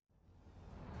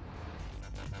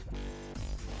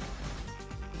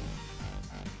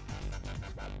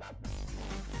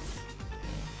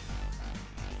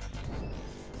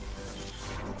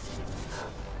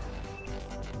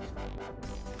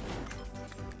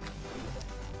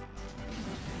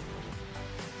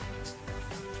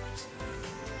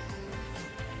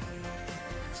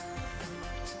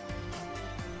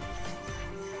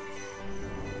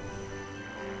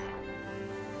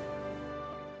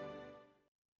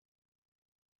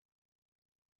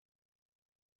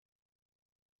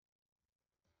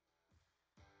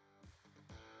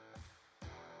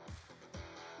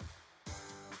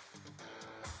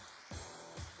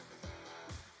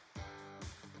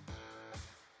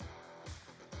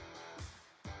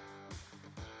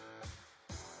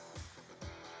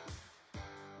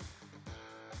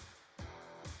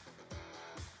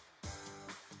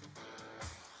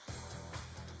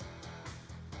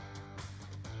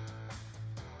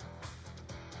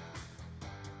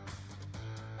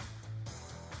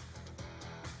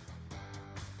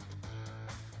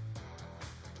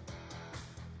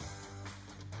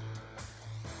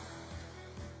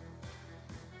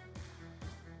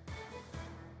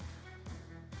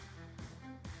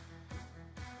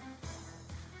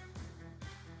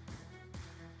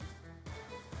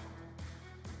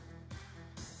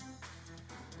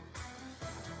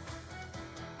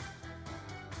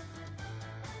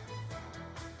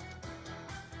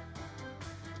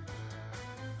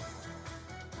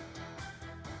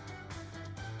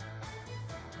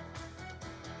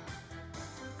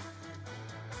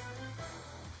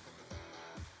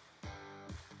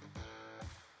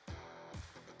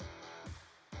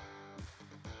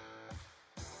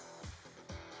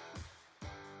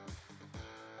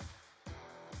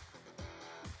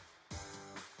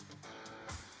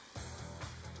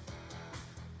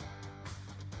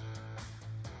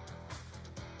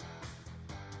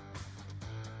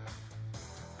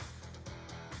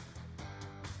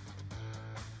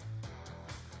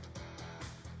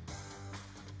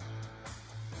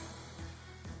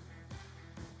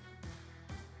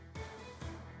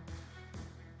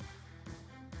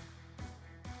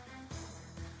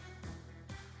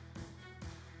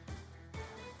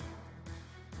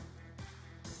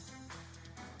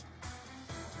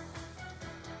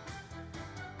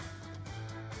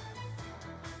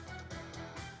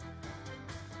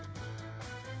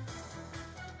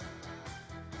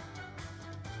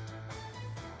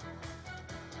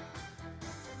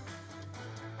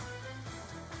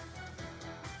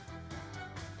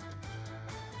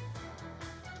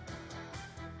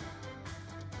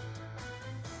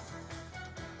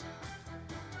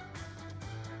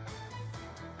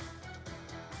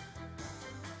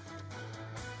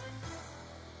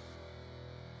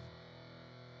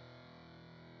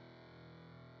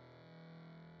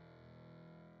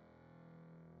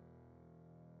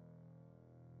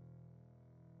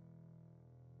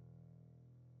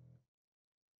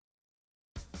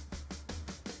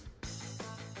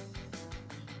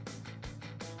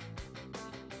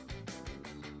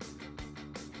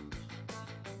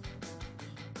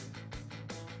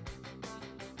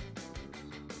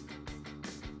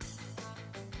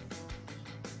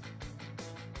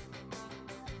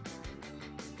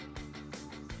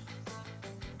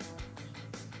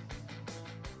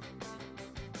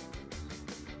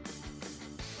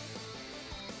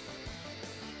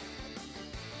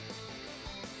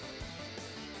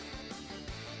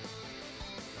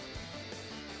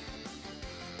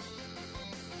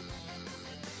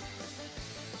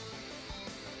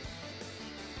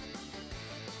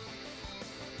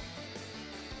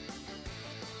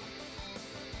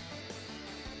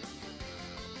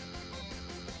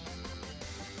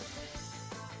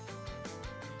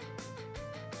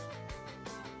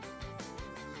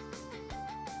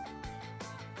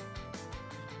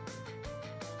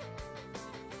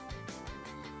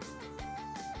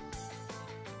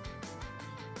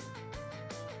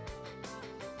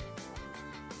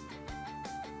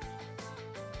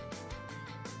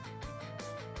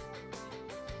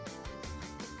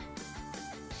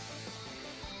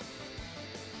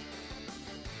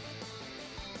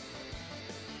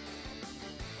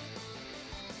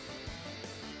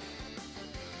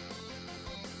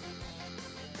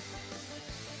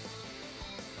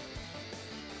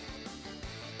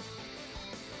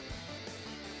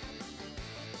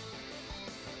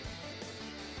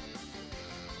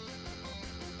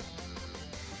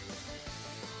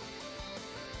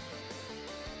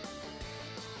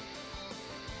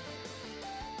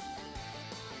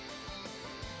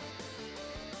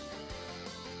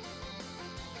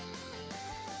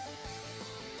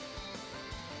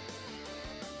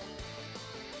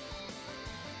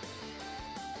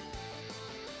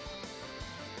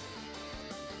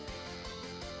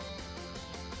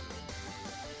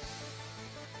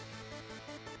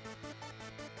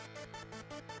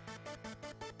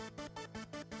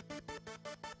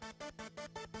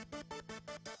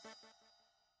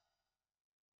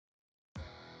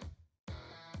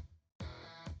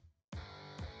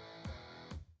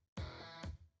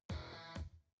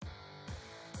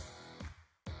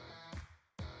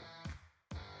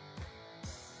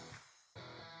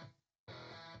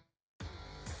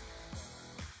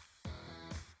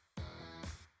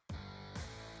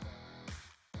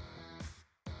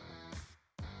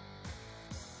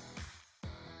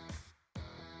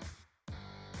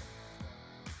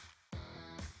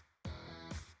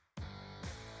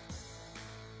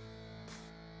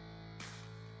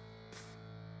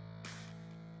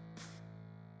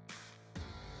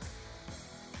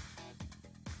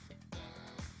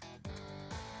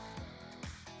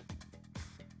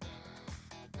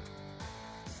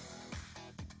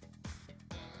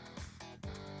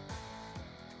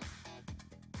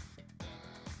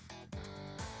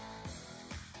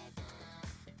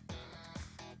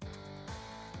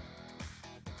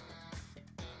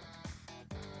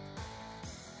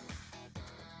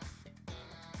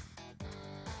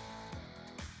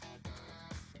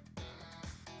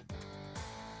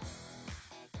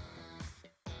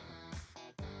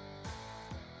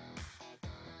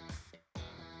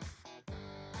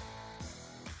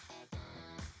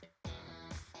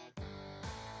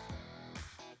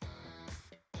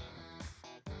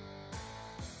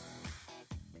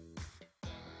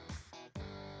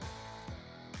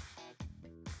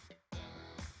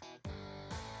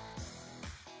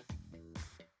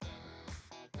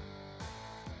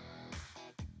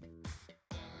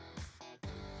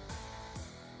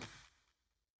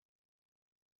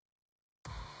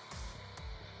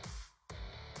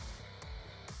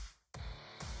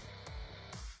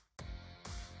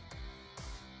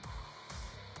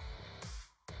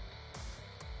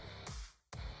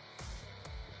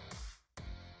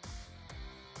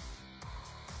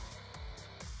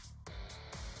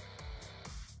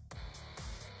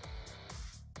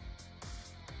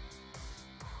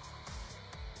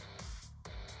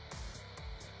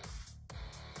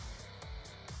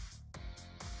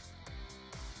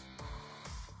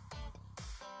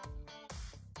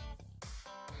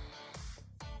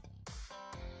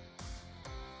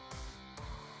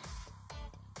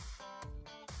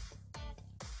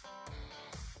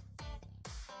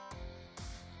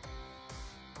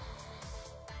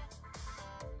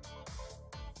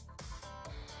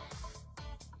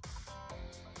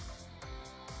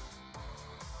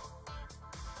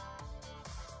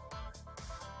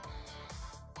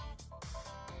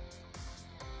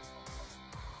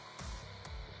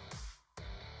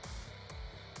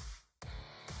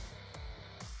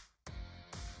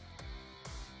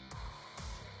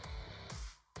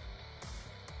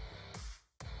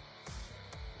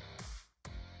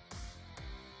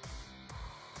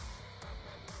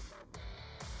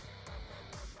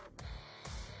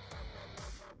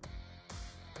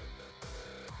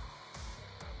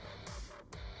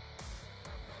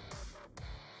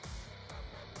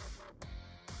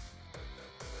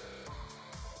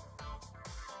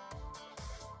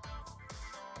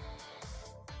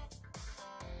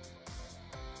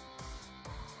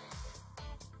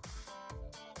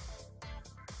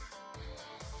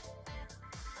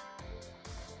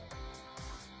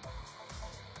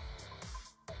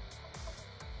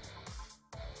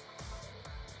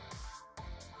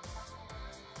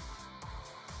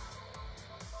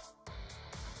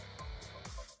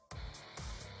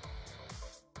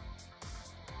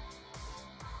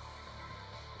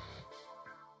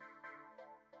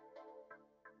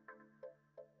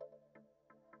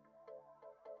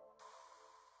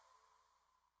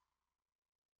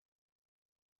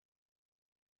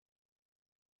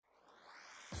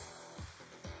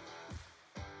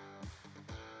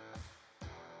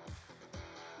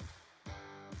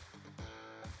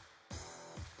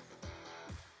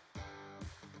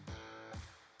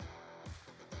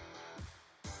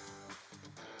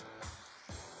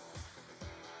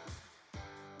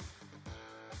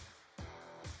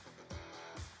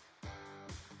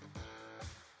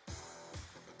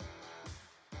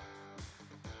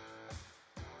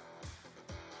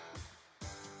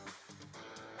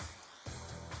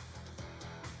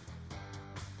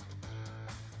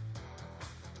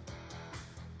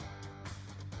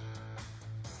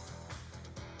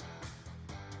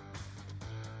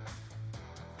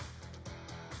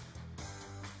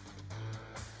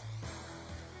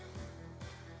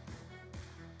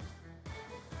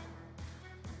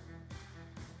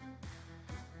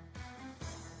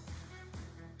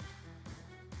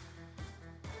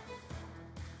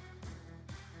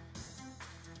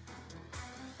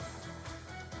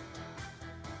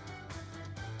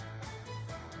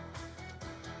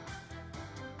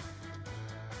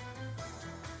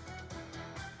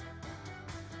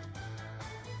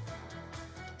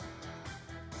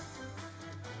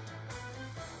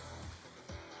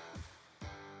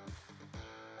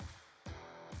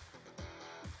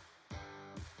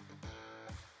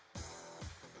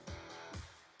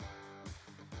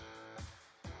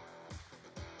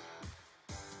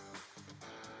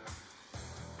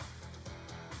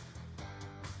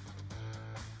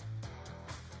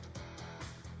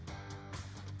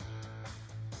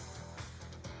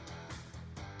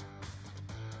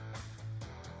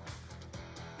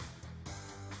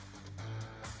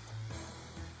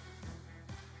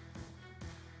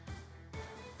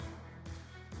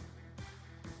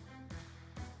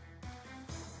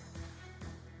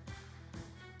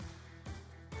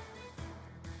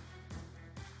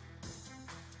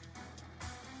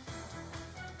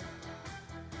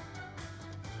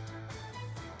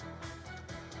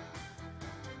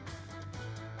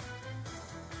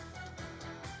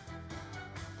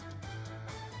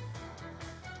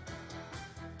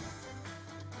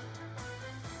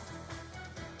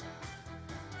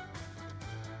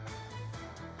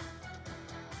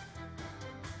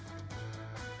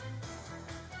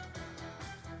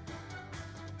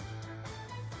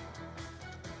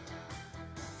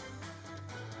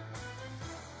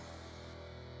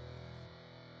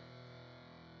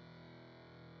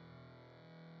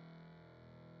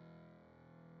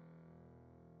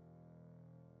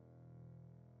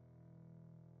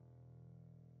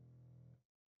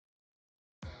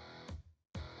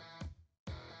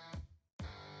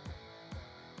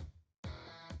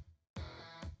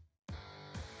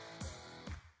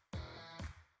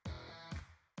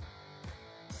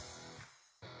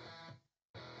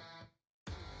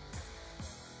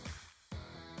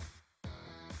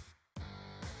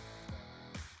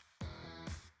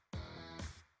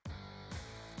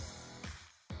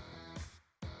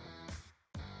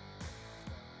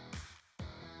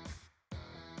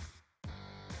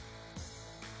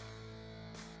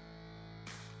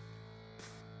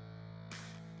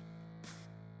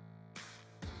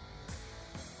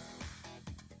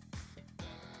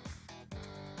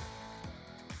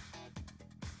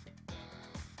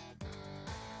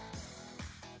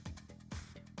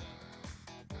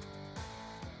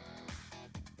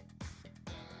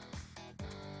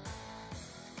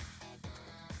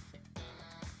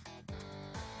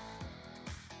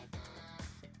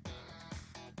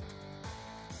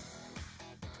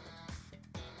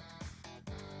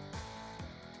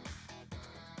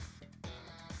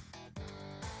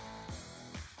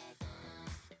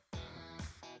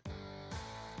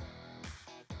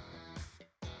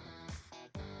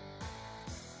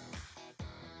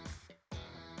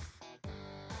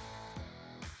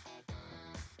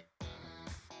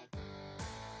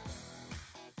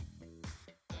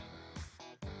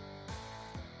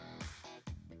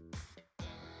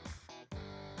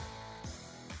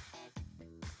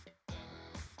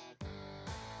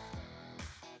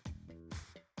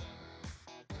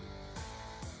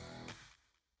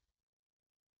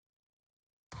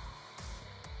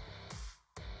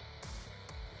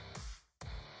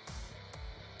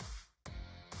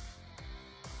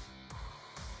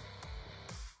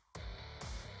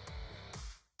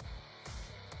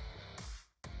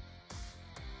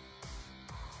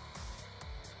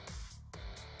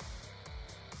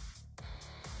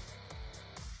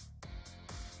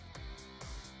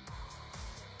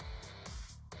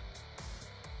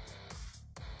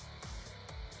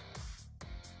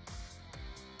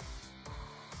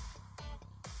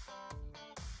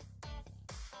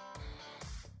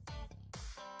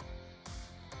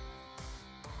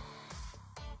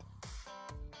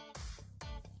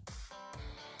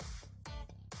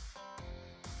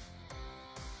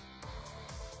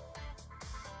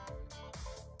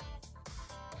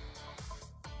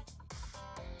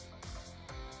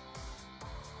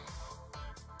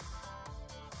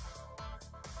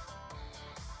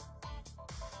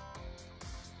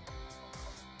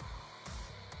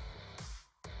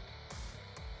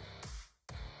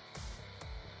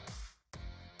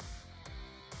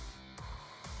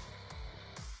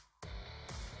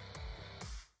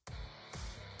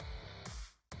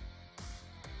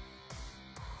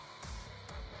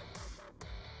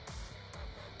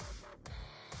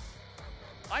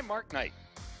 I'm Mark Knight.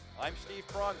 I'm Steve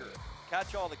Pronger.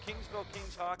 Catch all the Kingsville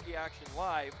Kings hockey action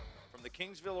live from the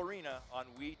Kingsville Arena on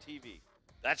WeTV.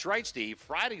 That's right, Steve.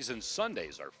 Fridays and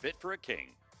Sundays are fit for a king.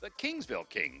 The Kingsville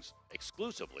Kings,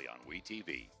 exclusively on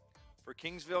WeTV. For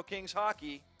Kingsville Kings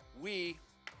hockey, we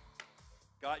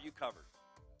got you covered.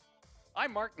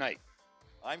 I'm Mark Knight.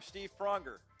 I'm Steve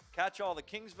Pronger. Catch all the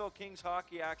Kingsville Kings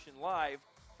hockey action live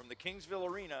from the Kingsville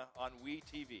Arena on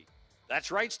WeTV. That's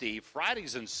right, Steve.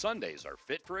 Fridays and Sundays are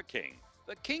fit for a king.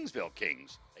 The Kingsville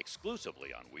Kings, exclusively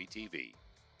on WeTV.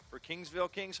 For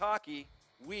Kingsville Kings hockey,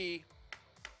 we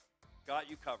got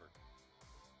you covered.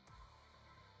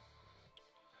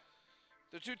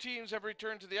 The two teams have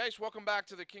returned to the ice. Welcome back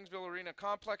to the Kingsville Arena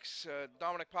Complex.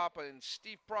 Dominic Papa and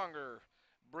Steve Pronger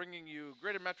bringing you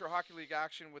Greater Metro Hockey League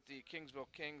action with the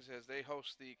Kingsville Kings as they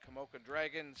host the Komoka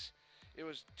Dragons. It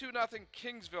was 2-0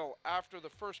 Kingsville after the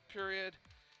first period,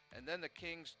 and then the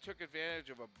Kings took advantage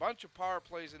of a bunch of power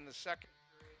plays in the second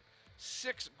period.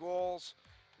 6 goals.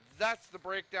 That's the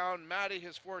breakdown. Maddie,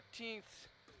 his 14th.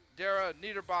 Dara,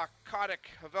 Niederbach, Kotick,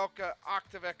 Havelka,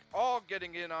 Oktavek, all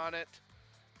getting in on it.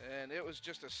 And it was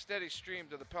just a steady stream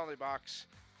to the penalty box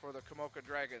for the Komoka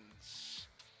Dragons.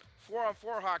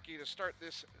 4-on-4 hockey to start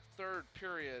this third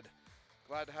period.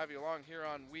 Glad to have you along here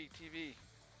on WeTV.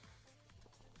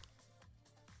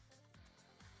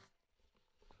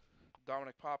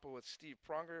 Dominic Papa with Steve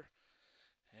Pronger.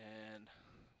 And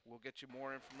we'll get you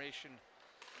more information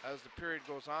as the period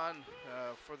goes on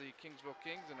for the Kingsville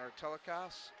Kings and our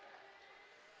telecasts.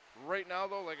 Right now,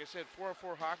 though, like I said,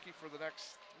 4-on-4 hockey for the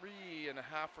next 3.5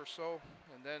 or so,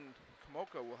 and then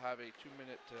Komoka will have a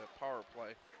 2-minute power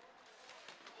play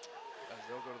as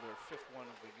they'll go to their 5th one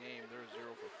of the game. They're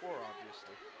 0 for 4,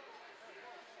 obviously.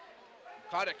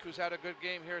 Kotick, who's had a good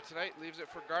game here tonight, leaves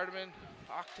it for Gardeman.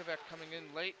 Oktavek coming in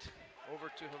late,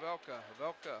 over to Havelka.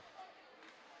 Havelka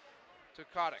to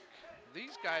Kotick.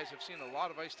 These guys have seen a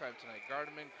lot of ice time tonight.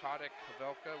 Gardeman, Kotick,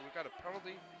 Havelka. We've got a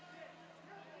penalty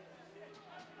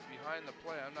behind the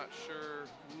play. I'm not sure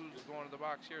who's going to the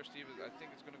box here, Steve. I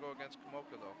think it's going to go against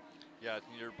Komoka, though. Yeah,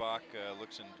 Niederbach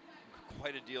looks in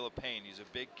quite a deal of pain. He's a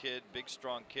big kid, big,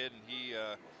 strong kid, and he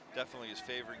definitely is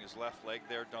favoring his left leg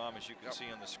there, Dom, as you can see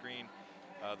on the screen.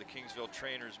 The Kingsville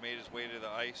trainers made his way to the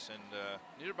ice, and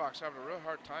Niederbach's having a real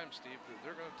hard time, Steve.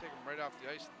 They're going to take him right off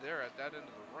the ice there at that end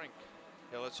of the rink.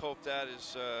 yeah, let's hope that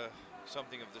is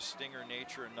something of the stinger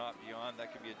nature and not beyond.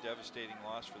 That could be a devastating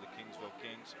loss for the Kingsville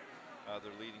Kings.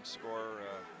 Their leading scorer,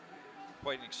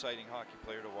 quite an exciting hockey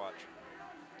player to watch.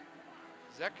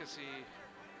 Zekasi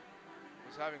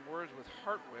was having words with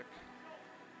Hartwick.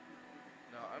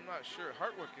 Now, I'm not sure.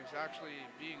 Hartwick is actually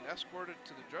being escorted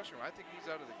to the dressing room. I think he's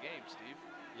out of the game, Steve.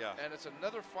 Yeah. And it's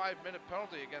another 5-minute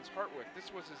penalty against Hartwick.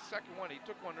 This was his second one. He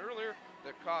took one earlier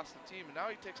that cost the team, and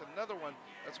now he takes another one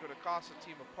that's going to cost the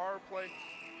team a power play.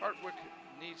 Hartwick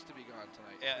needs to be gone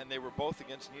tonight. And they were both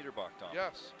against Niederbach, Dom.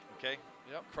 Yes. Okay.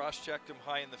 Yep. Cross-checked him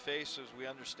high in the face, as we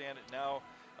understand it now,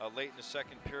 late in the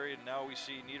second period. Now we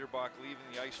see Niederbach leaving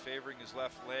the ice, favoring his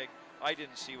left leg. I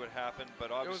didn't see what happened, but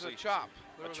obviously it was a chop.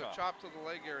 There was chop. a chop to the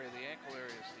leg area, the ankle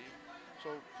area, Steve. So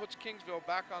puts Kingsville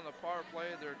back on the power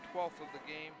play. They're 12th of the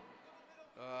game.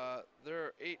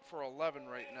 They're 8 for 11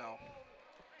 right now.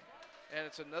 And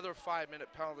it's another 5-minute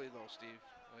penalty, though, Steve.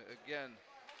 Again,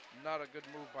 not a good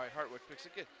move by Hartwick. Because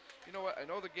again, you know what? I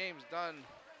know the game's done,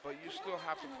 but you still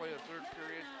have to play a third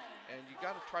period, and you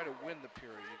got to try to win the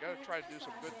period. You got to try to do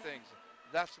some good things.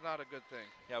 That's not a good thing.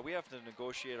 Yeah, we have to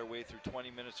negotiate our way through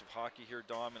 20 minutes of hockey here,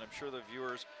 Dom, and I'm sure the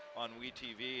viewers on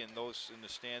WeTV and those in the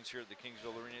stands here at the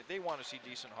Kingsville Arena, they want to see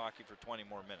decent hockey for 20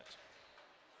 more minutes.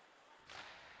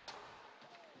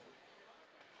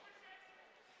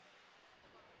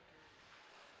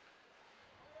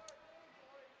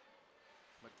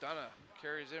 McDonough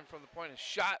carries in from the point and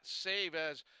shot, save,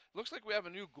 as looks like we have a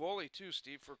new goalie too,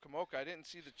 Steve, for Komoka. I didn't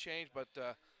see the change, but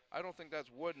I don't think that's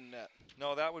Wooden net.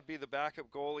 No, that would be the backup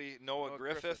goalie, Noah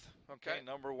Griffith. Okay.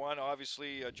 Number one,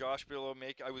 obviously Josh Bilow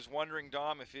make. I was wondering,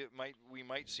 Dom, if we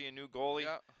might see a new goalie.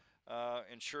 Yeah.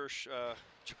 And sure,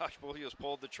 Josh Bolio's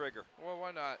pulled the trigger. Well,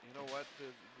 why not? You know what?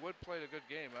 Wood played a good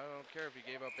game. I don't care if he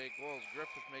gave up 8 goals.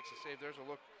 Griffith makes a save. There's a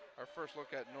look. Our first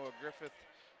look at Noah Griffith,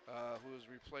 who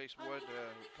has replaced Wood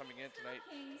coming in tonight.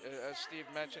 As Steve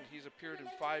mentioned, he's appeared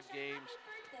in 5 games.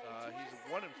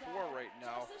 He's 1-4 right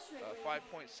now.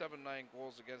 5.79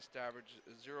 goals against average,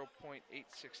 0.863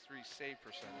 save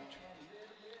percentage.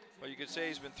 Well, you could say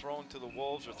he's been thrown to the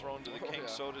Wolves or thrown to the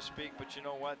Kings, so to speak. But you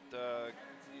know what?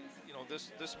 You know,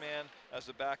 this man, as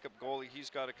the backup goalie, he's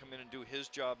got to come in and do his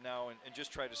job now and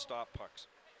just try to stop pucks.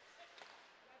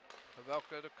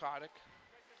 Havelka to Kotick.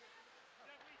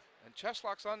 And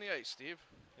Cheslock's on the ice, Steve.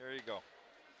 There you go.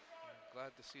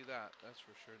 glad to see that. That's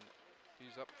for sure.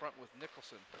 He's up front with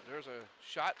Nicholson. There's a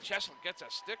shot. Cheslak gets a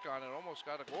stick on it. Almost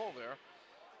got a goal there.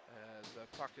 As the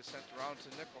puck is sent around to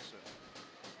Nicholson.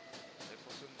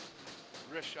 Nicholson,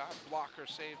 wrist shot, blocker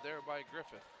saved there by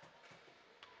Griffith.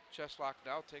 Cheslak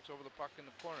now takes over the puck in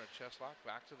the corner. Cheslak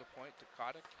back to the point to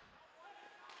Kodik.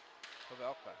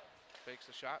 Havelka fakes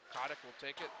the shot. Kodik will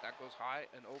take it. That goes high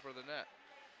and over the net.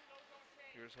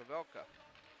 Here's Havelka.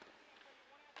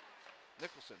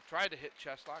 Nicholson tried to hit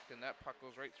Cheslak, and that puck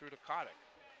goes right through to Kodik.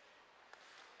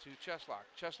 To Cheslak.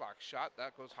 Cheslak shot.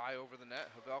 That goes high over the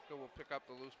net. Havelka will pick up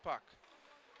the loose puck.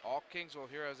 All Kingville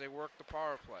here as they work the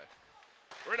power play.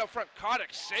 Right up front,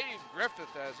 Kodik saved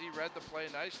Griffith as he read the play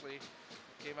nicely.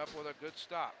 Came up with a good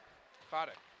stop.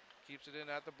 Kodik keeps it in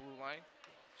at the blue line.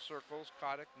 Circles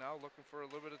Kodik now looking for a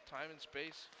little bit of time and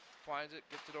space. Finds it,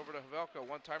 gets it over to Havelka.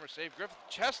 One-timer save. Griffith.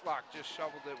 Cheslak just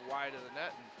shoveled it wide of the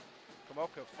net, and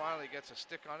Komoka finally gets a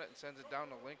stick on it and sends it down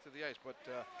the length of the ice. But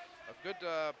a good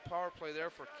power play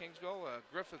there for Kingville.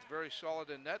 Griffith very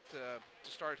solid in net to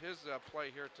start his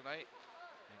play here tonight.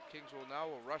 And Kingville now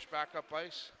will rush back up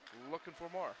ice, looking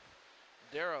for more.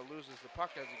 Dara loses the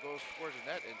puck as he goes towards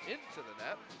the net and into the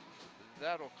net.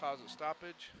 That'll cause a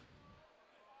stoppage.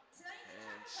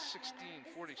 And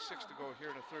 16:46 to go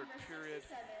here in the third period.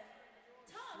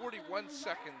 41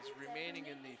 seconds remaining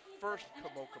in the first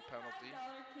Komoka penalty.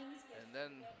 And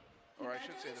then, or I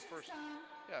should say the first,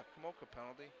 Komoka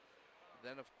penalty.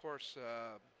 Then of course,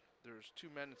 there's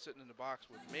two men sitting in the box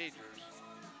with majors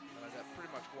that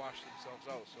pretty much washed themselves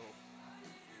out. So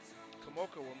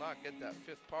Komoka will not get that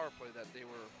fifth power play that they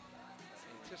were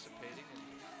anticipating. And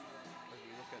as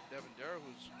we look at Devin Dara,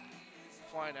 who's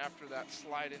flying after that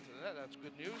slide into the net, that's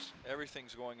good news.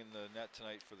 Everything's going in the net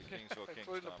tonight for the Kingsville Kings.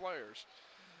 Including the players.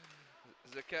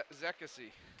 Zekasi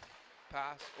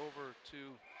pass over to,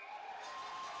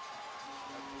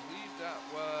 I believe that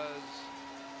was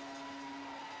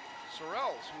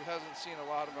Sorrells, who hasn't seen a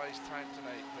lot of ice time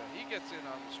tonight. He gets in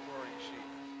on the scoring sheet.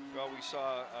 Well, we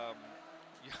saw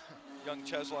young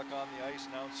Cheslak on the ice,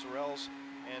 now Sorrells,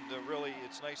 and really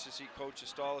it's nice to see Coach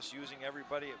Astalis using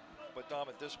everybody. But Dom,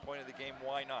 at this point of the game,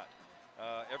 why not?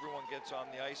 Everyone gets on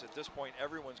the ice. At this point,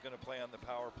 everyone's going to play on the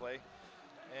power play.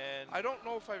 And I don't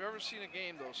know if I've ever seen a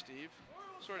game, though, Steve.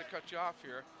 Sorry to cut you off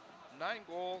here. 9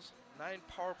 goals, 9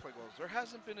 power play goals. There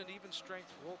hasn't been an even strength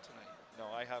goal tonight.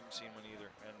 No, I haven't seen one either.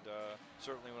 And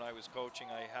certainly when I was coaching,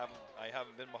 I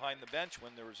haven't been behind the bench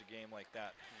when there was a game like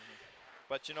that.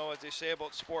 But you know what they say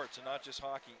about sports, and not just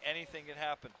hockey, anything can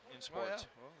happen in sports.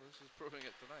 Well, this is proving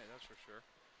it tonight, that's for sure.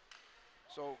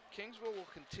 So Kingville will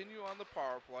continue on the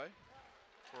power play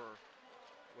for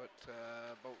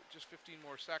about just 15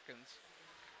 more seconds.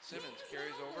 Simmons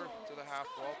carries over to the half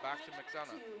wall, back to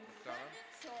McDonough. McDonough.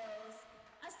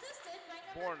 Assisted by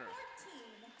Corner.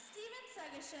 number 14, Steven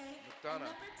Segashay, and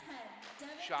McDonough. number 10,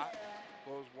 Devin Shot. Dara.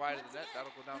 Goes wide of the net. Once That'll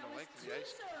again, go down that the was length of the 2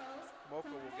 ice. Sorrells Komoka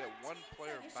from will get 14 one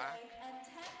player Segashay back. and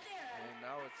 10 Dara. And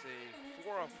now it's a Minutes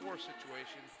 4-on-4 and 20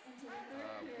 situation. seconds into the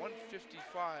third period.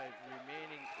 1:55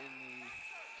 remaining in the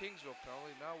Kingsville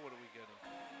penalty. Now what are we getting?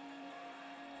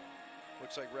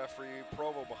 Looks like referee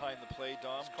Provo behind the play,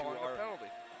 Dom. He's calling a penalty.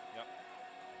 Yep.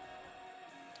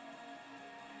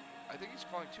 I think he's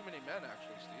calling too many men,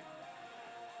 actually, Steve.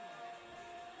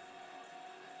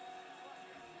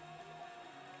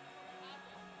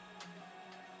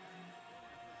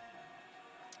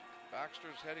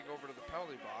 Baxter's heading over to the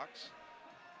penalty box.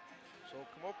 So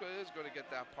Komoka is going to get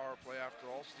that power play after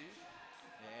all, Steve.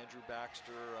 Yeah, Andrew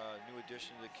Baxter, new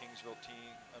addition to the Kingsville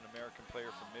team, an American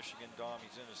player from Michigan. Dom,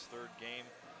 he's in his 3rd game.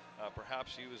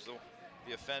 Perhaps he was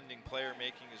the offending player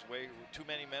making his way. Too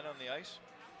many men on the ice?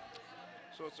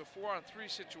 So it's a 4-on-3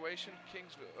 situation.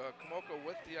 Komoka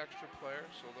with the extra player,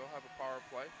 so they'll have a power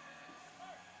play.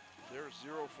 They're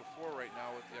 0 for 4 right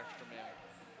now with the extra man.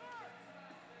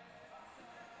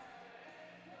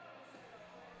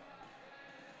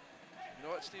 You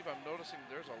know what, Steve? I'm noticing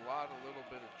there's a little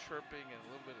bit of chirping and a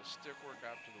little bit of stick work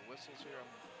after the whistles here.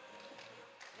 I'm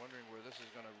wondering where this is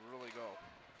going to really go.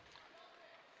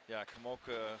 Yeah,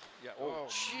 Komoka. Yeah. Oh,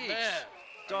 jeez. man.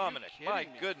 Dominic, my me?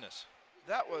 goodness.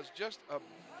 That was just a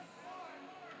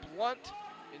blunt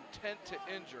intent to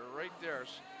injure right there.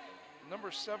 Number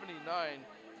 79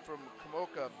 from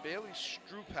Komoka, Bailey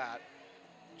Strupat,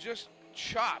 just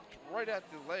chopped right at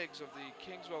the legs of the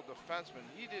Kingsville defenseman.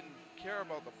 He didn't care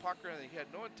about the puck or anything. He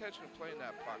had no intention of playing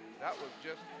that puck. That was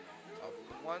just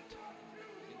a blunt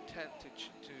intent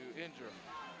to injure.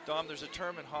 Dom, there's a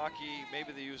term in hockey,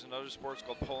 maybe they use in other sports,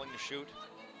 called pulling the chute.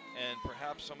 And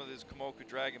perhaps some of these Komoka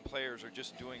Dragon players are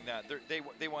just doing that.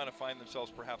 They want to find themselves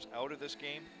perhaps out of this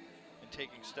game and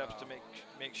taking steps to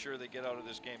make sure they get out of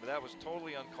this game. But that was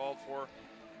totally uncalled for.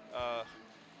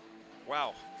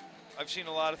 Wow. I've seen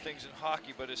a lot of things in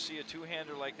hockey, but to see a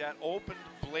two-hander like that, open,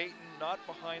 blatant, not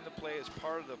behind the play, as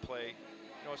part of the play,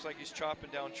 you know, it's like he's chopping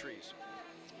down trees.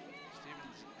 Steven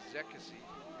Zekasi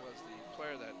was the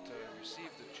player that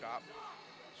received the chop.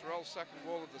 Sorrell's second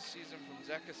goal of the season from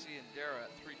Zekasi and Dara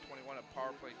at 3:21 at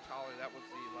power play tally. That was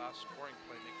the last scoring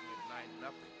play, making it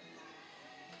 9-0.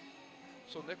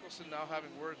 So Nicholson now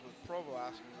having words with Provo,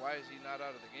 asking why is he not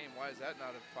out of the game? Why is that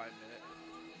not a 5-minute?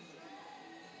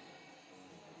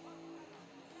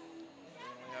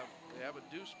 They have a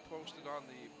deuce posted on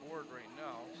the board right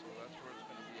now, so that's where it's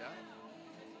going to be at.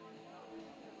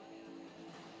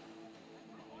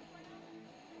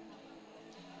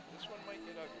 This one might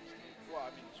get ugly, Steve. Well, I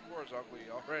mean, the score is ugly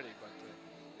already, but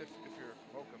if you're a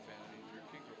Komoka fan, I mean, if you're a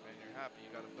Kingville fan, you're happy.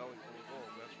 You got a belly full of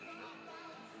goals, that's for sure.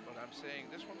 But I'm saying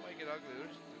this one might get ugly.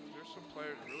 There's some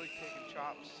players really taking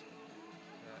chops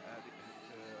at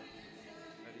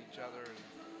each other. And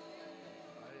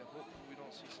I hope we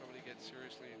don't see somebody get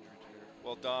seriously injured here.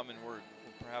 Well, Dom, and we're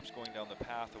perhaps going down the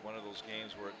path of one of those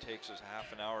games where it takes us half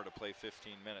an hour to play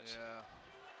 15 minutes. Yeah.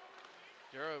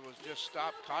 Dara was just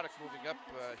stopped. Kodak moving up.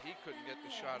 He couldn't get the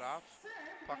shot off.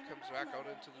 Puck comes back out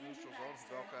into the neutral zone.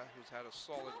 Velka, who's had a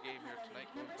solid game here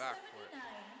tonight, goes back for it.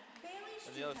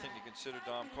 And the other thing to consider,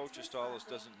 Dom, Coach Astalos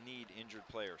doesn't need injured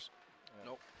players.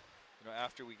 Nope. You know,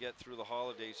 after we get through the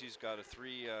holidays, he's got a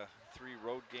three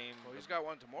road game. Well, he's got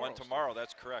one tomorrow. One tomorrow,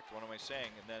 that's correct. What am I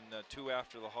saying? And then 2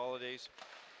 after the holidays.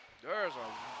 There's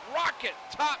a rocket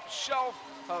top shelf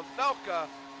of Velka.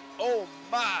 Oh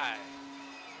my!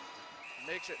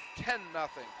 Makes it 10-0.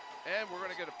 And we're going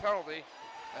to get a penalty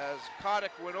as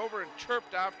Kodak went over and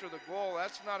chirped after the goal.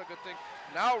 That's not a good thing.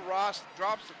 Now Ross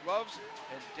drops the gloves,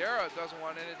 and Dara doesn't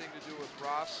want anything to do with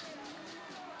Ross.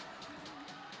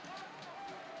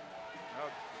 Now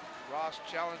Ross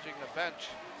challenging the bench.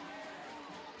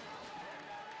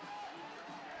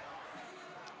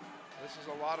 This is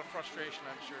a lot of frustration,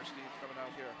 I'm sure, Steve, coming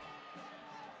out here.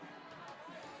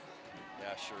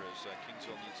 Yeah, sure is.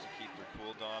 Kingsville needs to keep their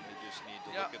cool, Dom. They just need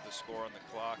to look at the score on the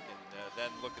clock and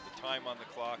then look at the time on the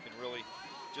clock and really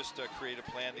just create a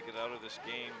plan to get out of this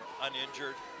game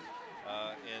uninjured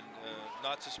and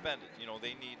not suspended. You know,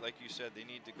 they need, like you said, they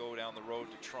need to go down the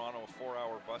road to Toronto, a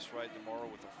 4-hour bus ride tomorrow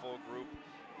with a full group,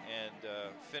 and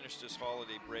finish this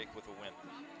holiday break with a win.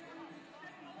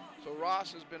 So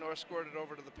Ross has been escorted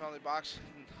over to the penalty box.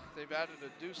 They've added a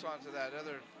deuce onto that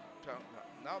other penalty.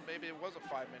 Now maybe it was a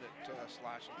 5-minute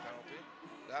slashing penalty.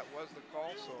 That was the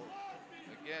call. So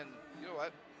again, you know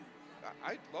what?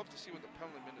 I'd love to see what the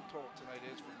penalty minute total tonight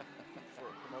is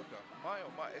for Komoka. My oh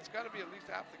my, it's got to be at least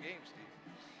half the game, Steve.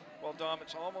 Well, Dom,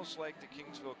 it's almost like the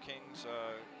Kingsville Kings.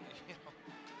 You know,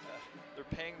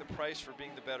 they're paying the price for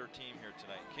being the better team here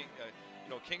tonight. You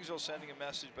know, Kingsville sending a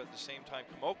message, but at the same time,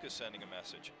 Komoka's sending a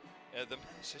message. The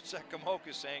message that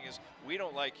Komoka is saying is, we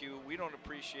don't like you, we don't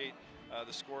appreciate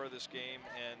the score of this game,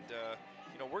 and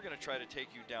you know, we're going to try to take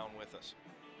you down with us.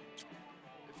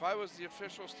 If I was the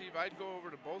official, Steve, I'd go over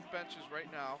to both benches right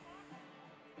now,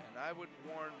 and I would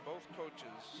warn both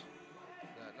coaches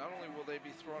that not only will they be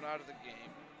thrown out of the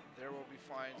game, there will be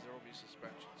fines, there will be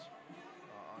suspensions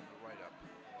on the write-up.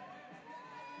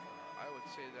 I would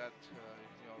say that,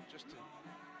 you know, just to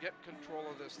get control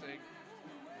of this thing,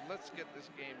 let's get this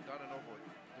game done and over with.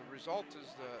 The result is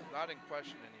not in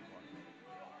question anymore.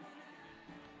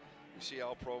 You see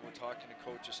Al Provo talking to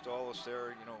Coach Astalos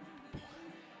there, you know.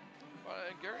 Well,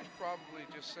 and Gary's probably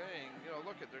just saying, you know,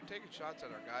 look, they're taking shots at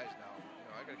our guys now. You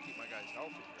know, I got to keep my guys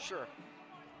healthy. Sure.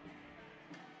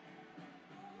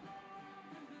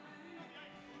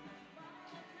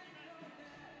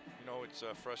 You know, it's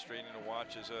frustrating to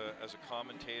watch as a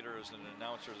commentator, as an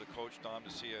announcer, as a coach, Dom, to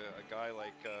see a guy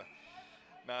like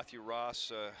Matthew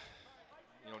Ross,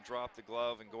 you know, drop the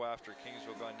glove and go after a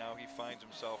Kingsville guy. Now he finds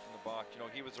himself in the box. You know,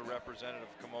 he was a representative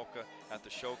of Komoka at the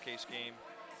showcase game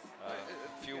a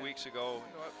few weeks ago.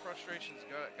 You know what, frustration's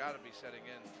got to be setting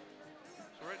in.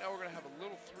 So right now we're going to have a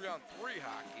little 3-on-3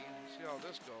 hockey. See how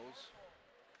this goes.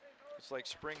 It's like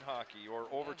spring hockey or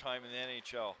overtime in the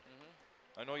NHL.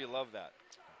 I know you love that.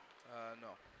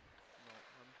 No,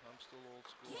 I'm still old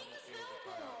school. I'm okay with the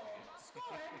tie hockey game.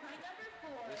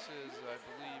 This is, I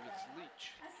believe, it's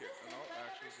Leach. Here, no,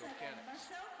 actually, it's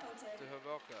Volcanics. To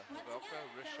Havelka. Havelka,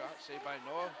 wrist shot, saved by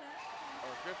Noah.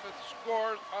 Griffith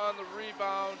scores on the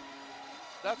rebound.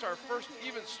 That's our first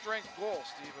even strength goal,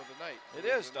 Steve, of the night. It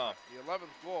is, Dom. The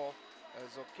 11th goal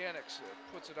as Volcanics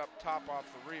puts it up top off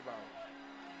the rebound.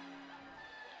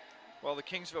 Well, the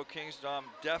Kingville Kings, Dom,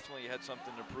 definitely had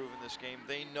something to prove in this game.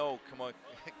 They know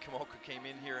Komoka came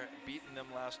in here beating them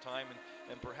last time,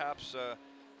 and perhaps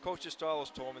Coach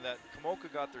Estalos told me that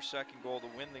Komoka got their second goal to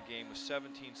win the game with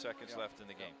 17 seconds left in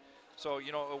the game. So,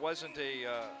 you know, it wasn't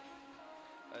a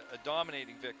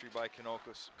dominating victory by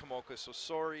Komoka, so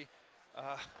sorry.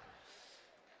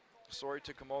 Sorry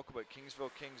to Komoka, but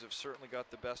Kingville Kings have certainly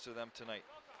got the best of them tonight.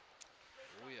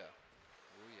 Oh yeah,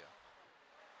 oh yeah.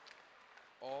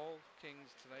 All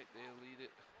Kings tonight, they lead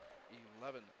it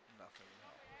 11-0 now.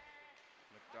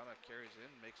 McDonough carries in,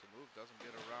 makes a move, doesn't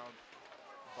get around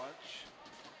Bunch.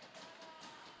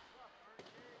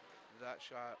 That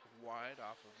shot wide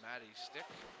off of Maddie's stick.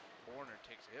 Borner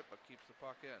takes a hit but keeps the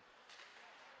puck in.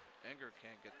 Enger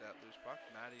can't get that loose puck.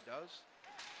 Maddie does.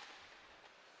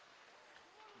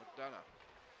 McDonough.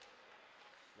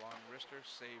 Long wrister,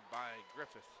 saved by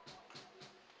Griffith.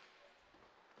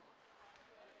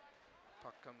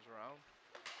 Puck comes around.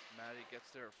 Maddie gets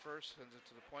there first, sends it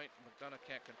to the point. McDonough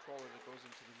can't control it. It goes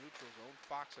into the neutral zone.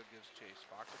 Foxa gives chase.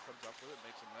 Foxa comes up with it,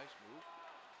 makes a nice move.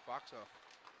 Foxa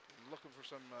looking for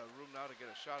some room now to get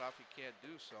a shot off. He can't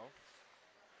do so.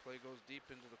 Play goes deep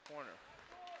into the corner.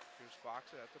 Here's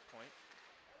Foxa at the point.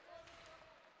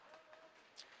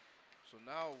 So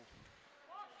now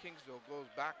Kingville goes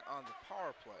back on the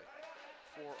power play.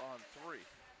 4-on-3.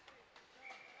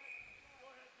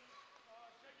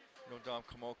 You know, Dom,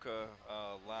 Komoka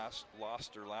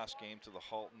lost their last game to the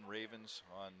Halton Ravens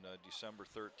on December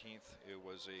 13th. It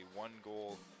was a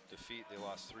 1-goal defeat. They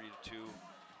lost 3-2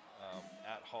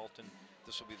 at Halton.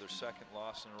 This will be their second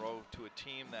loss in a row to a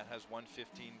team that has won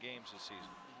 15 games this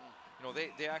season. You know,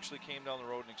 they actually came down the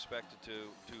road and expected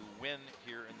to win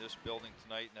here in this building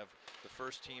tonight and have the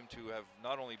first team to have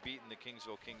not only beaten the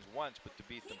Kingville Kings once, but to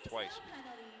beat them twice.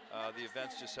 The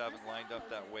events just haven't lined up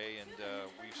that way, and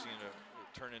we've seen it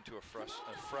turn into a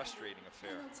frustrating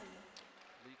affair.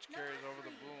 Leach carries over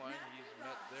the blue line. He's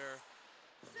met there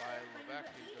by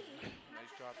Levesque. He does a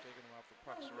nice job taking him off the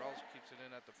puck. Sorrells keeps it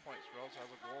in at the point. Sorrells has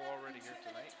a goal already here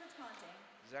tonight.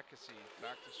 Zekasi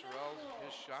back to Sorrells.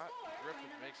 His shot.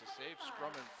 Griffith makes a save.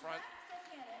 Scrum in front.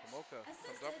 Komoka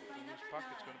comes up with the loose puck.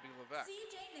 It's going to be Levesque.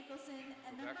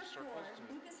 Levesque circles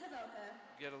to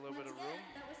get a little bit of room.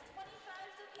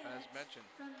 As mentioned,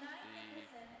 the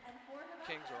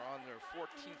Kings are on their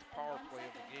 14th power play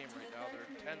of the game right now. They're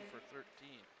 10 for 13.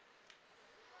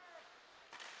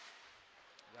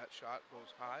 That shot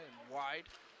goes high and wide,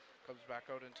 comes back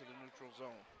out into the neutral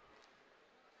zone.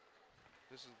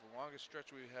 This is the longest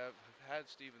stretch we have had,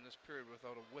 Steve, in this period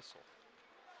without a whistle.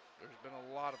 There's been a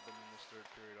lot of them in this third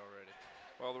period already.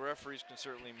 Well, the referees can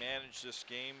certainly manage this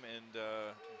game and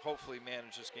hopefully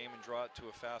manage this game and draw it to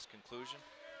a fast conclusion.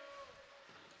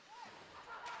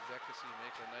 Zekasi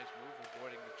makes a nice move,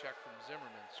 avoiding the check from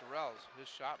Zimmerman. Sorrells,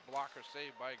 his shot blocker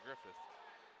saved by Griffith.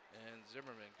 And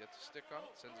Zimmerman gets a stick on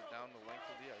it, sends it down the length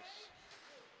of the ice.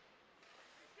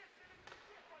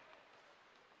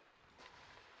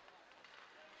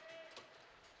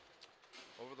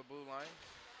 Over the blue line.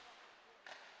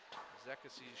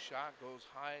 Zekasi's shot goes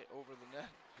high over the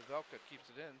net. Pavelka keeps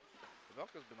it in.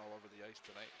 Pavelka's been all over the ice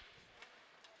tonight.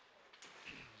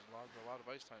 He's logged a lot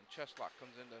of ice time. Cheslock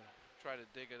comes in to try to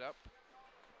dig it up.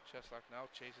 Cheslock now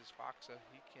chases Foxa.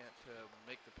 He can't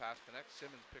make the pass connect.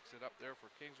 Simmons picks it up there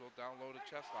for Kingville. Down low to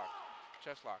Cheslock.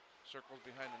 Cheslock circles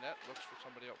behind the net. Looks for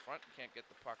somebody out front. Can't get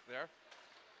the puck there.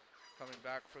 Coming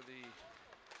back for the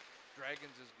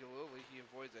Dragons is Galili. He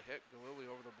avoids a hit. Galili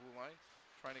over the blue line.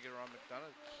 Trying to get around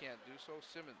McDonough. Can't do so.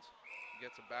 Simmons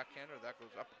gets a backhander. That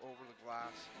goes up over the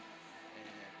glass and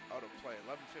out of play.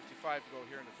 11:55 to go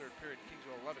here in the third period.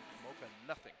 Kingville 11, Komoka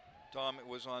nothing. Tom, it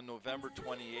was on November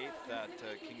 28th that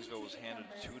Kingville was handed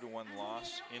a 2-1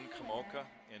 loss in Komoka,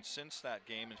 and since that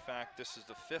game, in fact, this is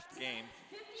the 5th game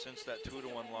since that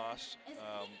 2-1 loss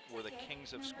where the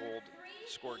Kings have scored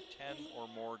 10 or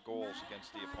more goals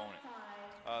against the opponent.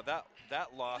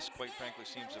 That loss, quite frankly,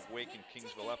 seems to have wakened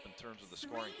Kingville up in terms of the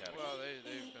scoring category. Well,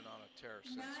 they've been on a tear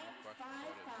since, no question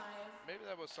about it. Maybe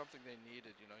that was something they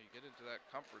needed. You know, you get into that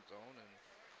comfort zone and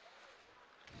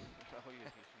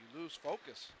you lose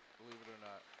focus. Believe it or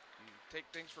not, you take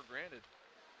things for granted.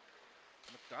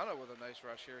 McDonough with a nice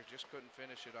rush here, just couldn't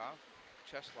finish it off.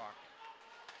 Cheslock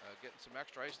getting some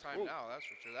extra ice time now, that's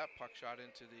for sure. That puck shot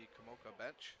into the Komoka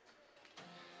bench.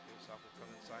 Faceoff will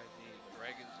come inside the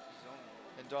Dragons zone.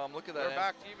 And Dom, look at that. They're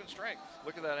back to even strength.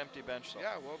 Look at that empty bench, though.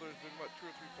 Yeah, well, there's been, what, 2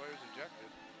 or 3 players ejected.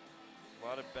 A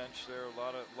lot of bench there, a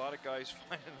lot of guys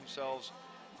finding themselves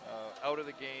out of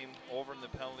the game, over in the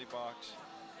penalty box.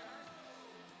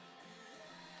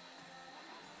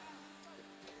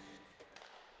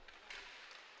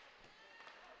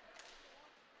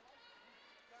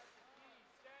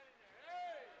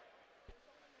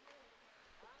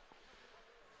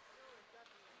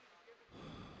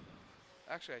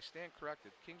 Actually, I stand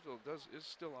corrected. Kingville is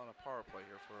still on a power play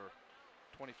here for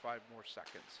 25 more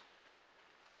seconds.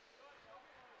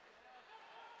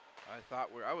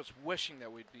 I was wishing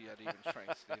that we'd be at even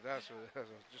strength, Steve. That's what I was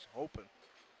just hoping.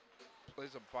 Play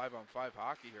some 5-on-5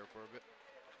 hockey here for a bit.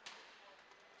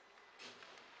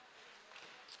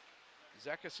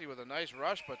 Zekasi with a nice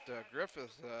rush, but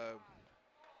Griffith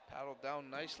paddled down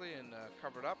nicely and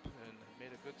covered up and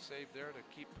made a good save there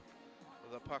to keep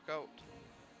the puck out.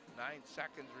 9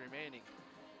 seconds remaining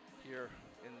here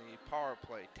in the power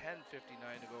play.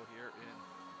 10:59 to go here in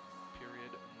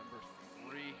period number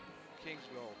 3.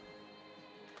 Kingsville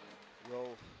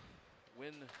will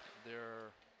win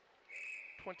their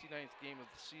 29th game of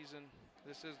the season.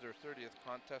 This is their 30th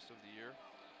contest of the year.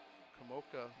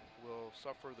 Komoka will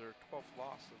suffer their 12th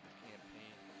loss of the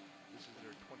campaign. This is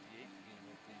their 28th game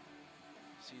of the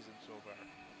season so far.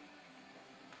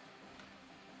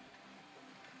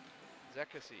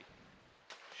 Zekasi,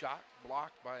 shot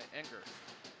blocked by Enger.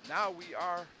 Now we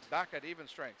are back at even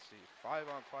strength, Steve.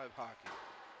 5-on-5 hockey.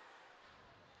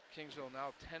 Kingsville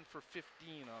now 10 for 15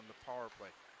 on the power play.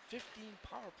 15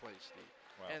 power plays, Steve.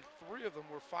 Wow. And 3 of them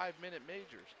were 5-minute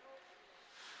majors.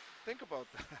 Think about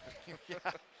that.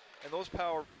 Yeah. And those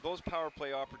power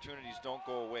play opportunities don't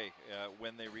go away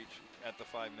when they reach at the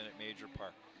 5-minute major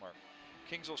mark.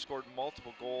 Kingsville scored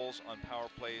multiple goals on power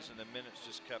plays, and the minutes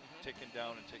just kept ticking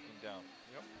down and ticking down.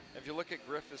 Yep. If you look at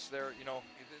Griffiths there, you know,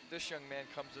 this young man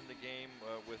comes in the game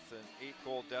with an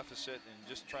 8-goal deficit and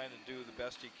just trying to do the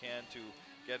best he can to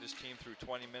get his team through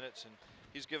 20 minutes, and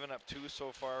he's given up 2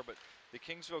 so far, but the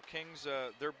Kingsville Kings,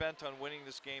 they're bent on winning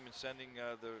this game and sending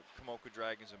the Komoka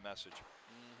Dragons a message.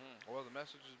 Well, the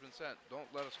message has been sent. Don't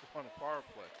let us go on a power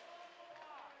play.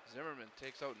 Zimmerman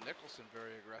takes out Nicholson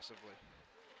very aggressively.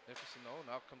 Nicholson,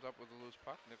 now comes up with a loose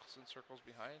puck. Nicholson circles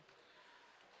behind,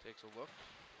 takes a look,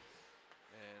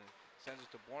 and sends it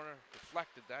to Borner.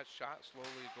 Deflected that shot.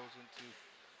 Slowly it goes into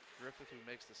Griffith, who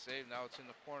makes the save. Now it's in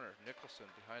the corner. Nicholson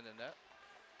behind the net.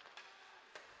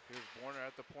 Here's Borner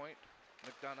at the point.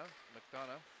 McDonough.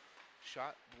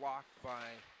 Shot blocked by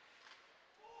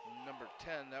number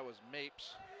 10. That was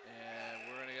Mapes. And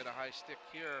we're going to get a high stick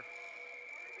here.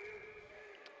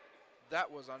 That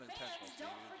was unintentional.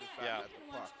 Yeah.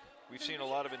 We've seen a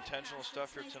lot of intentional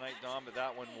stuff here tonight, Dom, but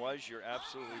that one was, you're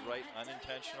absolutely right,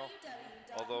 unintentional.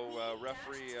 Although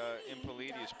referee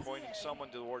Impoliti is pointing someone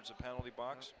towards the penalty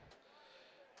box.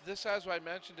 This, as I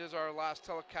mentioned, is our last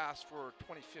telecast for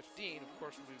 2015. Of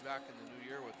course, we'll be back in the new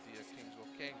year with the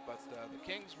Kingsville Kings, but the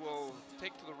Kings will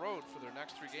take to the road for their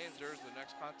next 3 games. There's the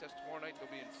next contest tomorrow night.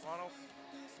 They'll be in Toronto,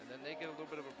 and then they get a little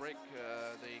bit of a break.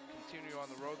 They continue on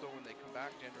the road, though, when they come back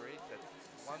January 8th at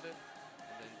London,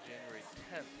 and then January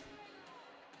 10th,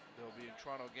 they'll be in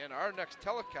Toronto again. Our next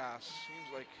telecast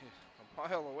seems like a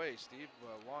mile away, Steve.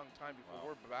 A long time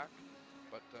before we're back.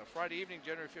 But Friday evening,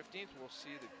 January 15th, we'll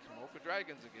see the Komoka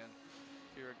Dragons again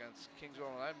here against Kingsville.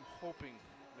 And I'm hoping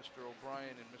Mr.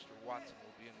 O'Brien and Mr. Watson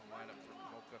will be in the lineup for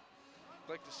Komoka.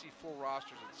 I'd like to see full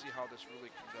rosters and see how this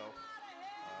really can go.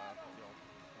 I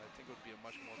think it would be a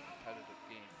much more competitive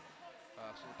game.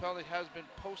 So the penalty has been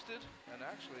posted, and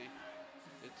actually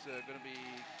it's going to be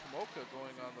Komoka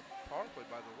going on the power play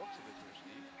by the looks of it here,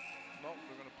 Steve. No,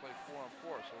 they're going to play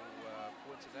 4-on-4, so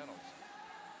coincidentals.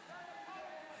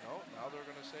 No, now they're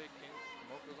going to say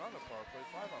Komoka's on the power play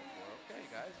 5-on-4. Okay,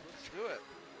 guys, let's do it.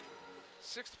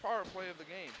 6th power play of the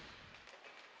game.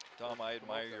 Dom, I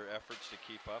admire your efforts to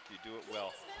keep up. You do it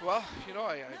well. Well,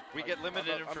 we get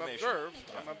limited information.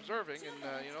 I'm observing, and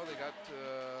they got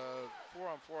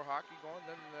 4-on-4 hockey going.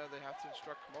 Then they have to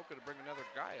instruct Komoka to bring another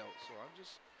guy out. So I'm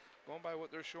just going by what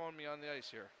they're showing me on the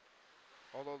ice here.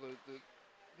 Although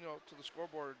to the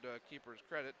scoreboard keeper's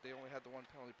credit, they only had the 1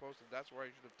 penalty posted. That's where I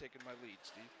should have taken my lead,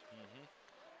 Steve.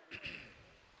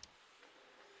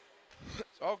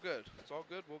 It's all good. It's all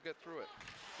good. We'll get through it.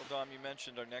 Well, Dom, you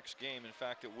mentioned our next game. In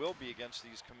fact, it will be against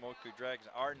these Komoka Dragons.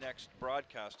 Our next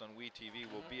broadcast on WeTV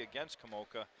will be against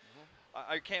Komoka.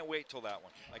 I can't wait till that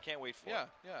one. I can't wait for it.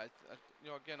 Yeah.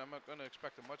 Again, I'm going to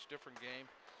expect a much different game.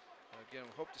 Again,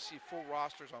 we hope to see full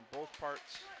rosters on both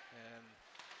parts, and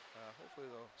hopefully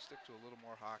they'll stick to a little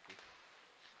more hockey.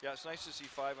 Yeah, it's nice to see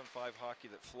 5-on-5 hockey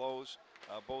that flows.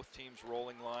 Both teams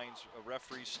rolling lines,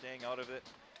 referees staying out of it.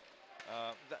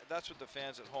 That's what the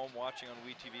fans at home watching on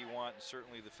WeTV want, and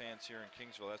certainly the fans here in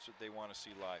Kingsville. That's what they want to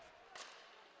see live.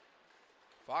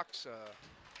 Fox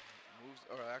moves,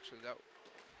 or actually that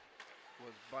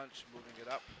was Bunch moving it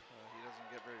up. He doesn't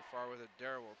get very far with it.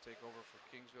 Darrow will take over for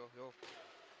Kingsville. He'll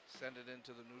send it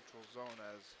into the neutral zone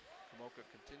as Komoka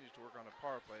continues to work on a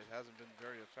power play. It hasn't been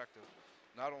very effective,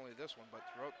 not only this one, but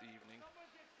throughout the evening.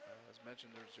 As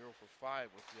mentioned, they're 0 for 5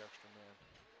 with the extra man.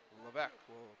 Levesque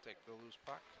will take the loose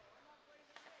puck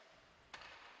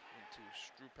into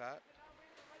Strupat.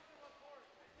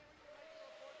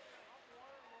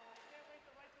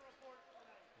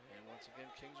 And once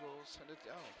again, Kings will send it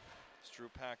down.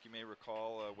 Strupak, you may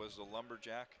recall, was the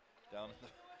lumberjack down in the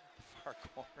far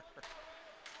corner.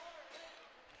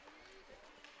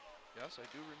 Yes, I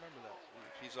do remember that.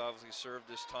 He's obviously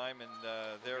served this time, and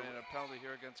they're in a penalty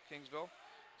here against Kingville.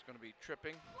 It's going to be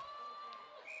tripping.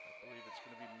 I believe it's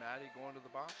going to be Maddie going to the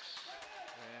box.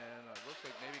 And it looks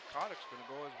like maybe Kotick's going to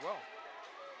go as well.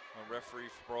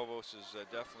 Referee Provost is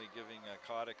definitely giving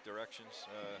Kotick directions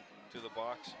to the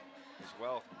box as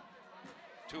well.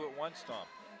 2 at once, Tom.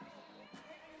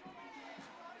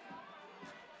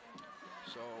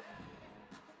 So,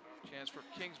 chance for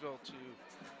Kingville to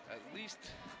at least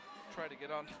try to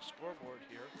get on the scoreboard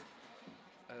here,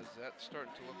 as that's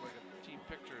starting to look like a team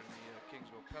picture in the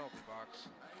Kingville penalty box.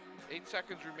 8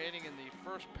 seconds remaining in the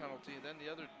first penalty, and then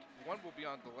the other one will be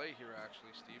on delay here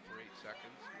actually, Steve, for 8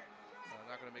 seconds.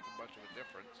 Not going to make much of a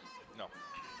difference. No.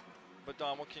 But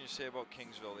Don, what can you say about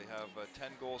Kingville? They have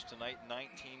 10 goals tonight,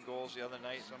 19 goals the other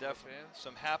night.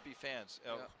 Some happy fans.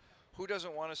 Yeah. Who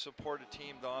doesn't want to support a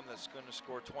team, Dom, that's going to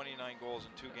score 29 goals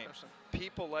in 2 games?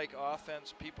 People like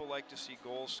offense. People like to see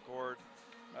goals scored.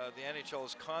 The NHL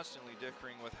is constantly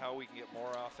dickering with how we can get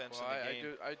more offense in the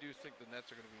game. I do think the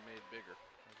nets are going to be made bigger.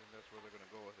 I think that's where they're going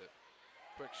to go with it.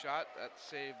 Quick shot. That's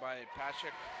saved by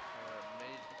Pashek.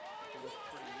 Made it look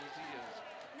pretty easy as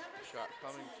a shot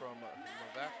coming from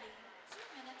Levesque.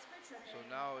 So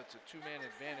now it's a 2-man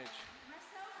advantage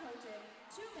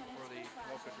for the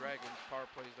Komoka Dragons. Power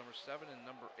plays number 7 and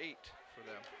number 8 for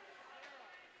them.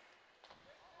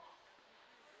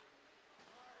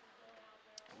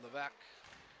 Levesque,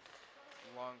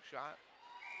 long shot,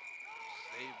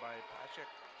 saved by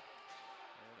Pashek,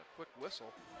 and a quick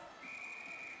whistle.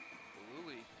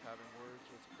 Luli having words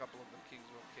with a couple of the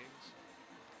Kingville Kings.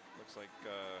 Looks like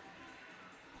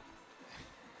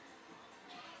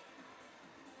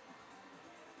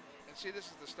and see, this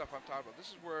is the stuff I'm talking about.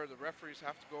 This is where the referees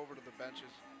have to go over to the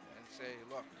benches and say,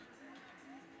 look,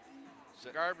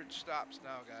 garbage stops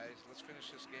now, guys. Let's finish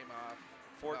this game off.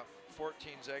 14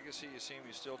 Zegacy, you see him,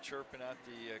 he's still chirping at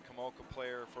the Komoka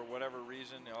player for whatever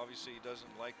reason. Obviously, he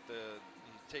doesn't like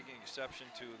he's taking exception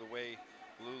to the way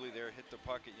Luli there hit the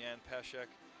puck at Jan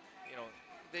Pashek. You know,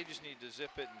 they just need to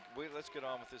zip it and let's get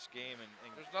on with this game. And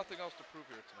there's nothing else to prove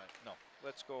here tonight. No,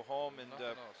 let's go home and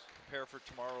prepare for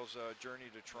tomorrow's journey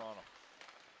to Toronto.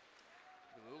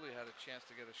 Luli had a chance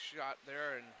to get a shot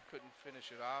there and couldn't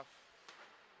finish it off.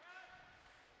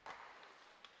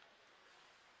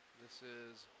 This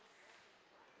is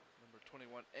number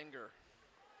 21, Enger.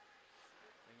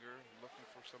 Enger looking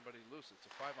for somebody loose. It's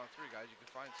a 5-on-3, guys. You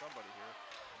can find somebody here.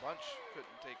 Bunch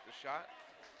couldn't take the shot.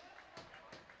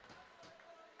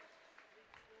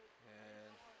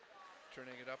 And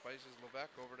turning it up, ices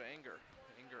Levesque over to Enger.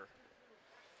 Enger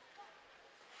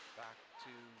back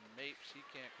to Mapes. He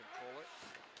can't control it.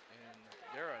 And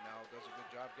Dara now does a good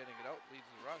job getting it out. Leads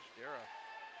the rush. Dara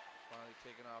finally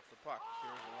taking off the puck.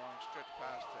 Here's a long stretch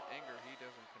pass to Enger. He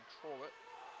doesn't control it.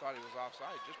 Thought he was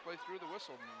offside. Just play through the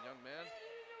whistle, young man.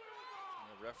 And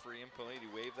the referee Impaliti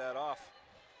waved that off.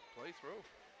 Play through.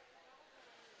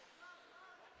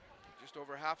 Just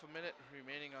over half a minute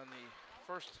remaining on the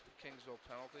first Kingville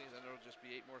penalty. Then it'll just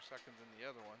be 8 more seconds in the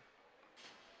other one.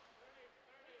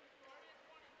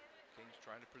 Kings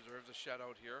trying to preserve the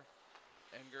shutout here.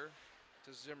 Enger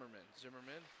to Zimmerman.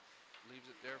 Zimmerman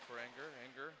leaves it there for Enger.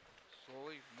 Enger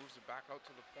slowly moves it back out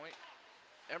to the point.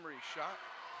 Emery shot.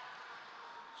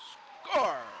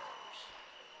 Scores!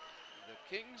 The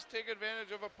Kings take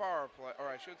advantage of a power play, or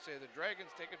I should say the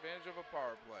Dragons take advantage of a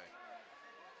power play.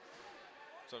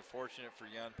 It's unfortunate for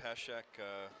Jan Pashek.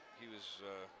 He was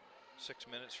 6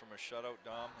 minutes from a shutout,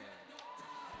 Dom, and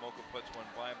Komoka puts one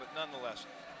by him, but nonetheless,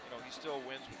 you know, he still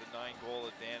wins with a 9-goal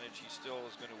advantage. He still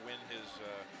is going to win his,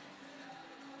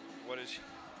 what is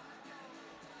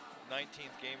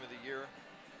 19th game of the year.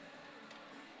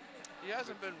 He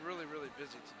hasn't been really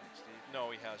busy tonight, Steve.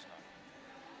 No, he has not.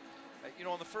 You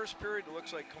know, in the first period, it looks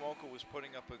like Komoka was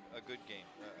putting up a good game,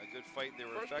 a good fight. They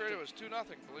were first effective. Period was 2-0,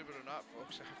 believe it or not,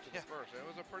 folks, after the first. It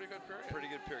was a pretty good period. Pretty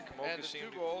good period. Komoka and the 2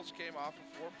 goals came off of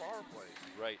 4 power plays.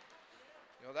 Right.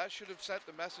 You know, that should have sent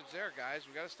the message there, guys.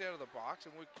 We got to stay out of the box,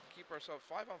 and we keep ourselves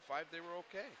 5-on-5. They were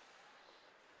okay.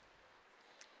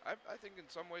 I think in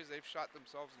some ways they've shot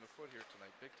themselves in the foot here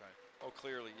tonight, big time. Oh,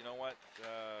 clearly. You know what?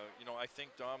 I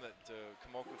think, Dom, that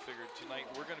Komoka figured tonight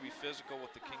we're going to be physical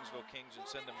with the Kingville Kings and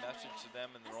send a message to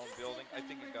them in their own building. I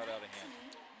think it got out of hand.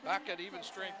 Back at even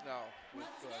strength now with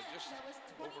just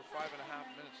over 5.5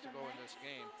 minutes to go in this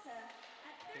game.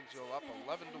 Kingville up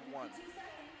 11-1.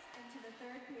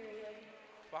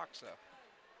 Foxa.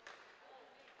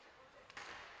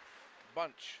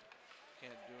 Bunch.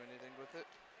 Can't do anything with it.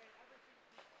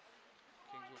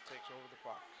 Kingville takes over the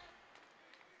puck.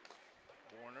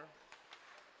 Borner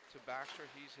to Baxter.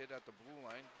 He's hit at the blue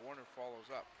line. Borner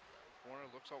follows up. Borner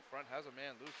looks out front, has a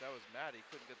man loose. That was Matt. He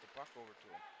couldn't get the puck over to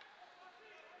him.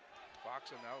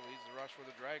 Foxa now leads the rush for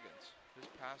the Dragons. His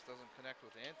pass doesn't connect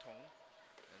with Antone,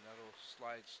 and that'll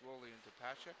slide slowly into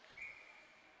Pachek.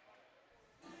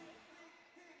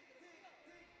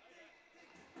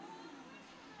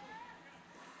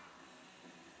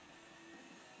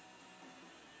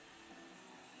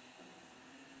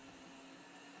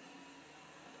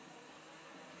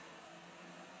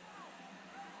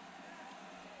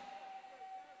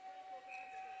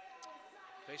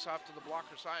 Face off to the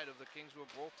blocker side of the Kingville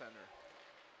goaltender.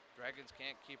 Dragons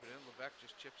can't keep it in. Levesque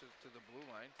just chips it to the blue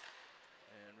line.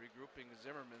 And regrouping,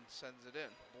 Zimmerman sends it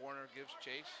in. Warner gives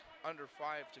chase. Under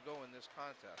 5 to go in this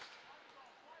contest.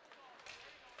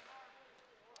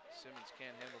 Simmons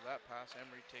can't handle that pass.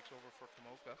 Emery takes over for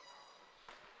Komoka.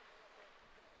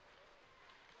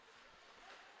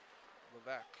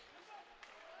 Levesque.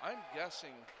 I'm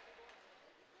guessing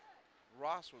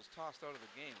Ross was tossed out of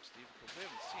the game, Steve, because we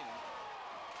haven't seen him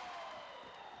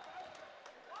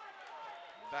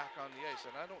back on the ice,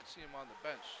 and I don't see him on the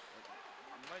bench.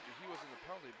 Mind you, he was in the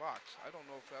penalty box. I don't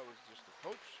know if that was just the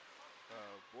coach,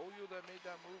 Woyu, that made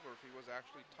that move, or if he was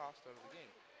actually tossed out of the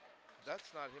game.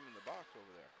 That's not him in the box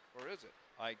over there, or is it?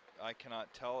 I cannot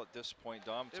tell at this point,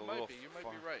 Dom. It's it a might little be. You might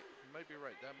be right. You might be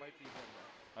right. That might be him there.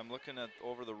 I'm looking at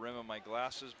over the rim of my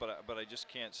glasses, but I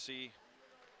just can't see.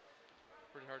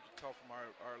 Pretty hard to tell from our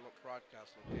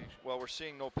broadcast location. Well, we're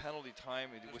seeing no penalty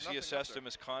time. Was he assessed a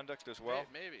misconduct as well?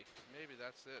 Maybe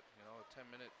that's it. You know, a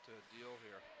 10-minute deal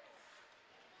here.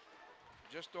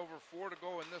 Just over 4 to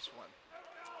go in this one.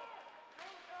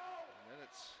 And then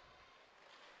it's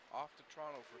off to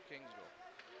Toronto for Kingville.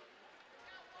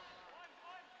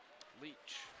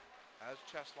 Leach has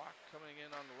Cheslock coming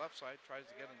in on the left side, tries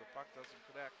to get him the puck, doesn't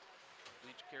connect.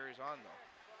 Leach carries on though.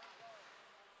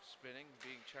 Spinning,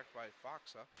 being checked by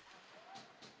Foxa.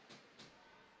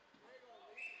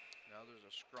 Now there's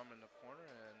a scrum in the corner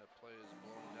and the play is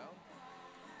blown down.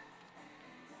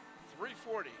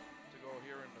 3:40 to go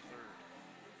here in the third.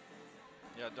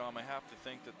 Yeah, Dom, I have to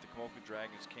think that the Komoka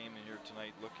Dragons came in here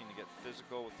tonight looking to get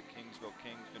physical with the Kingville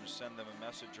Kings, going to send them a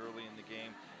message early in the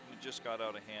game, and it just got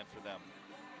out of hand for them.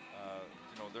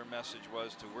 Their message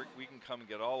was to we can come and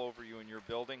get all over you in your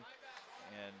building,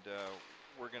 and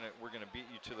we're gonna beat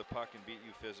you to the puck and beat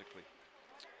you physically.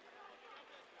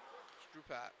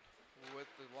 Strupat with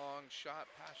the long shot.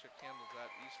 Pashik handles that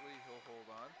easily. He'll hold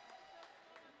on.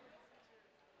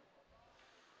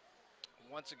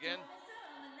 Once again,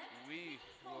 we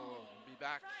will be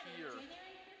back here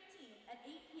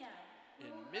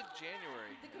in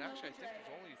mid-January. And actually, I think there's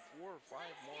only 4 or 5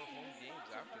 more home games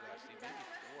after that, Steve. Maybe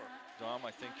 4. Dom,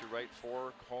 I think you're right.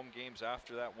 4 home games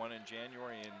after that, 1 in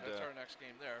January. And that's our next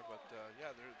game there. But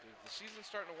yeah, the season's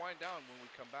starting to wind down when we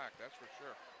come back. That's for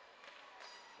sure.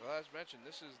 Well, as mentioned,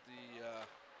 this is the,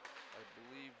 I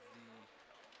believe,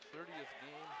 the 30th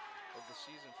game of the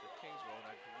season for Kingville, and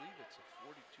I believe it's a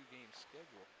 42-game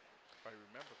schedule, if I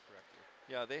remember correctly.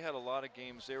 Yeah, they had a lot of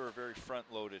games. They were very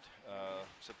front-loaded.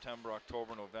 September,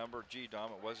 October, November. Gee,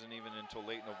 Dom, it wasn't even until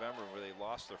late November where they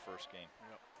lost their first game.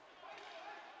 Yep.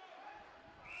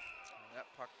 And that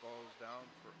puck goes down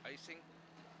for icing.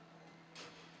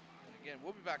 And again,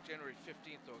 we'll be back January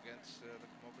 15th, though, against the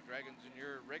Komoka Dragons. And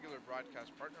your regular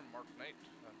broadcast partner, Mark Knight,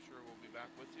 I'm sure will be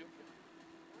back with you.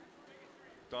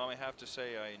 Dom, I have to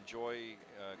say I enjoy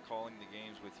calling the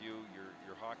games with you.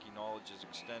 Your hockey knowledge is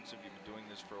extensive. You've been doing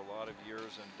this for a lot of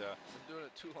years, and been doing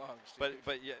it too long, Steve.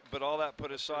 But all that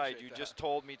put aside, you just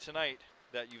told me tonight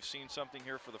that you've seen something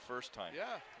here for the first time.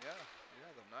 Yeah.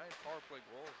 The 9 power play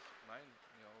goals, 9,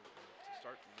 to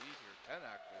start the lead here. 10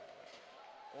 actually.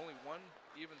 Only 1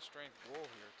 even strength goal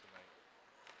here tonight.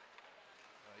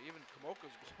 Even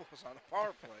Komoka's goal was on a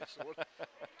power play.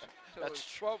 So that's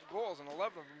 12 goals and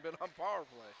 11 of them been on power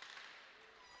play.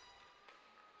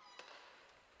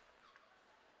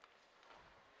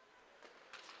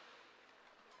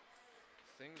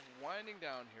 Things winding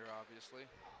down here, obviously.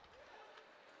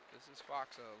 This is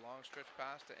Fox, a long stretch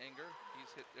pass to Enger. He's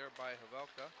hit there by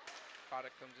Havelka.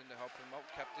 Kotick comes in to help him out,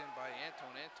 kept in by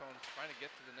Antone. Antone trying to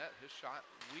get to the net. His shot,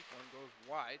 weak one, goes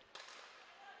wide.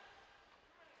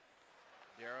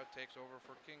 Dara takes over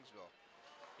for Kingville.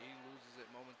 He loses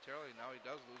it momentarily. Now he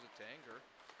does lose it to Anger.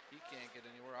 He can't get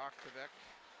anywhere. Oktivek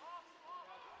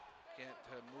can't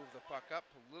move the puck up.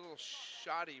 A little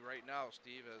shoddy right now,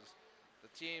 Steve, as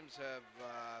the teams have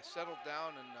settled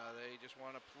down and they just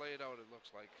want to play it out, it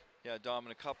looks like. Yeah, Dom,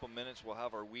 in a couple minutes we'll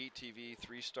have our WE TV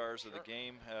 3 stars of the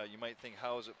game. You might think,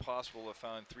 how is it possible to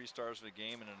find 3 stars of the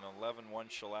game in an 11-1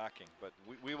 shellacking? But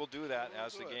we will do that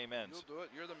as the game ends. You'll do it.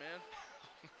 You're the man.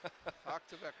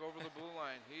 Oktivek over the blue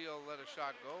line. He'll let a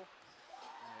shot go.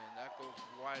 And that goes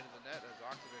wide of the net as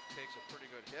Oktivek takes a pretty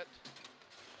good hit.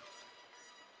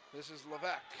 This is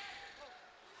Levesque.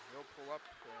 He'll pull up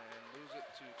and lose it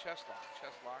to Cheslock.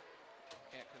 Cheslock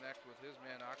can't connect with his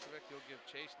man Oktivek. He'll give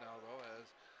chase now, though, as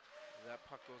that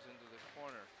puck goes into the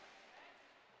corner.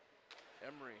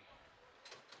 Emery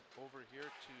over here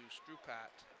to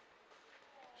Strupat.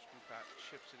 Strupat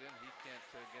chips it in. He can't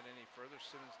get any further.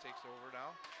 Simmons takes over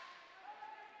now.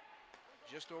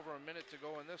 Just over a minute to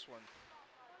go in this one.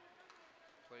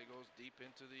 Play goes deep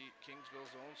into the Kingville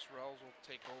zone. Sorrells will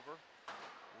take over.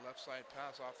 Left side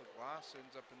pass off the glass,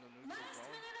 ends up in the neutral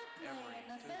zone. Emery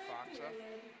to Foxa.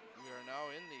 We are now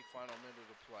in the final minute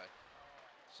of play.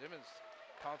 Simmons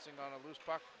pouncing on a loose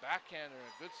puck. Backhander,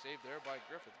 a good save there by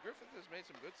Griffith. Griffith has made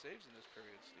some good saves in this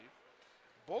period, Steve.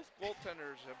 Both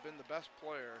goaltenders have been the best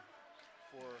player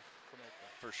for Komoka.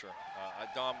 For sure.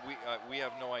 Dom, we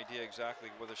have no idea exactly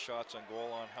where the shots on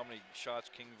goal on, how many shots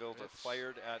Kingville have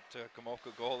fired at Komoka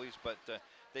goalies, but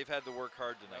they've had to work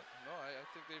hard tonight. No, I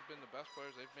think they've been the best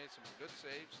players. They've made some good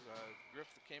saves.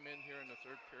 Griffith came in here in the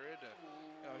third period.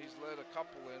 He's led a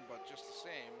couple in, but just the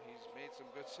same, he's made some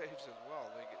good saves as well.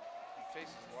 He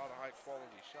faces a lot of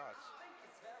high-quality shots.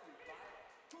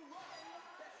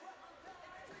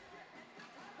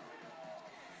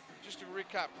 Just to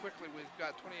recap quickly, we've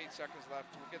got 28 seconds left.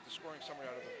 We'll get the scoring summary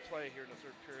out of the play here in the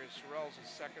third period. Sorrells is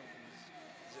second from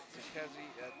Zakezi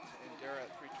and Dara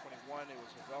at 3:21. It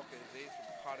was Havelka is eighth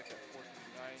from Kotick at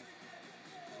 4:39.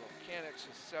 Volcanics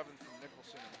is seventh from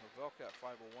Nicholson and Havelka at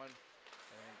 5:01.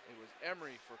 And it was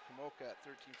Emery for Komoka at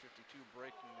 13:52,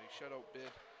 breaking the shutout bid.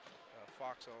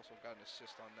 Fox also got an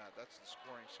assist on that. That's the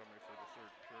scoring summary for the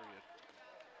third period.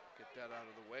 Get that out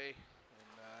of the way.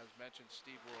 And as mentioned,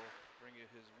 Steve will bring you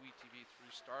his WE TV 3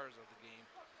 stars of the game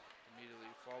immediately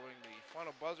following the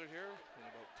final buzzer here in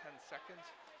about 10 seconds.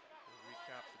 We'll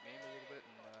recap the game a little bit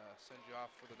and send you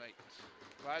off for the night.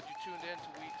 Glad you tuned in to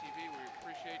WE TV. We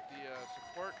appreciate the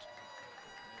support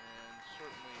and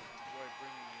certainly enjoy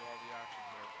bringing you all the action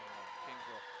here from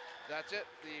Kingville. That's it.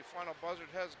 The final buzzer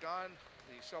has gone.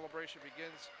 The celebration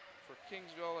begins for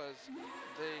Kingville as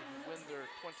they win their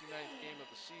 29th game of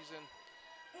the season.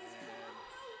 And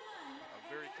a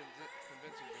very convincing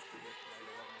victory here tonight,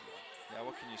 11-1. Yeah,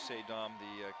 what can you say, Dom?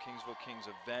 The Kingville Kings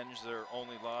avenged their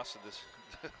only loss of this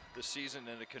the season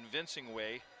in a convincing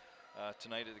way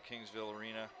tonight at the Kingville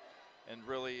Arena. And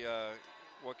really,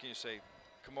 what can you say?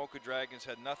 Komoka Dragons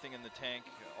had nothing in the tank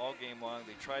all game long.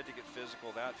 They tried to get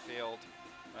physical. That failed,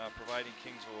 providing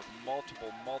Kingville with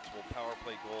multiple power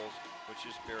play goals, which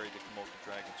just buried the Komoka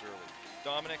Dragons early.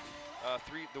 Dominic,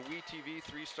 the WE TV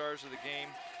 3 stars of the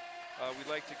game. We'd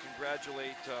like to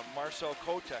congratulate Marcel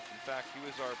Kotek. In fact, he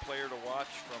was our player to watch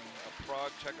from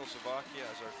Prague, Czechoslovakia,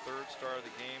 as our 3rd star of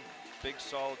the game. Big,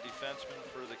 solid defenseman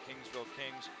for the Kingville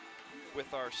Kings.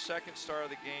 With our 2nd star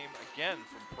of the game, again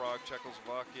from Prague,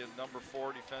 Czechoslovakia, number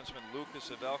 4 defenseman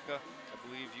Lucas Havelka. I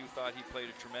believe you thought he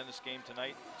played a tremendous game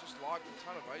tonight. Just logged a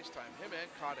ton of ice time. Him and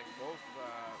Kotick both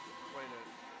played a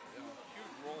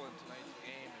huge role in tonight's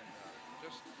game. And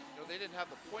just, they didn't have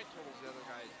the point totals the other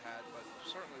guys had, but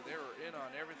certainly they were in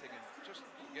on everything. And just,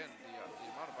 again, the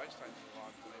amount of ice time they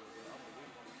logged tonight was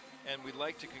unbelievable. And we'd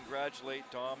like to congratulate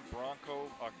Dom Bronco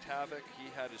Octavic.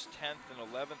 He had his 10th and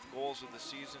 11th goals of the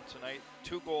season tonight.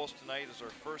 2 goals tonight as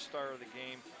our 1st star of the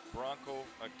game, Bronco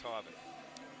Octavic.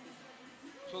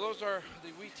 So those are the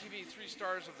WE TV 3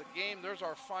 stars of the game. There's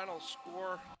our final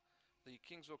score. The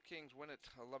Kingville Kings win it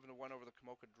 11-1 over the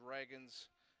Komoka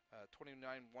Dragons.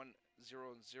 29-1-0-0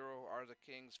 are the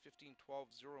Kings.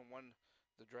 15-12-0-1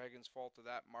 the Dragons fall to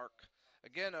that mark.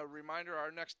 Again, a reminder,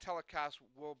 our next telecast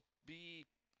will be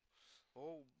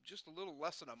just a little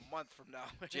less than a month from now.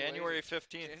 January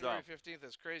 15th. January 15th,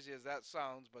 as crazy as that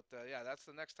sounds. But yeah, that's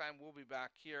the next time we'll be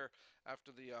back here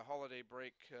after the holiday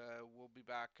break. We'll be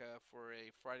back for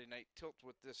a Friday night tilt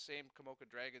with this same Komoka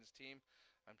Dragons team.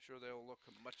 I'm sure they'll look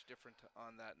much different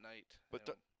on that night.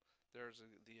 But there's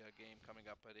the game coming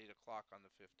up at 8 o'clock on the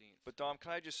 15th. But Dom,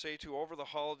 can I just say too, over the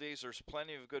holidays, there's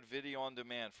plenty of good video on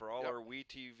demand for all Yep. our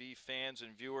WeTV fans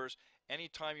and viewers.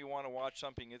 Anytime you want to watch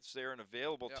something, it's there and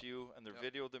available Yep. to you, and the Yep.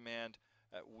 video demand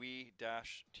at we-tv.ca.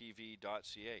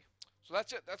 So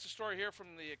that's it. That's the story here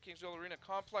from the Kingsville Arena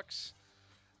Complex.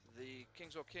 The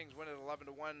Kingsville Kings win it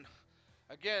 11-1.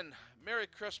 Again, Merry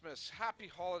Christmas, Happy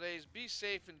Holidays, be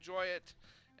safe, enjoy it,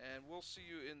 and we'll see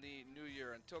you in the new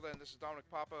year. Until then, this is Dominic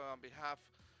Papa on behalf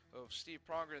of Steve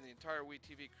Pronger and the entire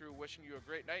WeTV crew wishing you a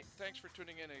great night. Thanks for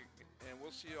tuning in, and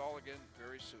we'll see you all again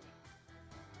very soon.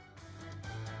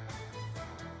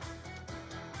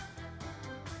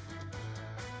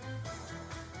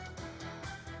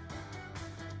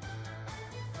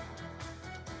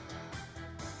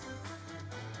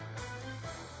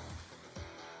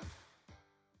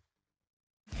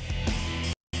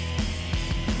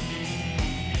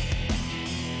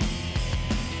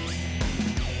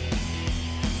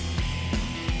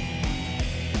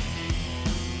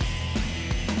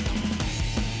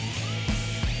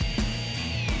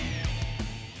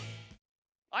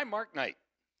 I'm Mark Knight.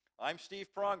 I'm Steve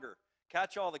Pronger.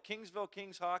 Catch all the Kingsville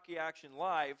Kings hockey action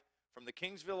live from the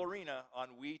Kingsville Arena on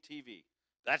WeTV.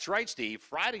 That's right, Steve.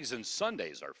 Fridays and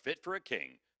Sundays are fit for a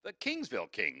king. The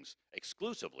Kingsville Kings,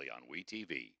 exclusively on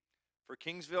WeTV. For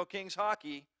Kingsville Kings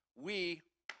hockey, we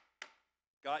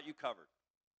got you covered.